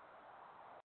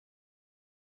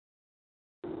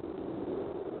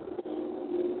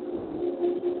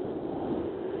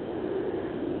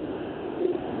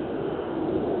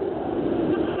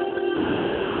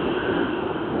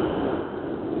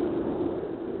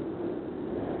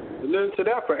 Listen to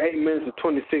that for 8 minutes and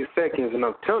 26 seconds, and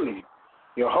I'm telling you,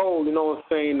 your whole, you know what I'm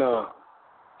saying,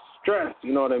 stress,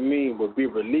 you know what I mean, will be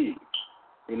relieved.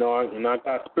 You know, and I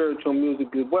got spiritual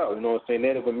music as well, you know what I'm saying,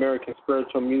 Native American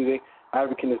spiritual music,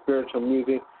 African spiritual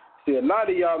music. See, a lot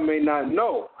of y'all may not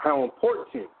know how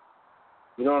important,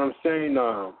 you know what I'm saying,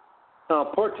 how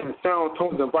important sound,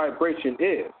 tones, and vibration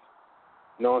is.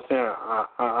 You know what I'm saying?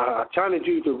 I challenge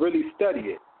you to really study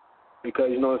it, because,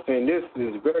 you know what I'm saying, this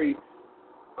is very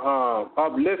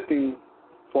uplifting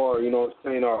for, you know what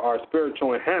I'm saying, our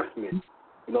spiritual enhancement,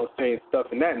 you know what I'm saying,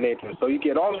 stuff in that nature. So you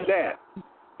get all of that,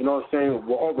 you know what I'm saying,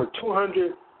 with over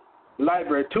 200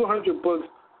 library, 200 books,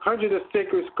 hundreds of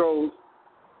sacred scrolls.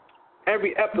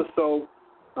 Every episode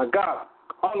I got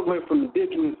all the way from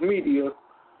indigenous media,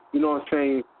 you know what I'm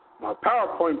saying, my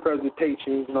PowerPoint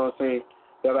presentations, you know what I'm saying,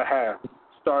 that I have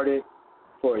started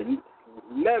for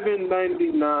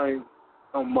 $11.99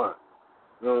 a month.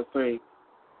 You know what I'm saying?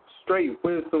 Straight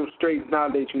wisdom, straight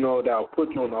knowledge, you know, that'll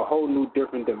put you on a whole new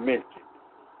different dimension.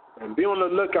 And be on the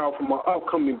lookout for my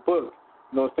upcoming book,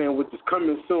 you know what I'm saying, which is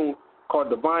coming soon, called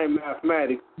Divine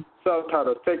Mathematics,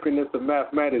 subtitled Sacredness of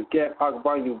Mathematics, Gap,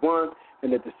 Volume 1,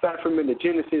 and the Decipherment of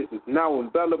Genesis is now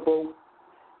available.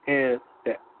 And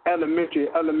the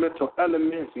elemental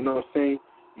elements, you know what I'm saying,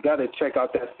 you got to check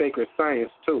out that sacred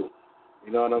science too.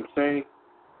 You know what I'm saying?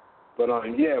 But,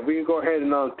 yeah, we can go ahead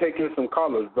and take in some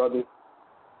callers, brother.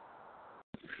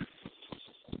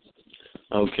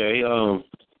 Okay.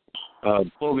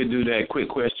 Before we do that, quick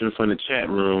question from the chat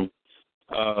room.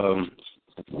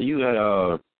 You had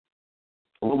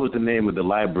what was the name of the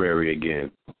library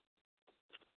again?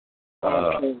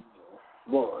 Okay.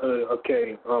 Well,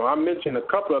 okay. I mentioned a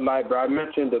couple of libraries. I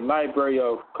mentioned the Library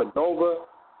of Cordova,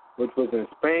 which was in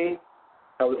Spain.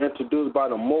 That was introduced by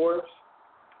the Moors.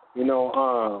 You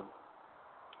know,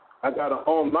 I got an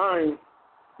online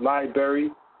library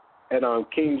at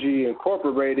King G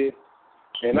Incorporated,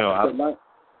 And no, I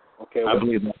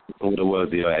believe that's what it was,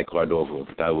 at Cordova.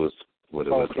 That was what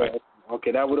it was, right?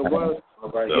 Okay, that what it was? All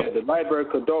right, So, yeah, the library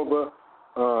Cordova,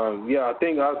 I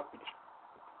think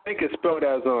it's spelled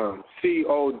as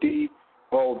CODOVA,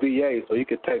 so you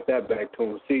could take that back to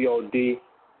him,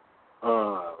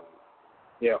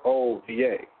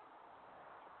 OVA.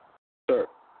 Sir.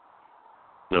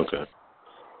 Okay.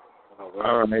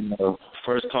 All right.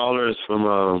 First caller is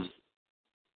from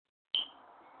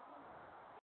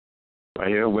right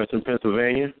here, Western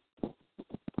Pennsylvania.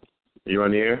 You're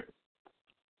on the air.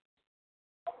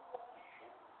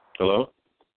 Hello?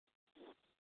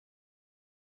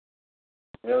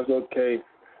 Yeah, it's okay.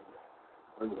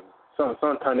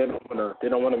 Sometimes they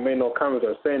don't want to make no comments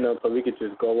or say nothing, so we could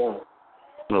just go on.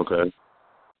 Okay.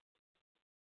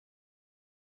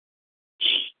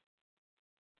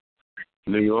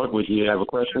 New York, would you have a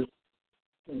question?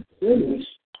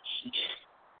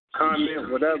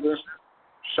 Comment, whatever.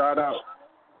 Shout out.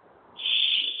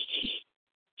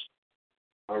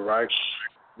 All right.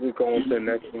 We go on to the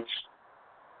next one.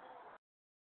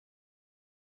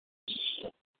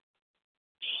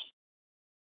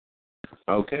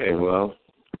 Okay, well,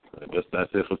 I guess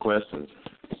that's it for questions.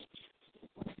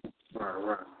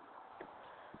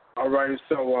 All right,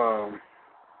 so,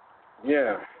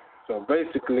 so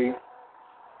basically,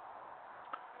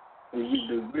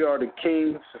 we are the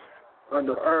kings of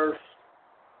the earth,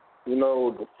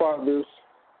 the fathers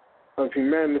of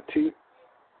humanity. You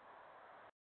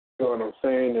know what I'm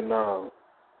saying? And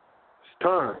it's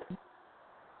time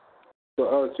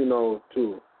for us,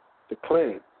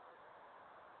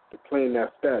 to claim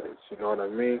that status. You know what I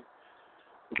mean?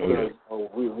 Because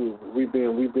we've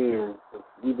been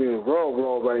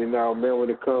raw right now, man. When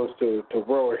it comes to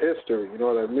world history, you know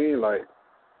what I mean? Like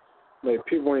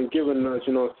people ain't giving us,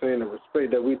 the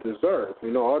respect that we deserve.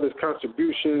 All these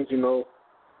contributions,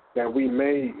 that we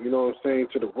made,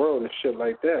 to the world and shit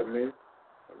like that, man.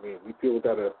 I mean, people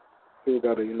gotta, pay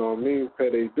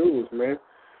their dues, man.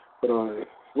 But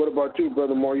what about you,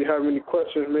 Brother Moore? You have any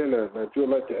questions, man, that you'd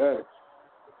like to ask?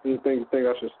 Anything you think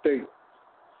I should state?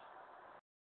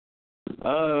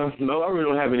 No, I really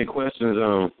don't have any questions.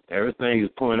 Everything is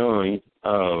point on.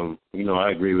 I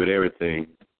agree with everything.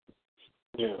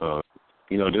 Yeah.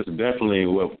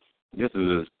 This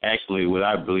is actually what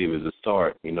I believe is a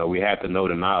start. We have to know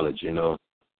the knowledge.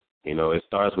 It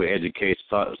starts with education,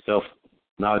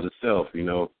 knowledge of self.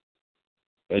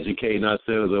 Educating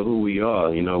ourselves of who we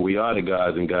are. We are the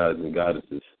gods and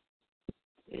goddesses.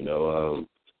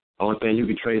 Only thing you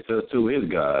can trace us to is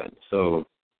God. So,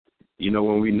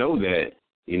 when we know that,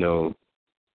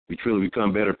 we truly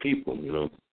become better people,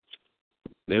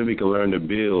 Then we can learn to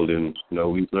build and,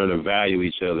 we learn to value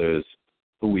each other as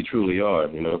who we truly are,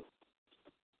 Yeah,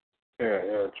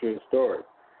 true story.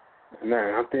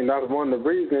 Now, I think that's one of the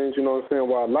reasons,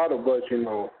 why a lot of us,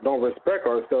 don't respect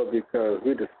ourselves because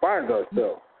we despise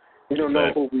ourselves. We don't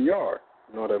know who we are.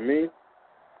 You know what I mean?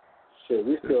 Shit,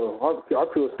 our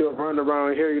people still running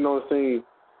around here,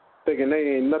 thinking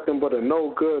they ain't nothing but a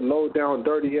no good, low down,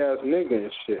 dirty ass nigga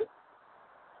and shit.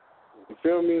 You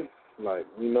feel me? Like,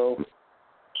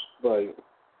 like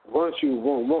once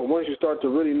you start to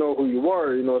really know who you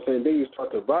are, then you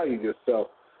start to value yourself.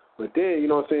 But then,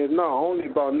 it's not only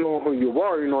about knowing who you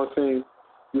are,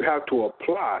 you have to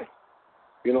apply,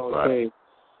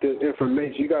 this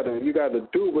information. You gotta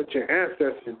do what your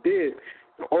ancestors did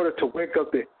in order to wake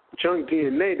up the junk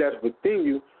DNA that's within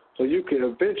you so you can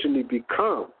eventually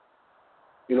become,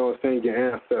 your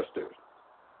ancestors.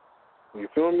 You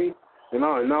feel me? And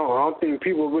I don't think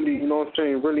people really,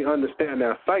 really understand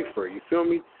that cipher. You feel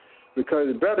me? Because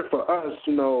it's better for us,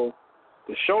 to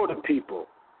show the people.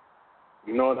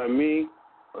 You know what I mean?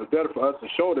 It's better for us to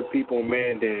show the people,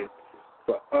 man, than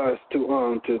for us to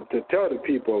tell the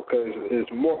people, because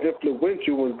it's more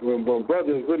influential when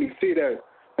brothers really see that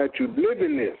you live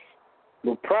in this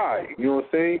with pride. You know what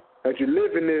I'm saying? That you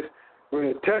live in this with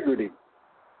integrity.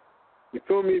 You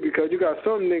feel me? Because you got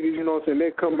some niggas,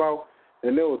 they come out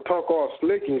and they will talk all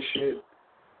slick and shit.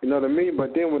 You know what I mean?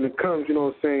 But then when it comes,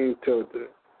 to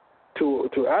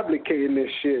applicating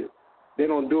this shit, they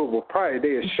don't do it with pride.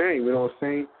 They ashamed, you know what I'm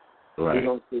saying? Right.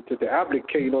 To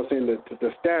applicate, you know what I'm saying,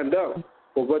 to stand up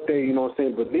for what they,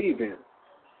 believe in.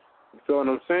 You feel what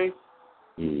I'm saying?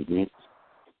 Mm-hmm.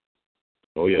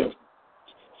 Oh, yeah.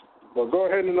 Well, go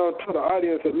ahead and tell the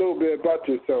audience a little bit about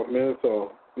yourself, man,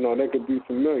 so, they could be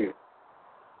familiar.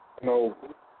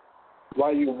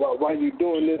 Why you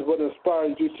doing this, what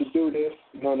inspires you to do this,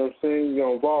 you know what I'm saying?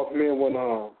 Your involvement with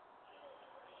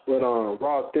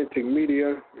Raw Authentic Media,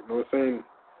 you know what I'm saying?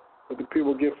 Let the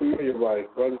people get familiar with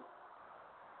it, brother.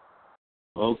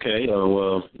 Okay.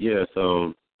 Well, yes.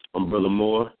 I'm Brother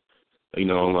Moore. You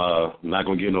know, I'm not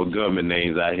gonna give no government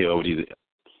names out here over these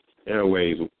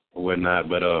airways or whatnot,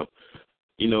 but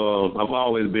you know, I've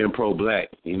always been pro-black.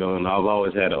 You know, and I've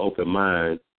always had an open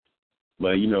mind.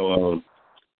 But you know,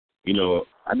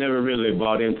 I never really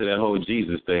bought into that whole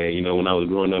Jesus thing. You know, when I was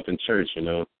growing up in church, you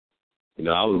know,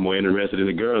 I was more interested in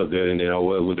the girls there than I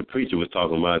was what the preacher was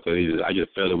talking about. Cause I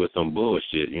just felt it was some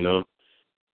bullshit. You know,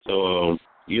 so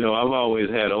you know, I've always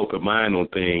had an open mind on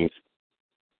things.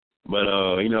 But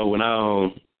you know, when I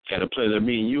had the pleasure of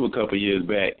meeting you a couple of years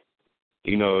back,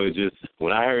 you know, it just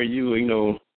when I heard you, you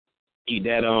know, eat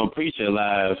that preacher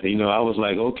alive, you know, I was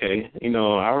like, okay, you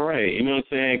know, all right, you know what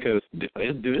I'm saying? Because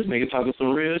this nigga talking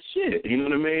some real shit, you know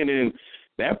what I mean? And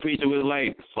that preacher was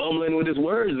like fumbling with his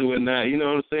words and whatnot, you know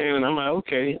what I'm saying? And I'm like,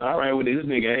 okay, all right, well, this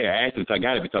nigga, hey, actually, I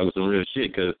got to be talking some real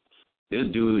shit because this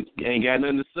dude ain't got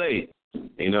nothing to say.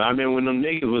 You know, I remember when them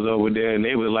niggas was over there and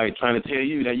they was like trying to tell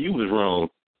you that you was wrong.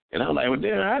 And I was like, well,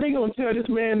 damn, how they going to tell this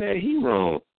man that he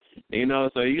wrong? You know,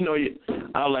 so, you know,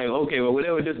 I was like, okay, well,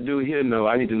 whatever this dude here know,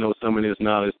 I need to know some of this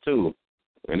knowledge, too.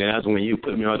 And then that's when you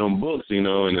put me on them books, you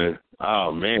know, and then,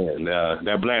 oh, man,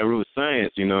 that Black Root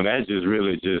Science, you know, that just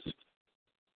really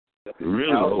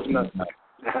opened my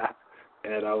eyes.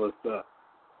 Yeah, that was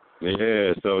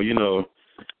Yeah, so, you know,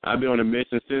 I've been on a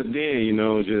mission since then, you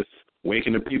know, just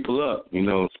waking the people up, you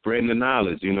know, spreading the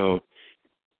knowledge, you know.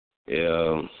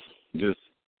 Just,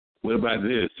 what about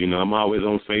this? You know, I'm always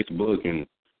on Facebook and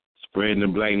spreading the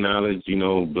black knowledge, you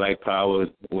know, black power.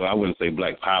 Well, I wouldn't say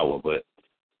black power, but,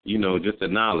 you know, just the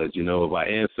knowledge, you know, of our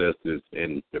ancestors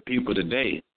and the people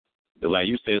today. Like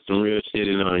you said some real shit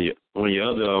on your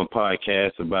other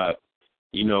podcast about,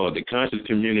 you know, the conscious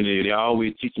community. They're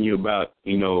always teaching you about,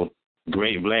 you know,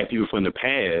 great black people from the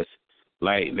past.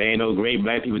 Like, there ain't no great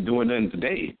black people doing nothing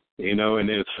today, you know, and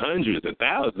there's hundreds of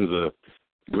thousands of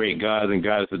great gods and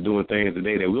goddesses doing things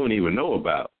today that we don't even know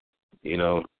about, you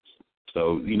know.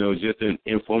 So, you know, just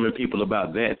informing people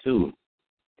about that, too,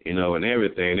 you know, and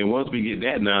everything. And once we get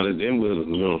that knowledge, then we'll,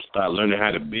 you know, start learning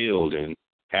how to build and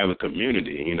have a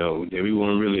community, you know, that we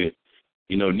won't really,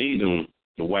 you know, need them,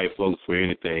 the white folks, for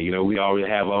anything. You know, we already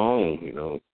have our own, you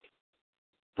know.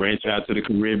 Branch out to the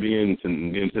Caribbean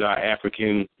and then to our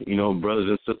African, you know, brothers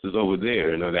and sisters over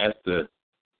there. You know, that's the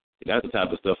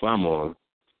type of stuff I'm on.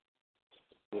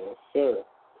 Yes, sir.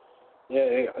 Yeah,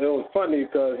 it was funny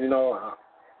because, you know,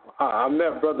 I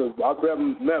met Brother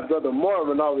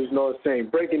Marvin always, you know what I'm saying,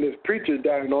 breaking this preacher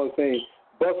down, you know what I'm saying,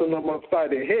 busting him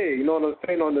upside the head, you know what I'm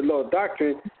saying, on the little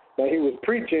doctrine that he was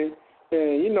preaching.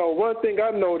 And, you know, one thing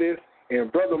I noticed,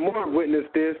 and Brother Marvin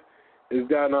witnessed this, is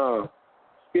that,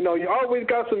 you know, you always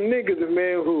got some niggas,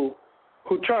 man, who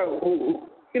try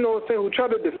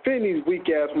to defend these weak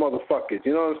ass motherfuckers.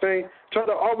 You know what I'm saying? Try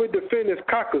to always defend this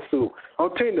cockasoo. I'm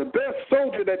telling you, the best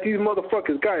soldier that these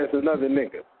motherfuckers got is another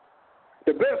nigga.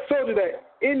 The best soldier that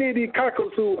any of these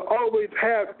cockasoo always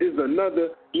have is another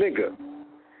nigga.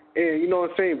 And you know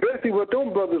what I'm saying? Basically, what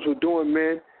them brothers were doing,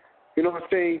 man, you know what I'm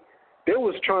saying? They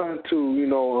was trying to, you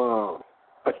know,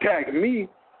 attack me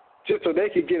just so they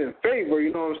could get in favor.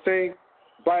 You know what I'm saying?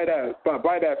 By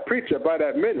that preacher, by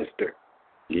that minister.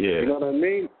 Yeah. You know what I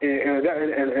mean?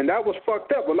 And that was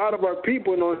fucked up. A lot of our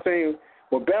people, you know what I'm saying,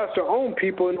 will bash their own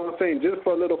people, you know what I'm saying, just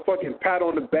for a little fucking pat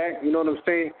on the back, you know what I'm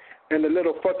saying, and a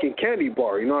little fucking candy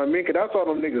bar, you know what I mean? Because that's all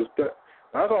them niggas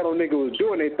was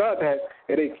doing. They thought that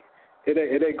if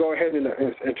they go ahead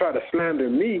and try to slander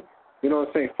me, you know what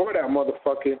I'm saying, for that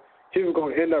motherfucker, he was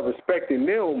going to end up respecting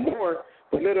them more.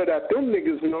 But little that them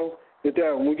niggas know that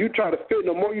when you try to fit,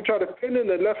 the more you try to fit in,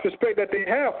 the less respect that they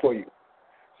have for you.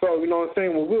 So, you know what I'm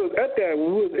saying, when we was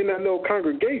in that little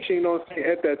congregation, you know what I'm saying,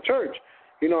 at that church,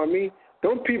 you know what I mean,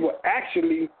 them people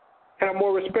actually have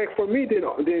more respect for me than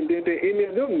any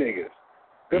of them niggas.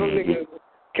 Them niggas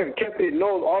kept their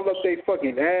nose all up their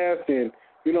fucking ass and,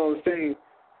 you know what I'm saying,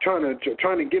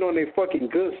 trying to get on their fucking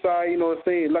good side, you know what I'm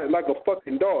saying, like a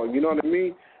fucking dog, you know what I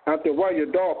mean? After a while, your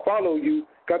dog follow you,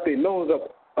 got their nose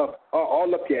up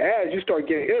all up your ass, you start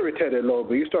getting irritated a little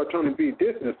bit. You start trying to be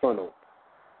distant from them.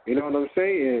 You know what I'm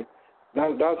saying?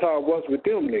 And that's how it was with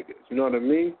them niggas. You know what I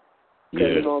mean? Yeah.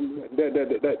 You know,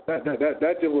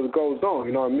 that just what goes on.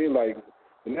 You know what I mean? Like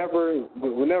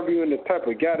whenever you're in the type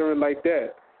of gathering like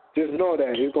that, just know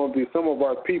that it's gonna be some of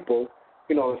our people.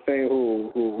 You know what I'm saying?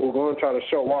 Who are gonna try to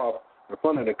show off in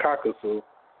front of the cockasoo.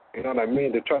 You know what I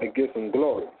mean? To try to get some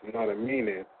glory. You know what I mean?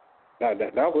 And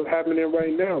that was happening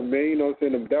right now, man. You know what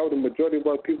I'm saying? That what the majority of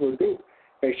our people do.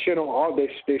 They shit on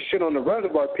the rest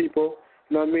of our people.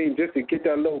 You know what I mean? Just to get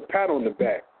that little pat on the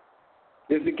back.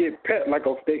 Just to get pet like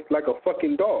a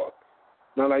fucking dog.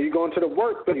 Now, like you go into the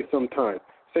workplace sometimes.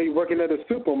 say you're working at a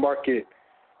supermarket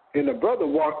and a brother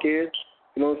walk in,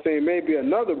 you know what I'm saying, maybe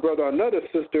another brother or another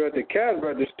sister at the cash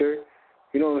register,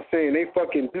 you know what I'm saying, they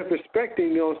fucking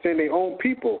disrespecting, you know what I'm saying, their own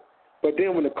people. But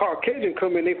then when the Caucasian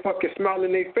come in, they fucking smile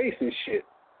in their face and shit.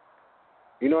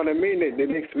 You know what I mean?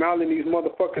 They smile in these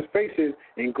motherfuckers' faces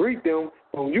and greet them.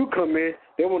 When you come in,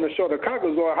 they want to show the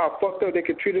Caucasians how fucked up they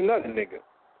can treat another nigga.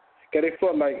 Because they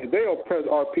felt like if they oppress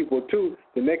our people too,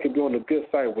 then they could be on the good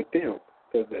side with them.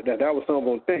 Because that was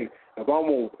someone's thing. If I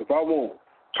want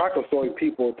Caucasoid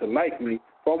people to like me,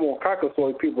 if I want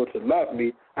Caucasoid people to love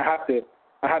me, I have to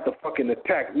fucking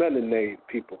attack melanated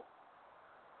people.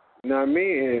 You know what I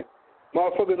mean? And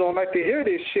motherfuckers don't like to hear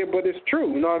this shit, but it's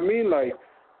true. You know what I mean? Like,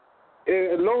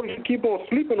 as long as you keep on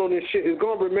sleeping on this shit, it's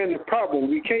gonna remain a problem.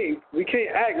 We can't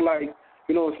act like,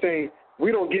 you know what I'm saying,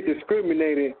 we don't get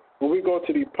discriminated when we go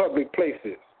to these public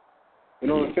places. You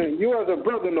know what I'm saying? You as a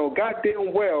brother know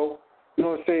goddamn well, you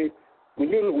know what I'm saying, when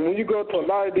you go to a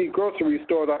lot of these grocery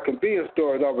stores or convenience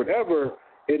stores or whatever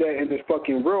it is in this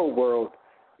fucking real world,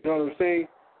 you know what I'm saying?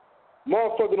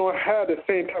 Motherfuckers don't have the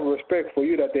same type of respect for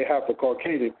you that they have for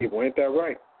Caucasian people. Ain't that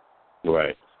right?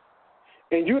 Right.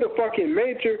 And you're the fucking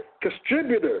major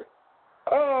contributor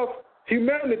of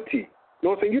humanity. You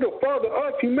know what I'm saying? You're the father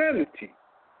of humanity.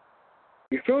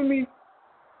 You feel me?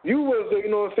 You was the, you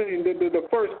know what I'm saying, the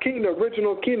first king, the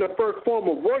original king, the first form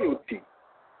of royalty.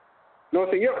 You know what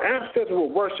I'm saying? Your ancestors were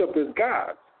worshipped as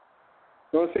gods.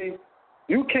 You know what I'm saying?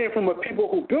 You came from a people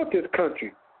who built this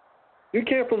country. You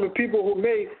came from a people who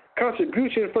made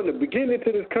contributions from the beginning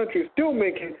to this country, still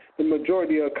making the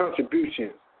majority of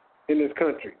contributions in this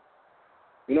country.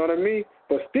 You know what I mean?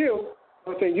 But still, you know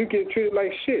what I'm saying, you get treated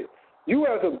like shit. You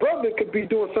as a brother could be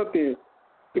doing something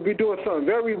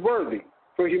very worthy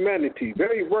for humanity,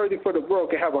 very worthy for the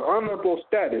world, can have an honorable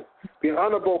status, be an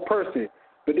honorable person.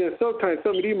 But then sometimes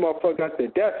some of these motherfuckers got the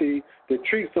audacity to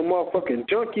treat some motherfucking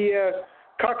junky-ass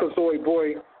Caucasoid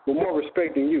boy with more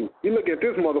respect than you. You look at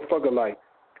this motherfucker like,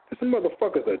 this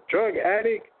motherfucker's a drug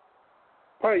addict,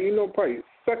 probably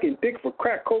sucking dick for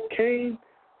crack cocaine,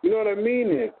 you know what I mean,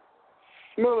 and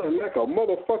smelling like a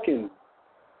motherfucking,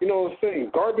 you know what I'm saying,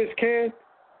 garbage can.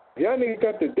 Y'all niggas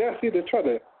got the audacity to try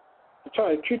to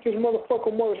treat this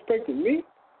motherfucker more respect than me.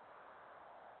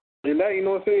 And that, you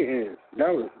know what I'm saying, and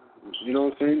that was, you know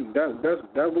what I'm saying,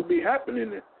 that would be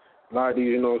happening in a lot of these,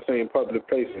 you know what I'm saying, public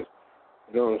places.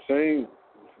 You know what I'm saying?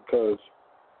 Because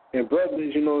and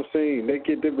brothers, you know what I'm saying, they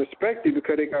get disrespected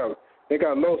because they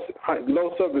got low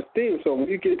self-esteem. So when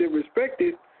you get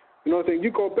disrespected, you know what I'm saying,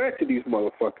 you go back to these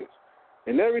motherfuckers.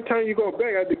 And every time you go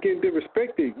back after getting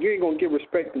disrespected, you ain't going to get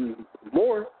respected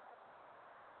more.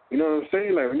 You know what I'm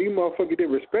saying? Like, when these motherfuckers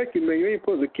disrespect you, man, you ain't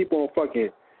supposed to keep on fucking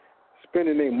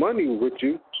spending their money with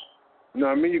you. You know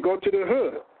what I mean? You go to the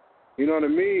hood. You know what I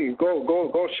mean?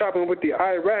 Go shopping with the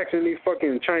Iraqs and these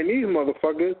fucking Chinese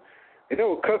motherfuckers, and they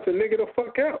will cuss a nigga the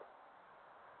fuck out.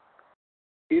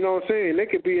 You know what I'm saying? They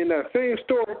could be in that same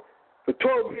store for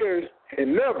 12 years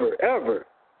and never, ever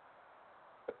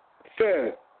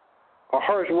said a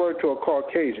harsh word to a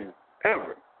Caucasian.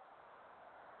 Ever.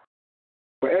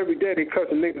 But every day they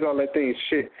cussing niggas all that thing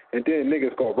shit, and then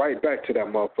niggas go right back to that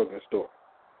motherfucking store.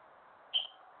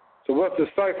 So what's the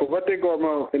cipher? What they go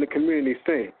around in the community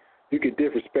saying? You can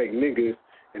disrespect niggas,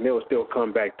 and they'll still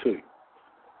come back to you.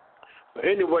 But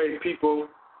anyway, people,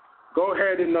 go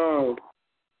ahead and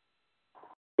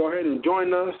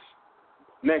join us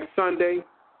next Sunday.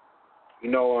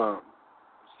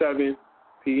 7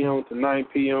 p.m. to 9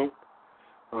 p.m.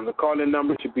 The call-in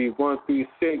number should be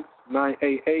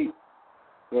 136-988.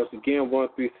 Once again,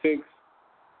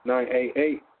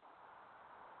 136-988.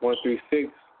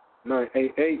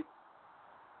 136-988.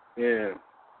 And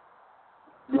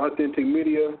Authentic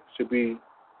Media should be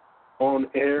on the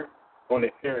air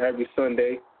every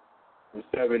Sunday from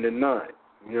 7 to 9.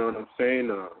 You know what I'm saying?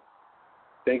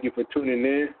 Thank you for tuning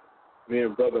in. Me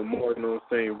and Brother Moore, you know what I'm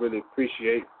saying, really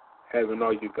appreciate having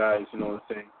all you guys, you know what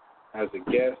I'm saying, as a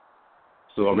guest.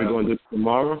 So are we going to do it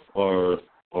tomorrow or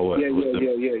what?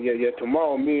 Yeah.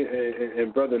 Tomorrow, me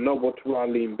and Brother Noble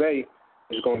Turalim Bey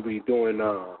is going to be doing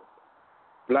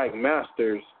Black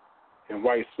Masters and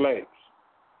White Slaves.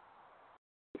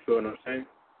 You feel what I'm saying?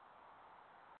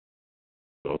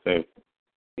 Okay.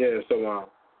 Yeah, so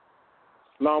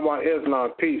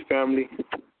Islam, peace, family.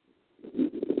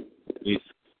 Peace.